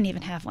 Oh, we didn't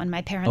even have one.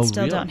 My parents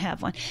still really? don't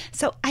have one.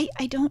 So I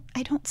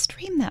don't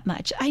stream that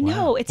much. I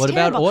know it's What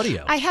terrible. about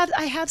audio? I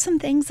have some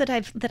things that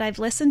I've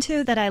listened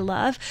to that I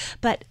love,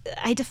 but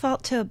I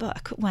default to a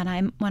book when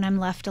I'm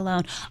left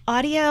alone.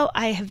 Audio,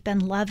 I have been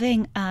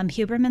loving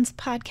Huberman's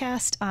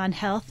podcast on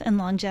health and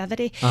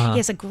longevity. He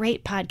has a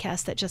great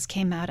podcast that just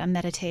came out on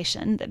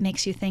meditation that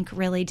makes you think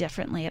really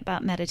differently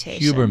about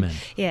meditation. Huberman.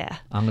 Yeah.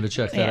 I'm going to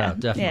check that out,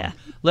 definitely.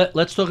 Yeah.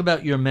 Let's talk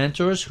about your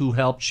mentors who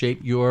helped shape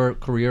your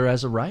career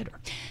as a writer.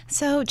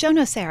 So Joe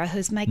Nocera,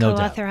 who's my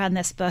co-author on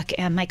this book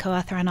and my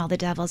co-author on All the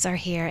Devils Are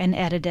Here and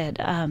edited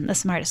The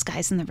Smartest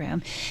Guys in the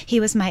Room.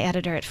 He was my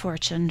editor at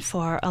Fortune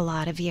for a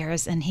lot of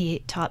years, and he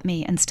taught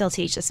me and still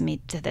teaches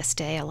me to this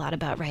day a lot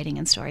about writing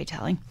and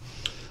storytelling.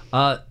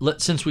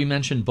 Since we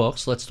mentioned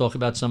books, let's talk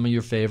about some of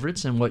your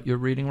favorites and what you're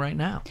reading right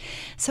now.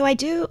 So I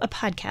do a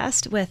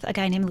podcast with a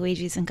guy named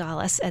Luigi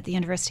Zingales at the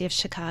University of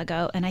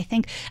Chicago, and I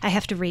think I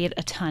have to read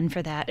a ton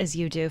for that, as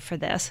you do for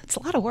this. It's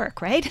a lot of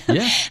work, right?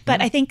 Yeah.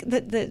 But I think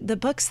the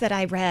books that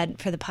I read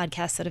for the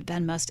podcast that have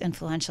been most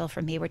influential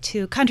for me were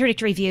 2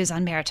 contradictory views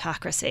on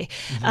meritocracy.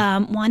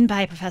 Mm-hmm. One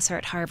by a professor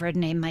at Harvard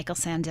named Michael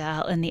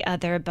Sandel, and the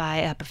other by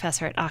a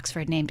professor at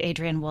Oxford named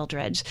Adrian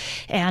Wooldridge.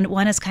 And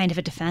one is kind of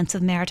a defense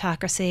of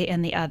meritocracy,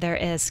 and the other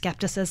is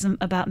skepticism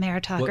about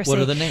meritocracy. What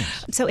are the names?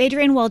 So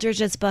Adrian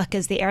Wooldridge's book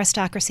is The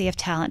Aristocracy of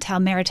Talent, How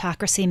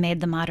Meritocracy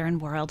Made the Modern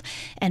World.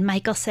 And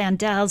Michael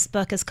Sandel's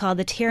book is called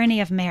The Tyranny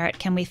of Merit,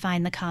 Can We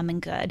Find the Common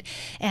Good?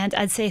 And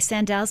I'd say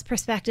Sandel's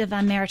perspective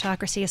on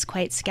meritocracy is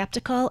quite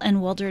skeptical, and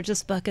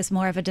Wooldridge's book is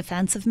more of a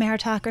defense of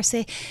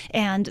meritocracy.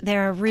 And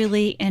they're a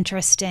really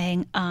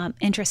interesting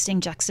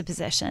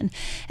juxtaposition.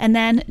 And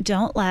then,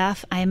 don't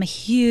laugh, I am a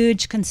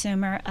huge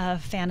consumer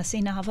of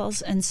fantasy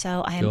novels, and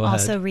so I am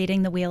also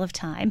reading The Wheel of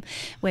Time,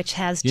 which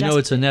has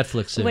it's a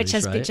Netflix series, which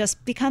has right?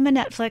 just become a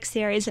Netflix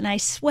series, and I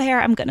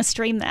swear I'm going to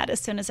stream that as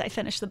soon as I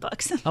finish the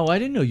books. Oh, I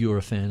didn't know you were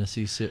a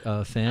fantasy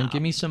fan.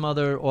 Give me some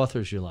other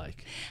authors you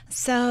like.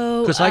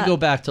 So, because I go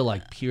back to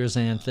like Piers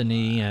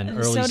Anthony and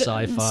early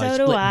sci-fi. So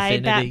do Split I.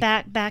 Infinity.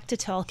 Back to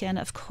Tolkien,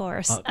 of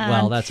course.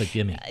 Well, that's a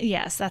gimme.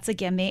 Yes, that's a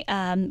gimme.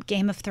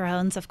 Game of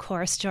Thrones, of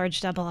course.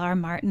 George R.R.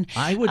 Martin.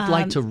 I would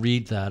like to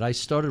read that. I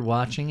started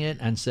watching it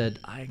and said,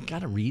 I got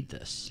to read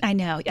this. I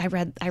know. I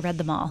read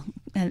them all.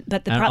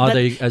 But are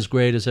they as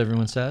great as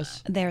everyone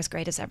says? They're as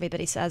great as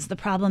everybody says. The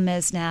problem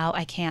is now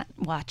I can't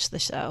watch the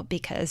show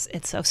because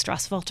it's so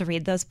stressful to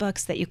read those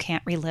books that you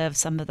can't relive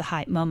some of the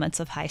high moments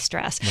of high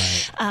stress.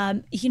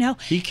 Right.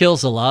 He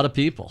kills a lot of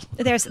people.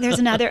 There's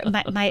another.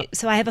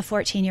 So I have a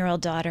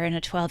 14-year-old daughter and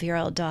a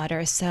 12-year-old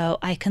daughter. So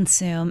I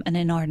consume an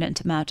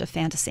inordinate amount of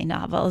fantasy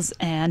novels,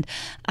 and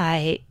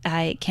I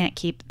can't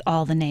keep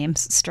all the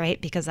names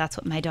straight because that's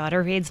what my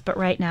daughter reads. But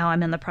right now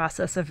I'm in the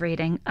process of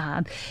reading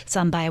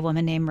some by a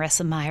woman named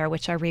Marissa Meyer,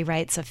 which are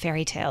rewrites of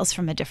fairy tales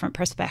from a different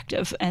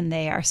perspective, and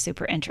they are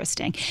super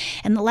interesting.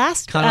 And the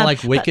last kind of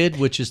like Wicked,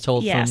 which is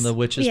told from the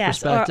witch's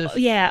perspective.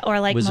 Or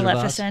like Wizard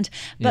Maleficent.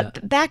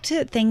 But back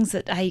to things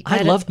that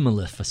I loved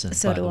Maleficent.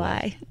 So do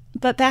I.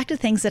 But back to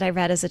things that I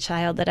read as a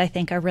child that I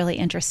think are really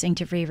interesting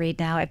to reread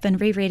now. I've been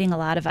rereading a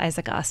lot of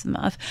Isaac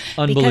Asimov.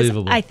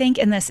 Unbelievable. Because I think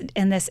in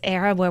this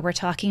era where we're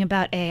talking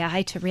about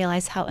AI, to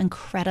realize how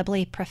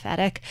incredibly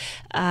prophetic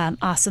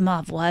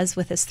Asimov was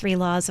with his 3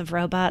 laws of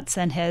robots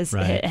and his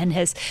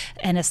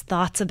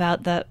thoughts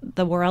about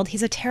the world.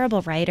 He's a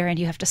terrible writer, and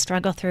you have to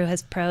struggle through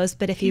his prose.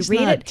 But if you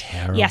read it,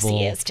 terrible. Yes,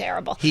 he is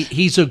terrible.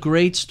 He's a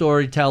great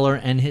storyteller,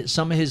 and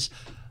some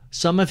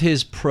of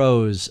his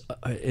prose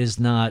is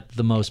not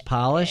the most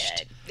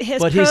polished,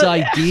 his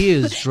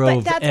ideas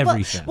drove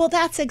everything. Well,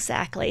 that's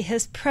exactly.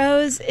 His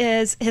prose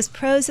is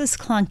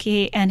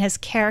clunky, and his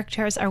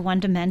characters are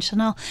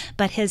one-dimensional,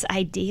 but his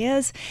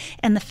ideas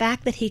and the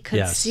fact that he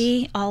could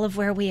see all of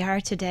where we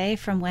are today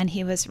from when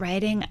he was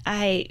writing,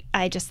 I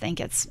just think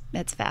it's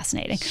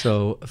fascinating.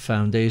 So,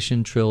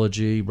 Foundation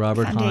Trilogy,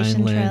 Robert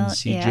Heinlein,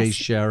 C.J.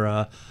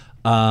 Scherer,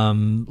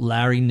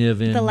 Larry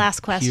Niven, The Last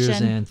Question,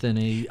 Piers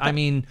Anthony.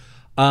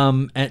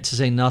 And to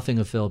say nothing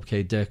of Philip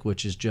K. Dick,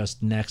 which is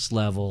just next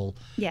level.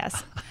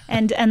 Yes,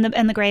 and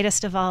the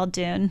greatest of all,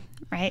 Dune,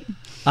 right?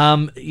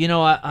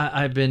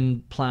 I've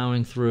been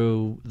plowing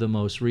through the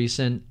most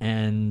recent,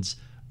 and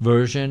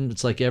version.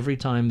 It's like every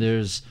time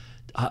there's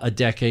a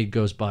decade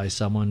goes by,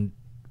 someone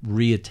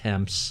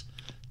reattempts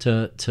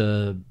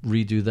to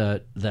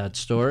redo that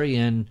story,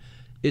 and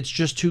it's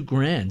just too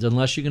grand.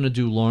 Unless you're going to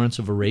do Lawrence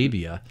of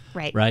Arabia,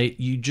 right?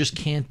 You just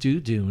can't do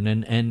Dune,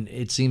 and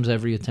it seems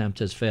every attempt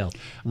has failed.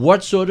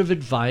 What sort of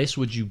advice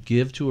would you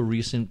give to a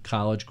recent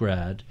college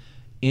grad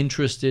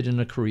interested in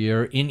a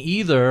career in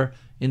either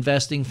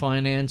investing,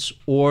 finance,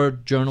 or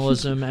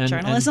journalism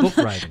and book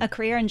writing? A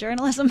career in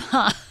journalism?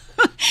 Huh.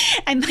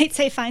 I might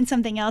say find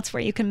something else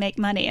where you can make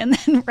money and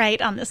then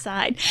write on the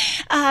side.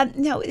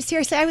 No,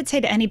 seriously, I would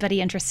say to anybody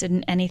interested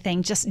in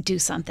anything, just do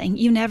something.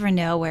 You never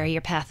know where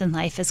your path in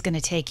life is going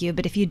to take you,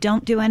 but if you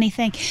don't do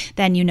anything,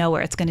 then you know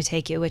where it's going to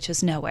take you, which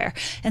is nowhere.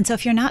 And so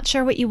if you're not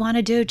sure what you want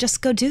to do,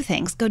 just go do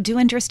things. Go do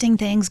interesting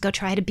things. Go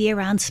try to be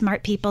around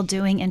smart people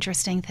doing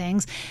interesting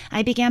things.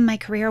 I began my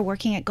career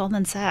working at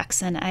Goldman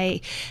Sachs, and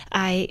I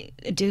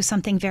do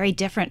something very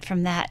different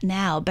from that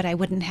now, but I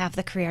wouldn't have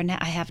the career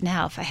I have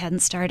now if I hadn't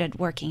started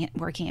working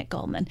at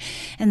Goldman.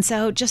 And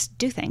so just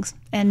do things,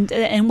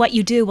 and what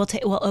you do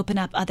will open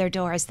up other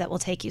doors that will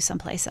take you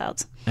someplace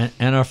else.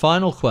 And our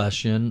final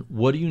question,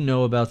 what do you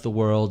know about the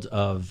world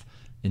of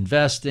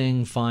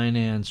investing,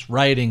 finance,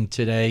 writing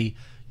today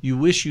you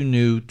wish you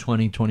knew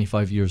 20,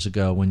 25 years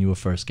ago when you were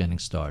first getting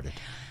started?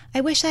 I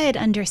wish I had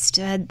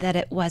understood that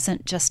it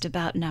wasn't just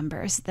about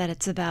numbers, that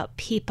it's about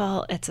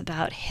people, it's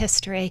about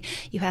history.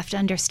 You have to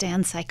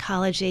understand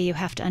psychology, you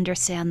have to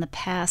understand the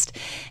past.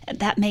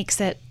 That makes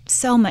it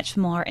so much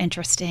more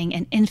interesting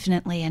and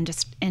infinitely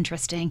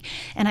interesting.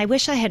 And I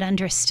wish I had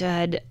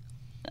understood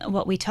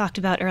what we talked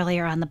about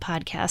earlier on the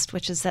podcast,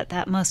 which is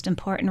that most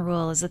important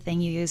rule is the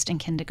thing you used in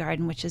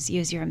kindergarten, which is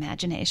use your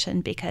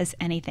imagination, because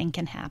anything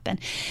can happen.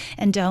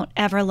 And don't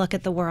ever look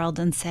at the world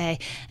and say,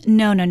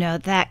 no,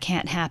 that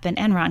can't happen.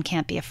 Enron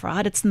can't be a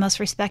fraud. It's the most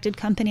respected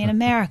company in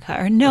America.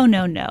 Or no,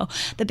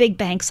 the big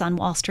banks on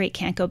Wall Street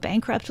can't go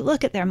bankrupt.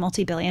 Look at their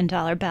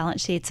multi-billion-dollar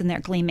balance sheets and their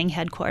gleaming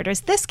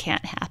headquarters. This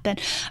can't happen.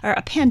 Or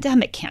a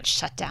pandemic can't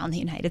shut down the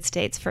United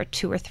States for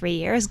 2 or 3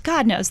 years.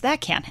 God knows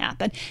that can't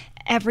happen.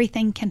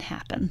 Everything can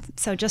happen.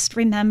 So just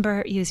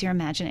remember, use your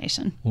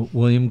imagination.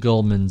 William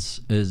Goldman's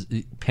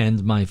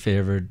penned my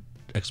favorite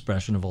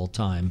expression of all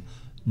time: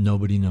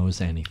 nobody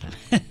knows anything.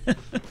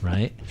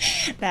 Right?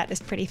 That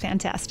is pretty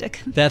fantastic.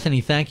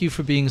 Bethany, thank you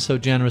for being so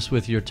generous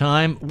with your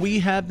time. We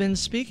have been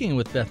speaking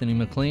with Bethany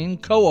McLean,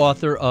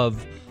 co-author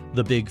of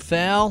The Big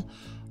Fail.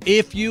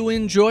 If you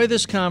enjoy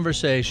this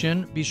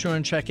conversation, be sure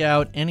and check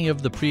out any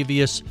of the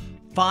previous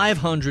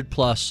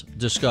 500-plus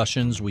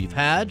discussions we've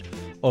had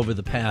over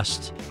the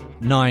past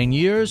 9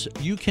 years.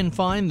 You can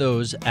find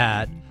those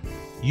at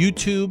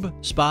YouTube,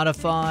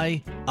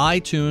 Spotify,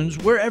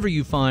 iTunes, wherever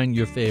you find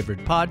your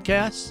favorite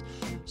podcasts.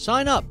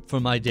 Sign up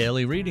for my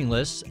daily reading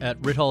lists at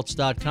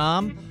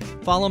ritholtz.com.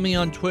 Follow me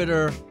on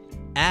Twitter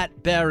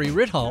at Barry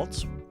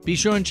Ritholtz. Be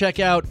sure and check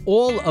out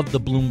all of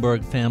the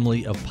Bloomberg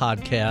family of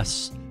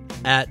podcasts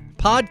at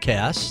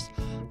Podcasts.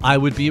 I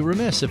would be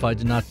remiss if I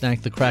did not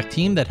thank the crack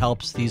team that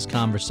helps these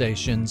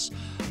conversations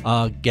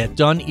get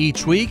done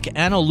each week.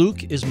 Anna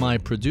Luke is my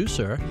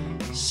producer.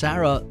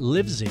 Sarah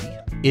Livesey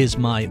is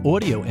my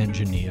audio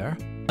engineer.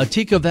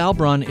 Atika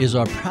Valbron is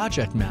our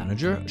project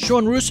manager.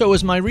 Sean Russo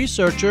is my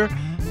researcher.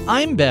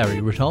 I'm Barry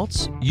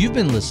Ritholtz. You've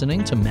been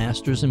listening to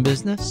Masters in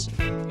Business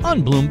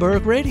on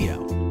Bloomberg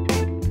Radio.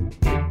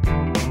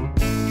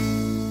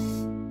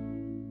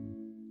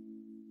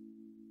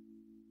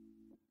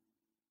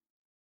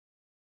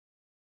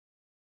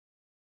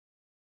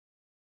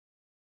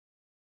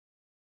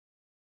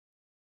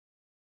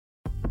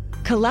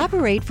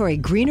 Collaborate for a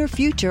greener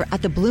future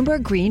at the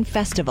Bloomberg Green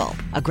Festival,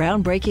 a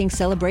groundbreaking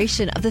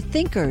celebration of the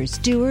thinkers,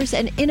 doers,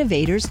 and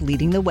innovators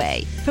leading the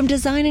way. From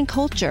design and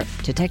culture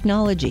to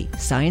technology,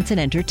 science, and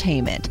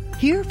entertainment.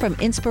 Hear from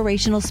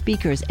inspirational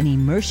speakers and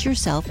immerse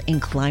yourself in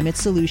climate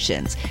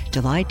solutions.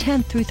 July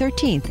 10th through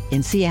 13th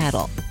in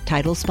Seattle.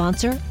 Title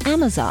sponsor,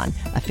 Amazon.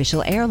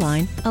 Official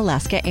airline,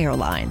 Alaska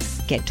Airlines.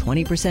 Get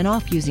 20%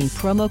 off using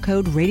promo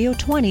code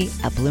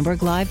radio20 at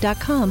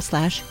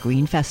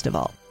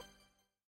bloomberglive.com/greenfestival.